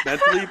place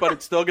mentally, but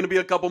it's still going to be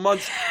a couple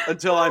months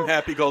until I'm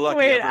happy-go-lucky.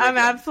 Wait, I'm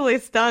absolutely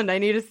stunned. I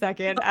need a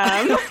second.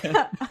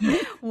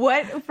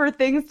 What for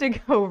things to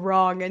go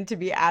wrong and to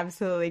be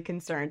absolutely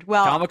concerned?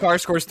 Well, Tom McCarr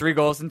scores 3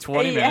 goals in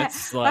 20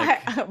 minutes.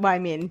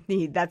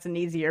 That's an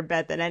easier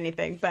bet than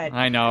anything. But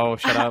I know.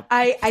 Shut up.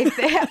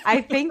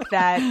 I think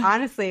that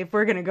honestly, if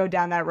we're going to go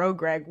down that road,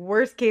 Greg,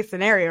 worst case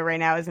scenario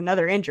right now is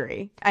another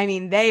injury.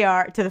 They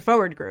are to the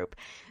forward group.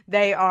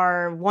 They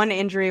are 1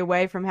 injury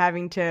away from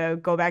having to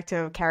go back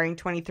to carrying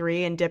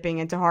 23 and dipping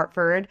into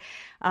Hartford.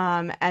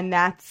 And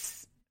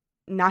that's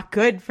not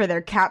good for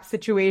their cap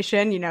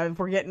situation, if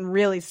we're getting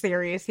really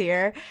serious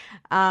here.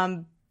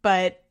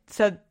 But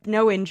so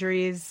no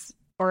injuries,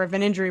 or if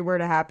an injury were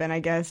to happen,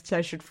 I guess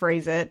I should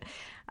phrase it.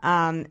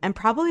 And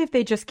probably if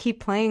they just keep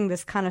playing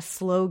this kind of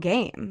slow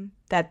game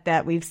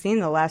that we've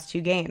seen the last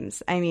 2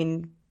 games.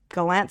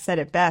 Gallant said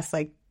it best,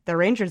 the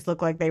Rangers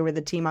look like they were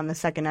the team on the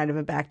second night of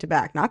a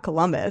back-to-back, not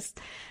Columbus.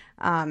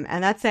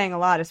 And that's saying a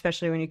lot,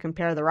 especially when you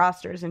compare the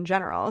rosters in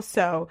general.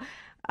 So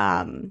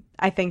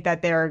I think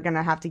that they're going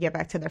to have to get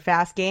back to their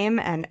fast game,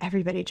 and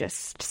everybody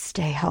just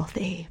stay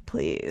healthy,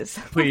 please.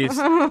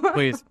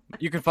 Please.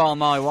 You can follow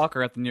Molly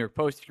Walker at the New York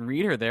Post. You can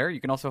read her there. You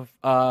can also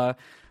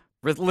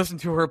listen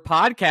to her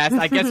podcast,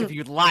 I guess, if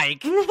you'd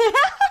like,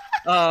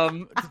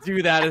 to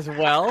do that as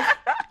well.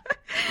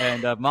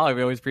 And Molly,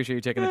 we always appreciate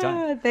you taking the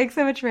time. Thanks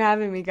so much for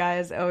having me,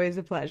 guys. Always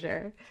a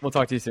pleasure. We'll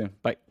talk to you soon.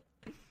 Bye.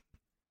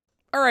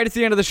 All right, it's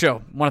the end of the show.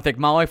 I want to thank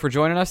Molly for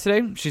joining us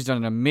today. She's done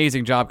an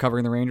amazing job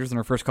covering the Rangers in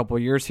her first couple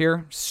of years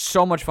here.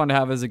 So much fun to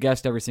have as a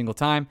guest every single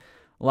time.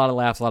 A lot of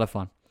laughs, a lot of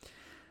fun.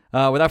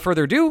 Without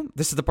further ado,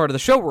 this is the part of the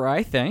show where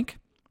I thank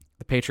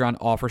the Patreon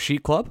Offer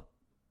Sheet Club,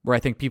 where I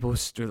think people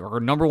who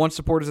are number one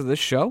supporters of this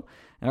show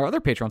and our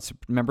other Patreon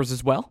members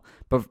as well.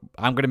 But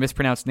I'm going to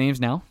mispronounce names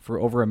now for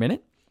over a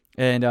minute.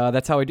 And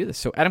that's how I do this.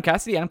 So Adam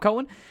Cassidy, Adam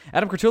Cohen,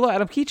 Adam Cortula,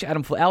 Adam Keach,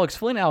 Alex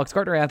Flynn, Alex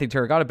Gardner, Anthony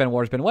Terragata, Ben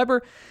Waters, Ben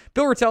Weber,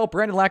 Bill Rattel,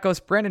 Brandon Lackos,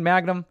 Brandon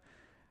Magnum.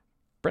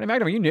 Brandon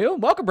Magnum, are you new?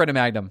 Welcome, Brandon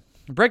Magnum.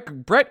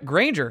 Brett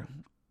Granger,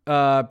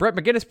 Brett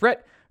McGinnis,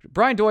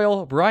 Brian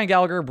Doyle, Brian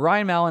Gallagher,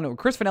 Brian Mallon,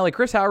 Chris Finelli,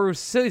 Chris Howard,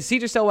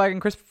 CJ Stellwagen,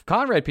 Chris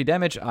Conrad P.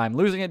 Demich, I'm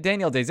losing it,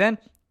 Danielle Dezen,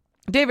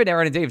 David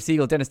Aaron and Dave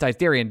Siegel, Dennis Tice,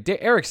 Darian,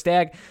 Eric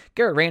Stagg,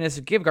 Garrett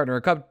Reynes, Give Gardner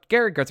a Cup,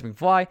 Garrett Gertz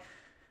McFly.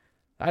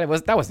 That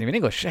wasn't even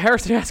English.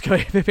 Harrison Asco,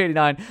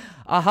 89.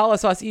 Hala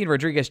Sauce, Ian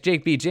Rodriguez,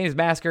 Jake B, James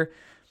Masker,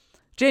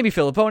 Jamie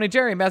Filippone,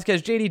 Jerry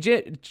Vasquez,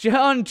 JD,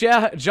 John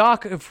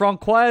Jacques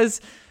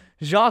Francoise,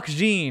 Jacques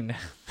Jean.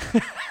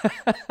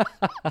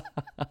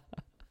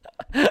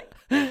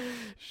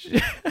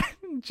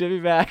 Jimmy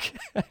Mack.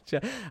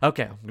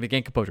 Okay, I'm going to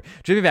gain composure.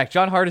 Jimmy Mack,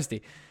 John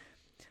Hardesty,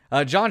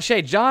 John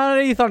Shea,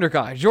 Johnny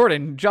Thundercock,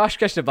 Jordan, Josh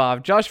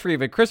Keshtavov, Josh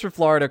Freeman, Christopher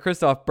Florida,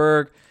 Christoph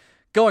Berg.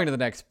 Going to the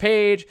next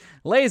page,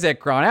 Lazek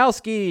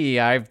Gronowski,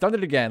 I've done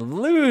it again,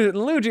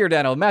 Lou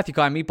Giordano, Matthew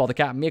Kine, Meatball the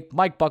Cat,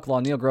 Mike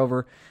Bucklaw, Neil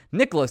Grover,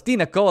 Nicholas Di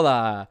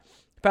Nicola,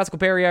 Pascal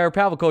Perrier,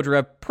 Pavel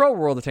Kodarev, Pro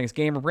World of Tanks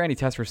Gamer, Brandy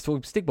Tester,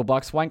 Stigble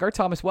Bucks, Weingart,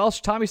 Thomas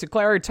Welsh, Tommy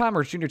Sinclair,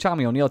 Thomas Jr.,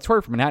 Tommy O'Neill,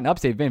 Tori from Manhattan,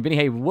 Upstate, Vinny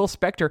Hay, Will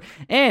Spector,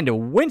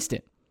 and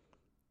Winston,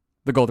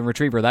 the Golden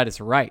Retriever. That is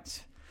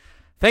right.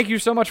 Thank you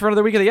so much for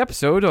another week of the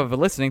episode of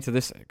listening to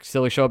this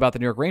silly show about the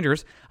New York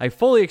Rangers. I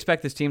fully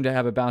expect this team to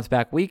have a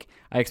bounce-back week.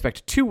 I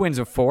expect 2 wins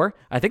of 4.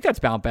 I think that's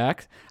bounce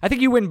back. I think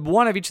you win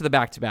 1 of each of the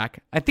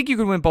back-to-back. I think you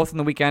can win both on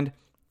the weekend.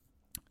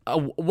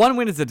 1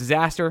 win is a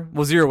disaster.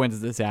 Well, 0 wins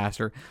is a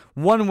disaster.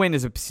 1 win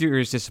is a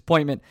serious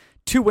disappointment.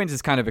 2 wins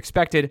is kind of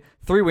expected.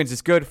 3 wins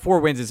is good. 4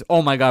 wins is,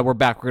 oh my God, we're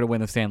back. We're going to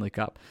win the Stanley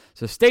Cup.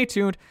 So stay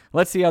tuned.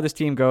 Let's see how this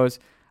team goes.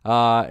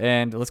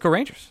 And let's go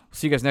Rangers.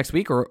 See you guys next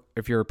week, or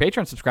if you're a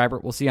Patreon subscriber,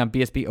 we'll see you on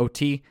BSB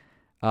OT.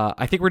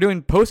 I think we're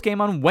doing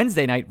post-game on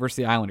Wednesday night versus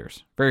the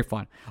Islanders. Very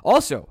fun.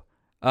 Also,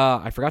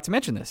 I forgot to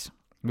mention this.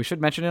 We should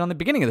mention it on the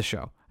beginning of the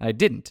show, and I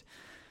didn't.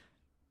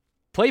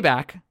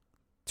 Playback,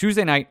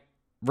 Tuesday night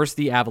versus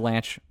the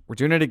Avalanche. We're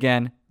doing it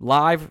again.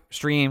 Live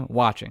stream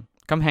watching.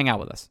 Come hang out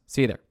with us.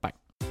 See you there. Bye.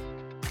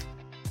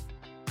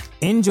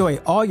 Enjoy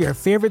all your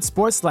favorite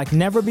sports like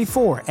never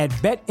before at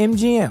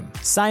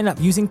BetMGM. Sign up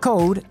using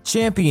code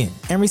CHAMPION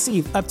and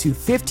receive up to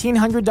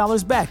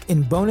 $1,500 back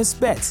in bonus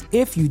bets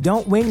if you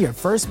don't win your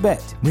first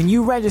bet. When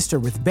you register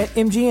with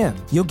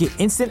BetMGM, you'll get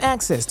instant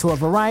access to a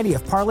variety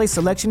of parlay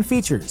selection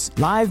features,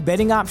 live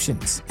betting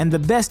options, and the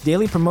best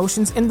daily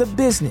promotions in the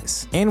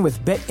business. And with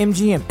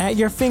BetMGM at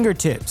your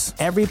fingertips,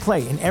 every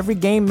play and every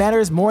game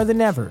matters more than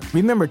ever.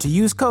 Remember to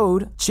use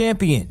code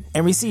CHAMPION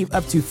and receive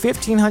up to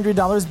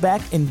 $1,500 back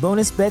in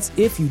bonus bets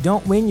if you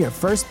don't win your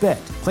first bet.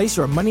 Place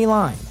your money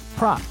line,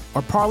 prop,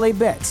 or parlay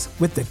bets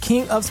with the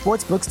king of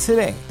sportsbooks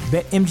today.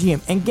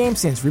 BetMGM and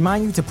GameSense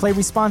remind you to play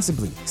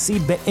responsibly. See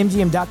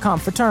BetMGM.com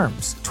for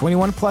terms.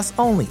 21 plus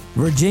only.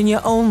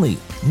 Virginia only.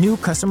 New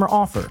customer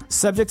offer.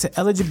 Subject to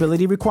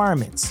eligibility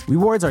requirements.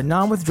 Rewards are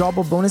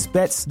non-withdrawable bonus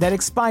bets that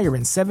expire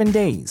in 7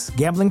 days.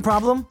 Gambling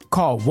problem?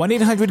 Call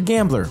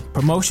 1-800-GAMBLER.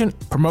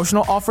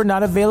 Promotional offer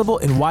not available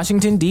in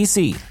Washington,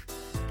 D.C.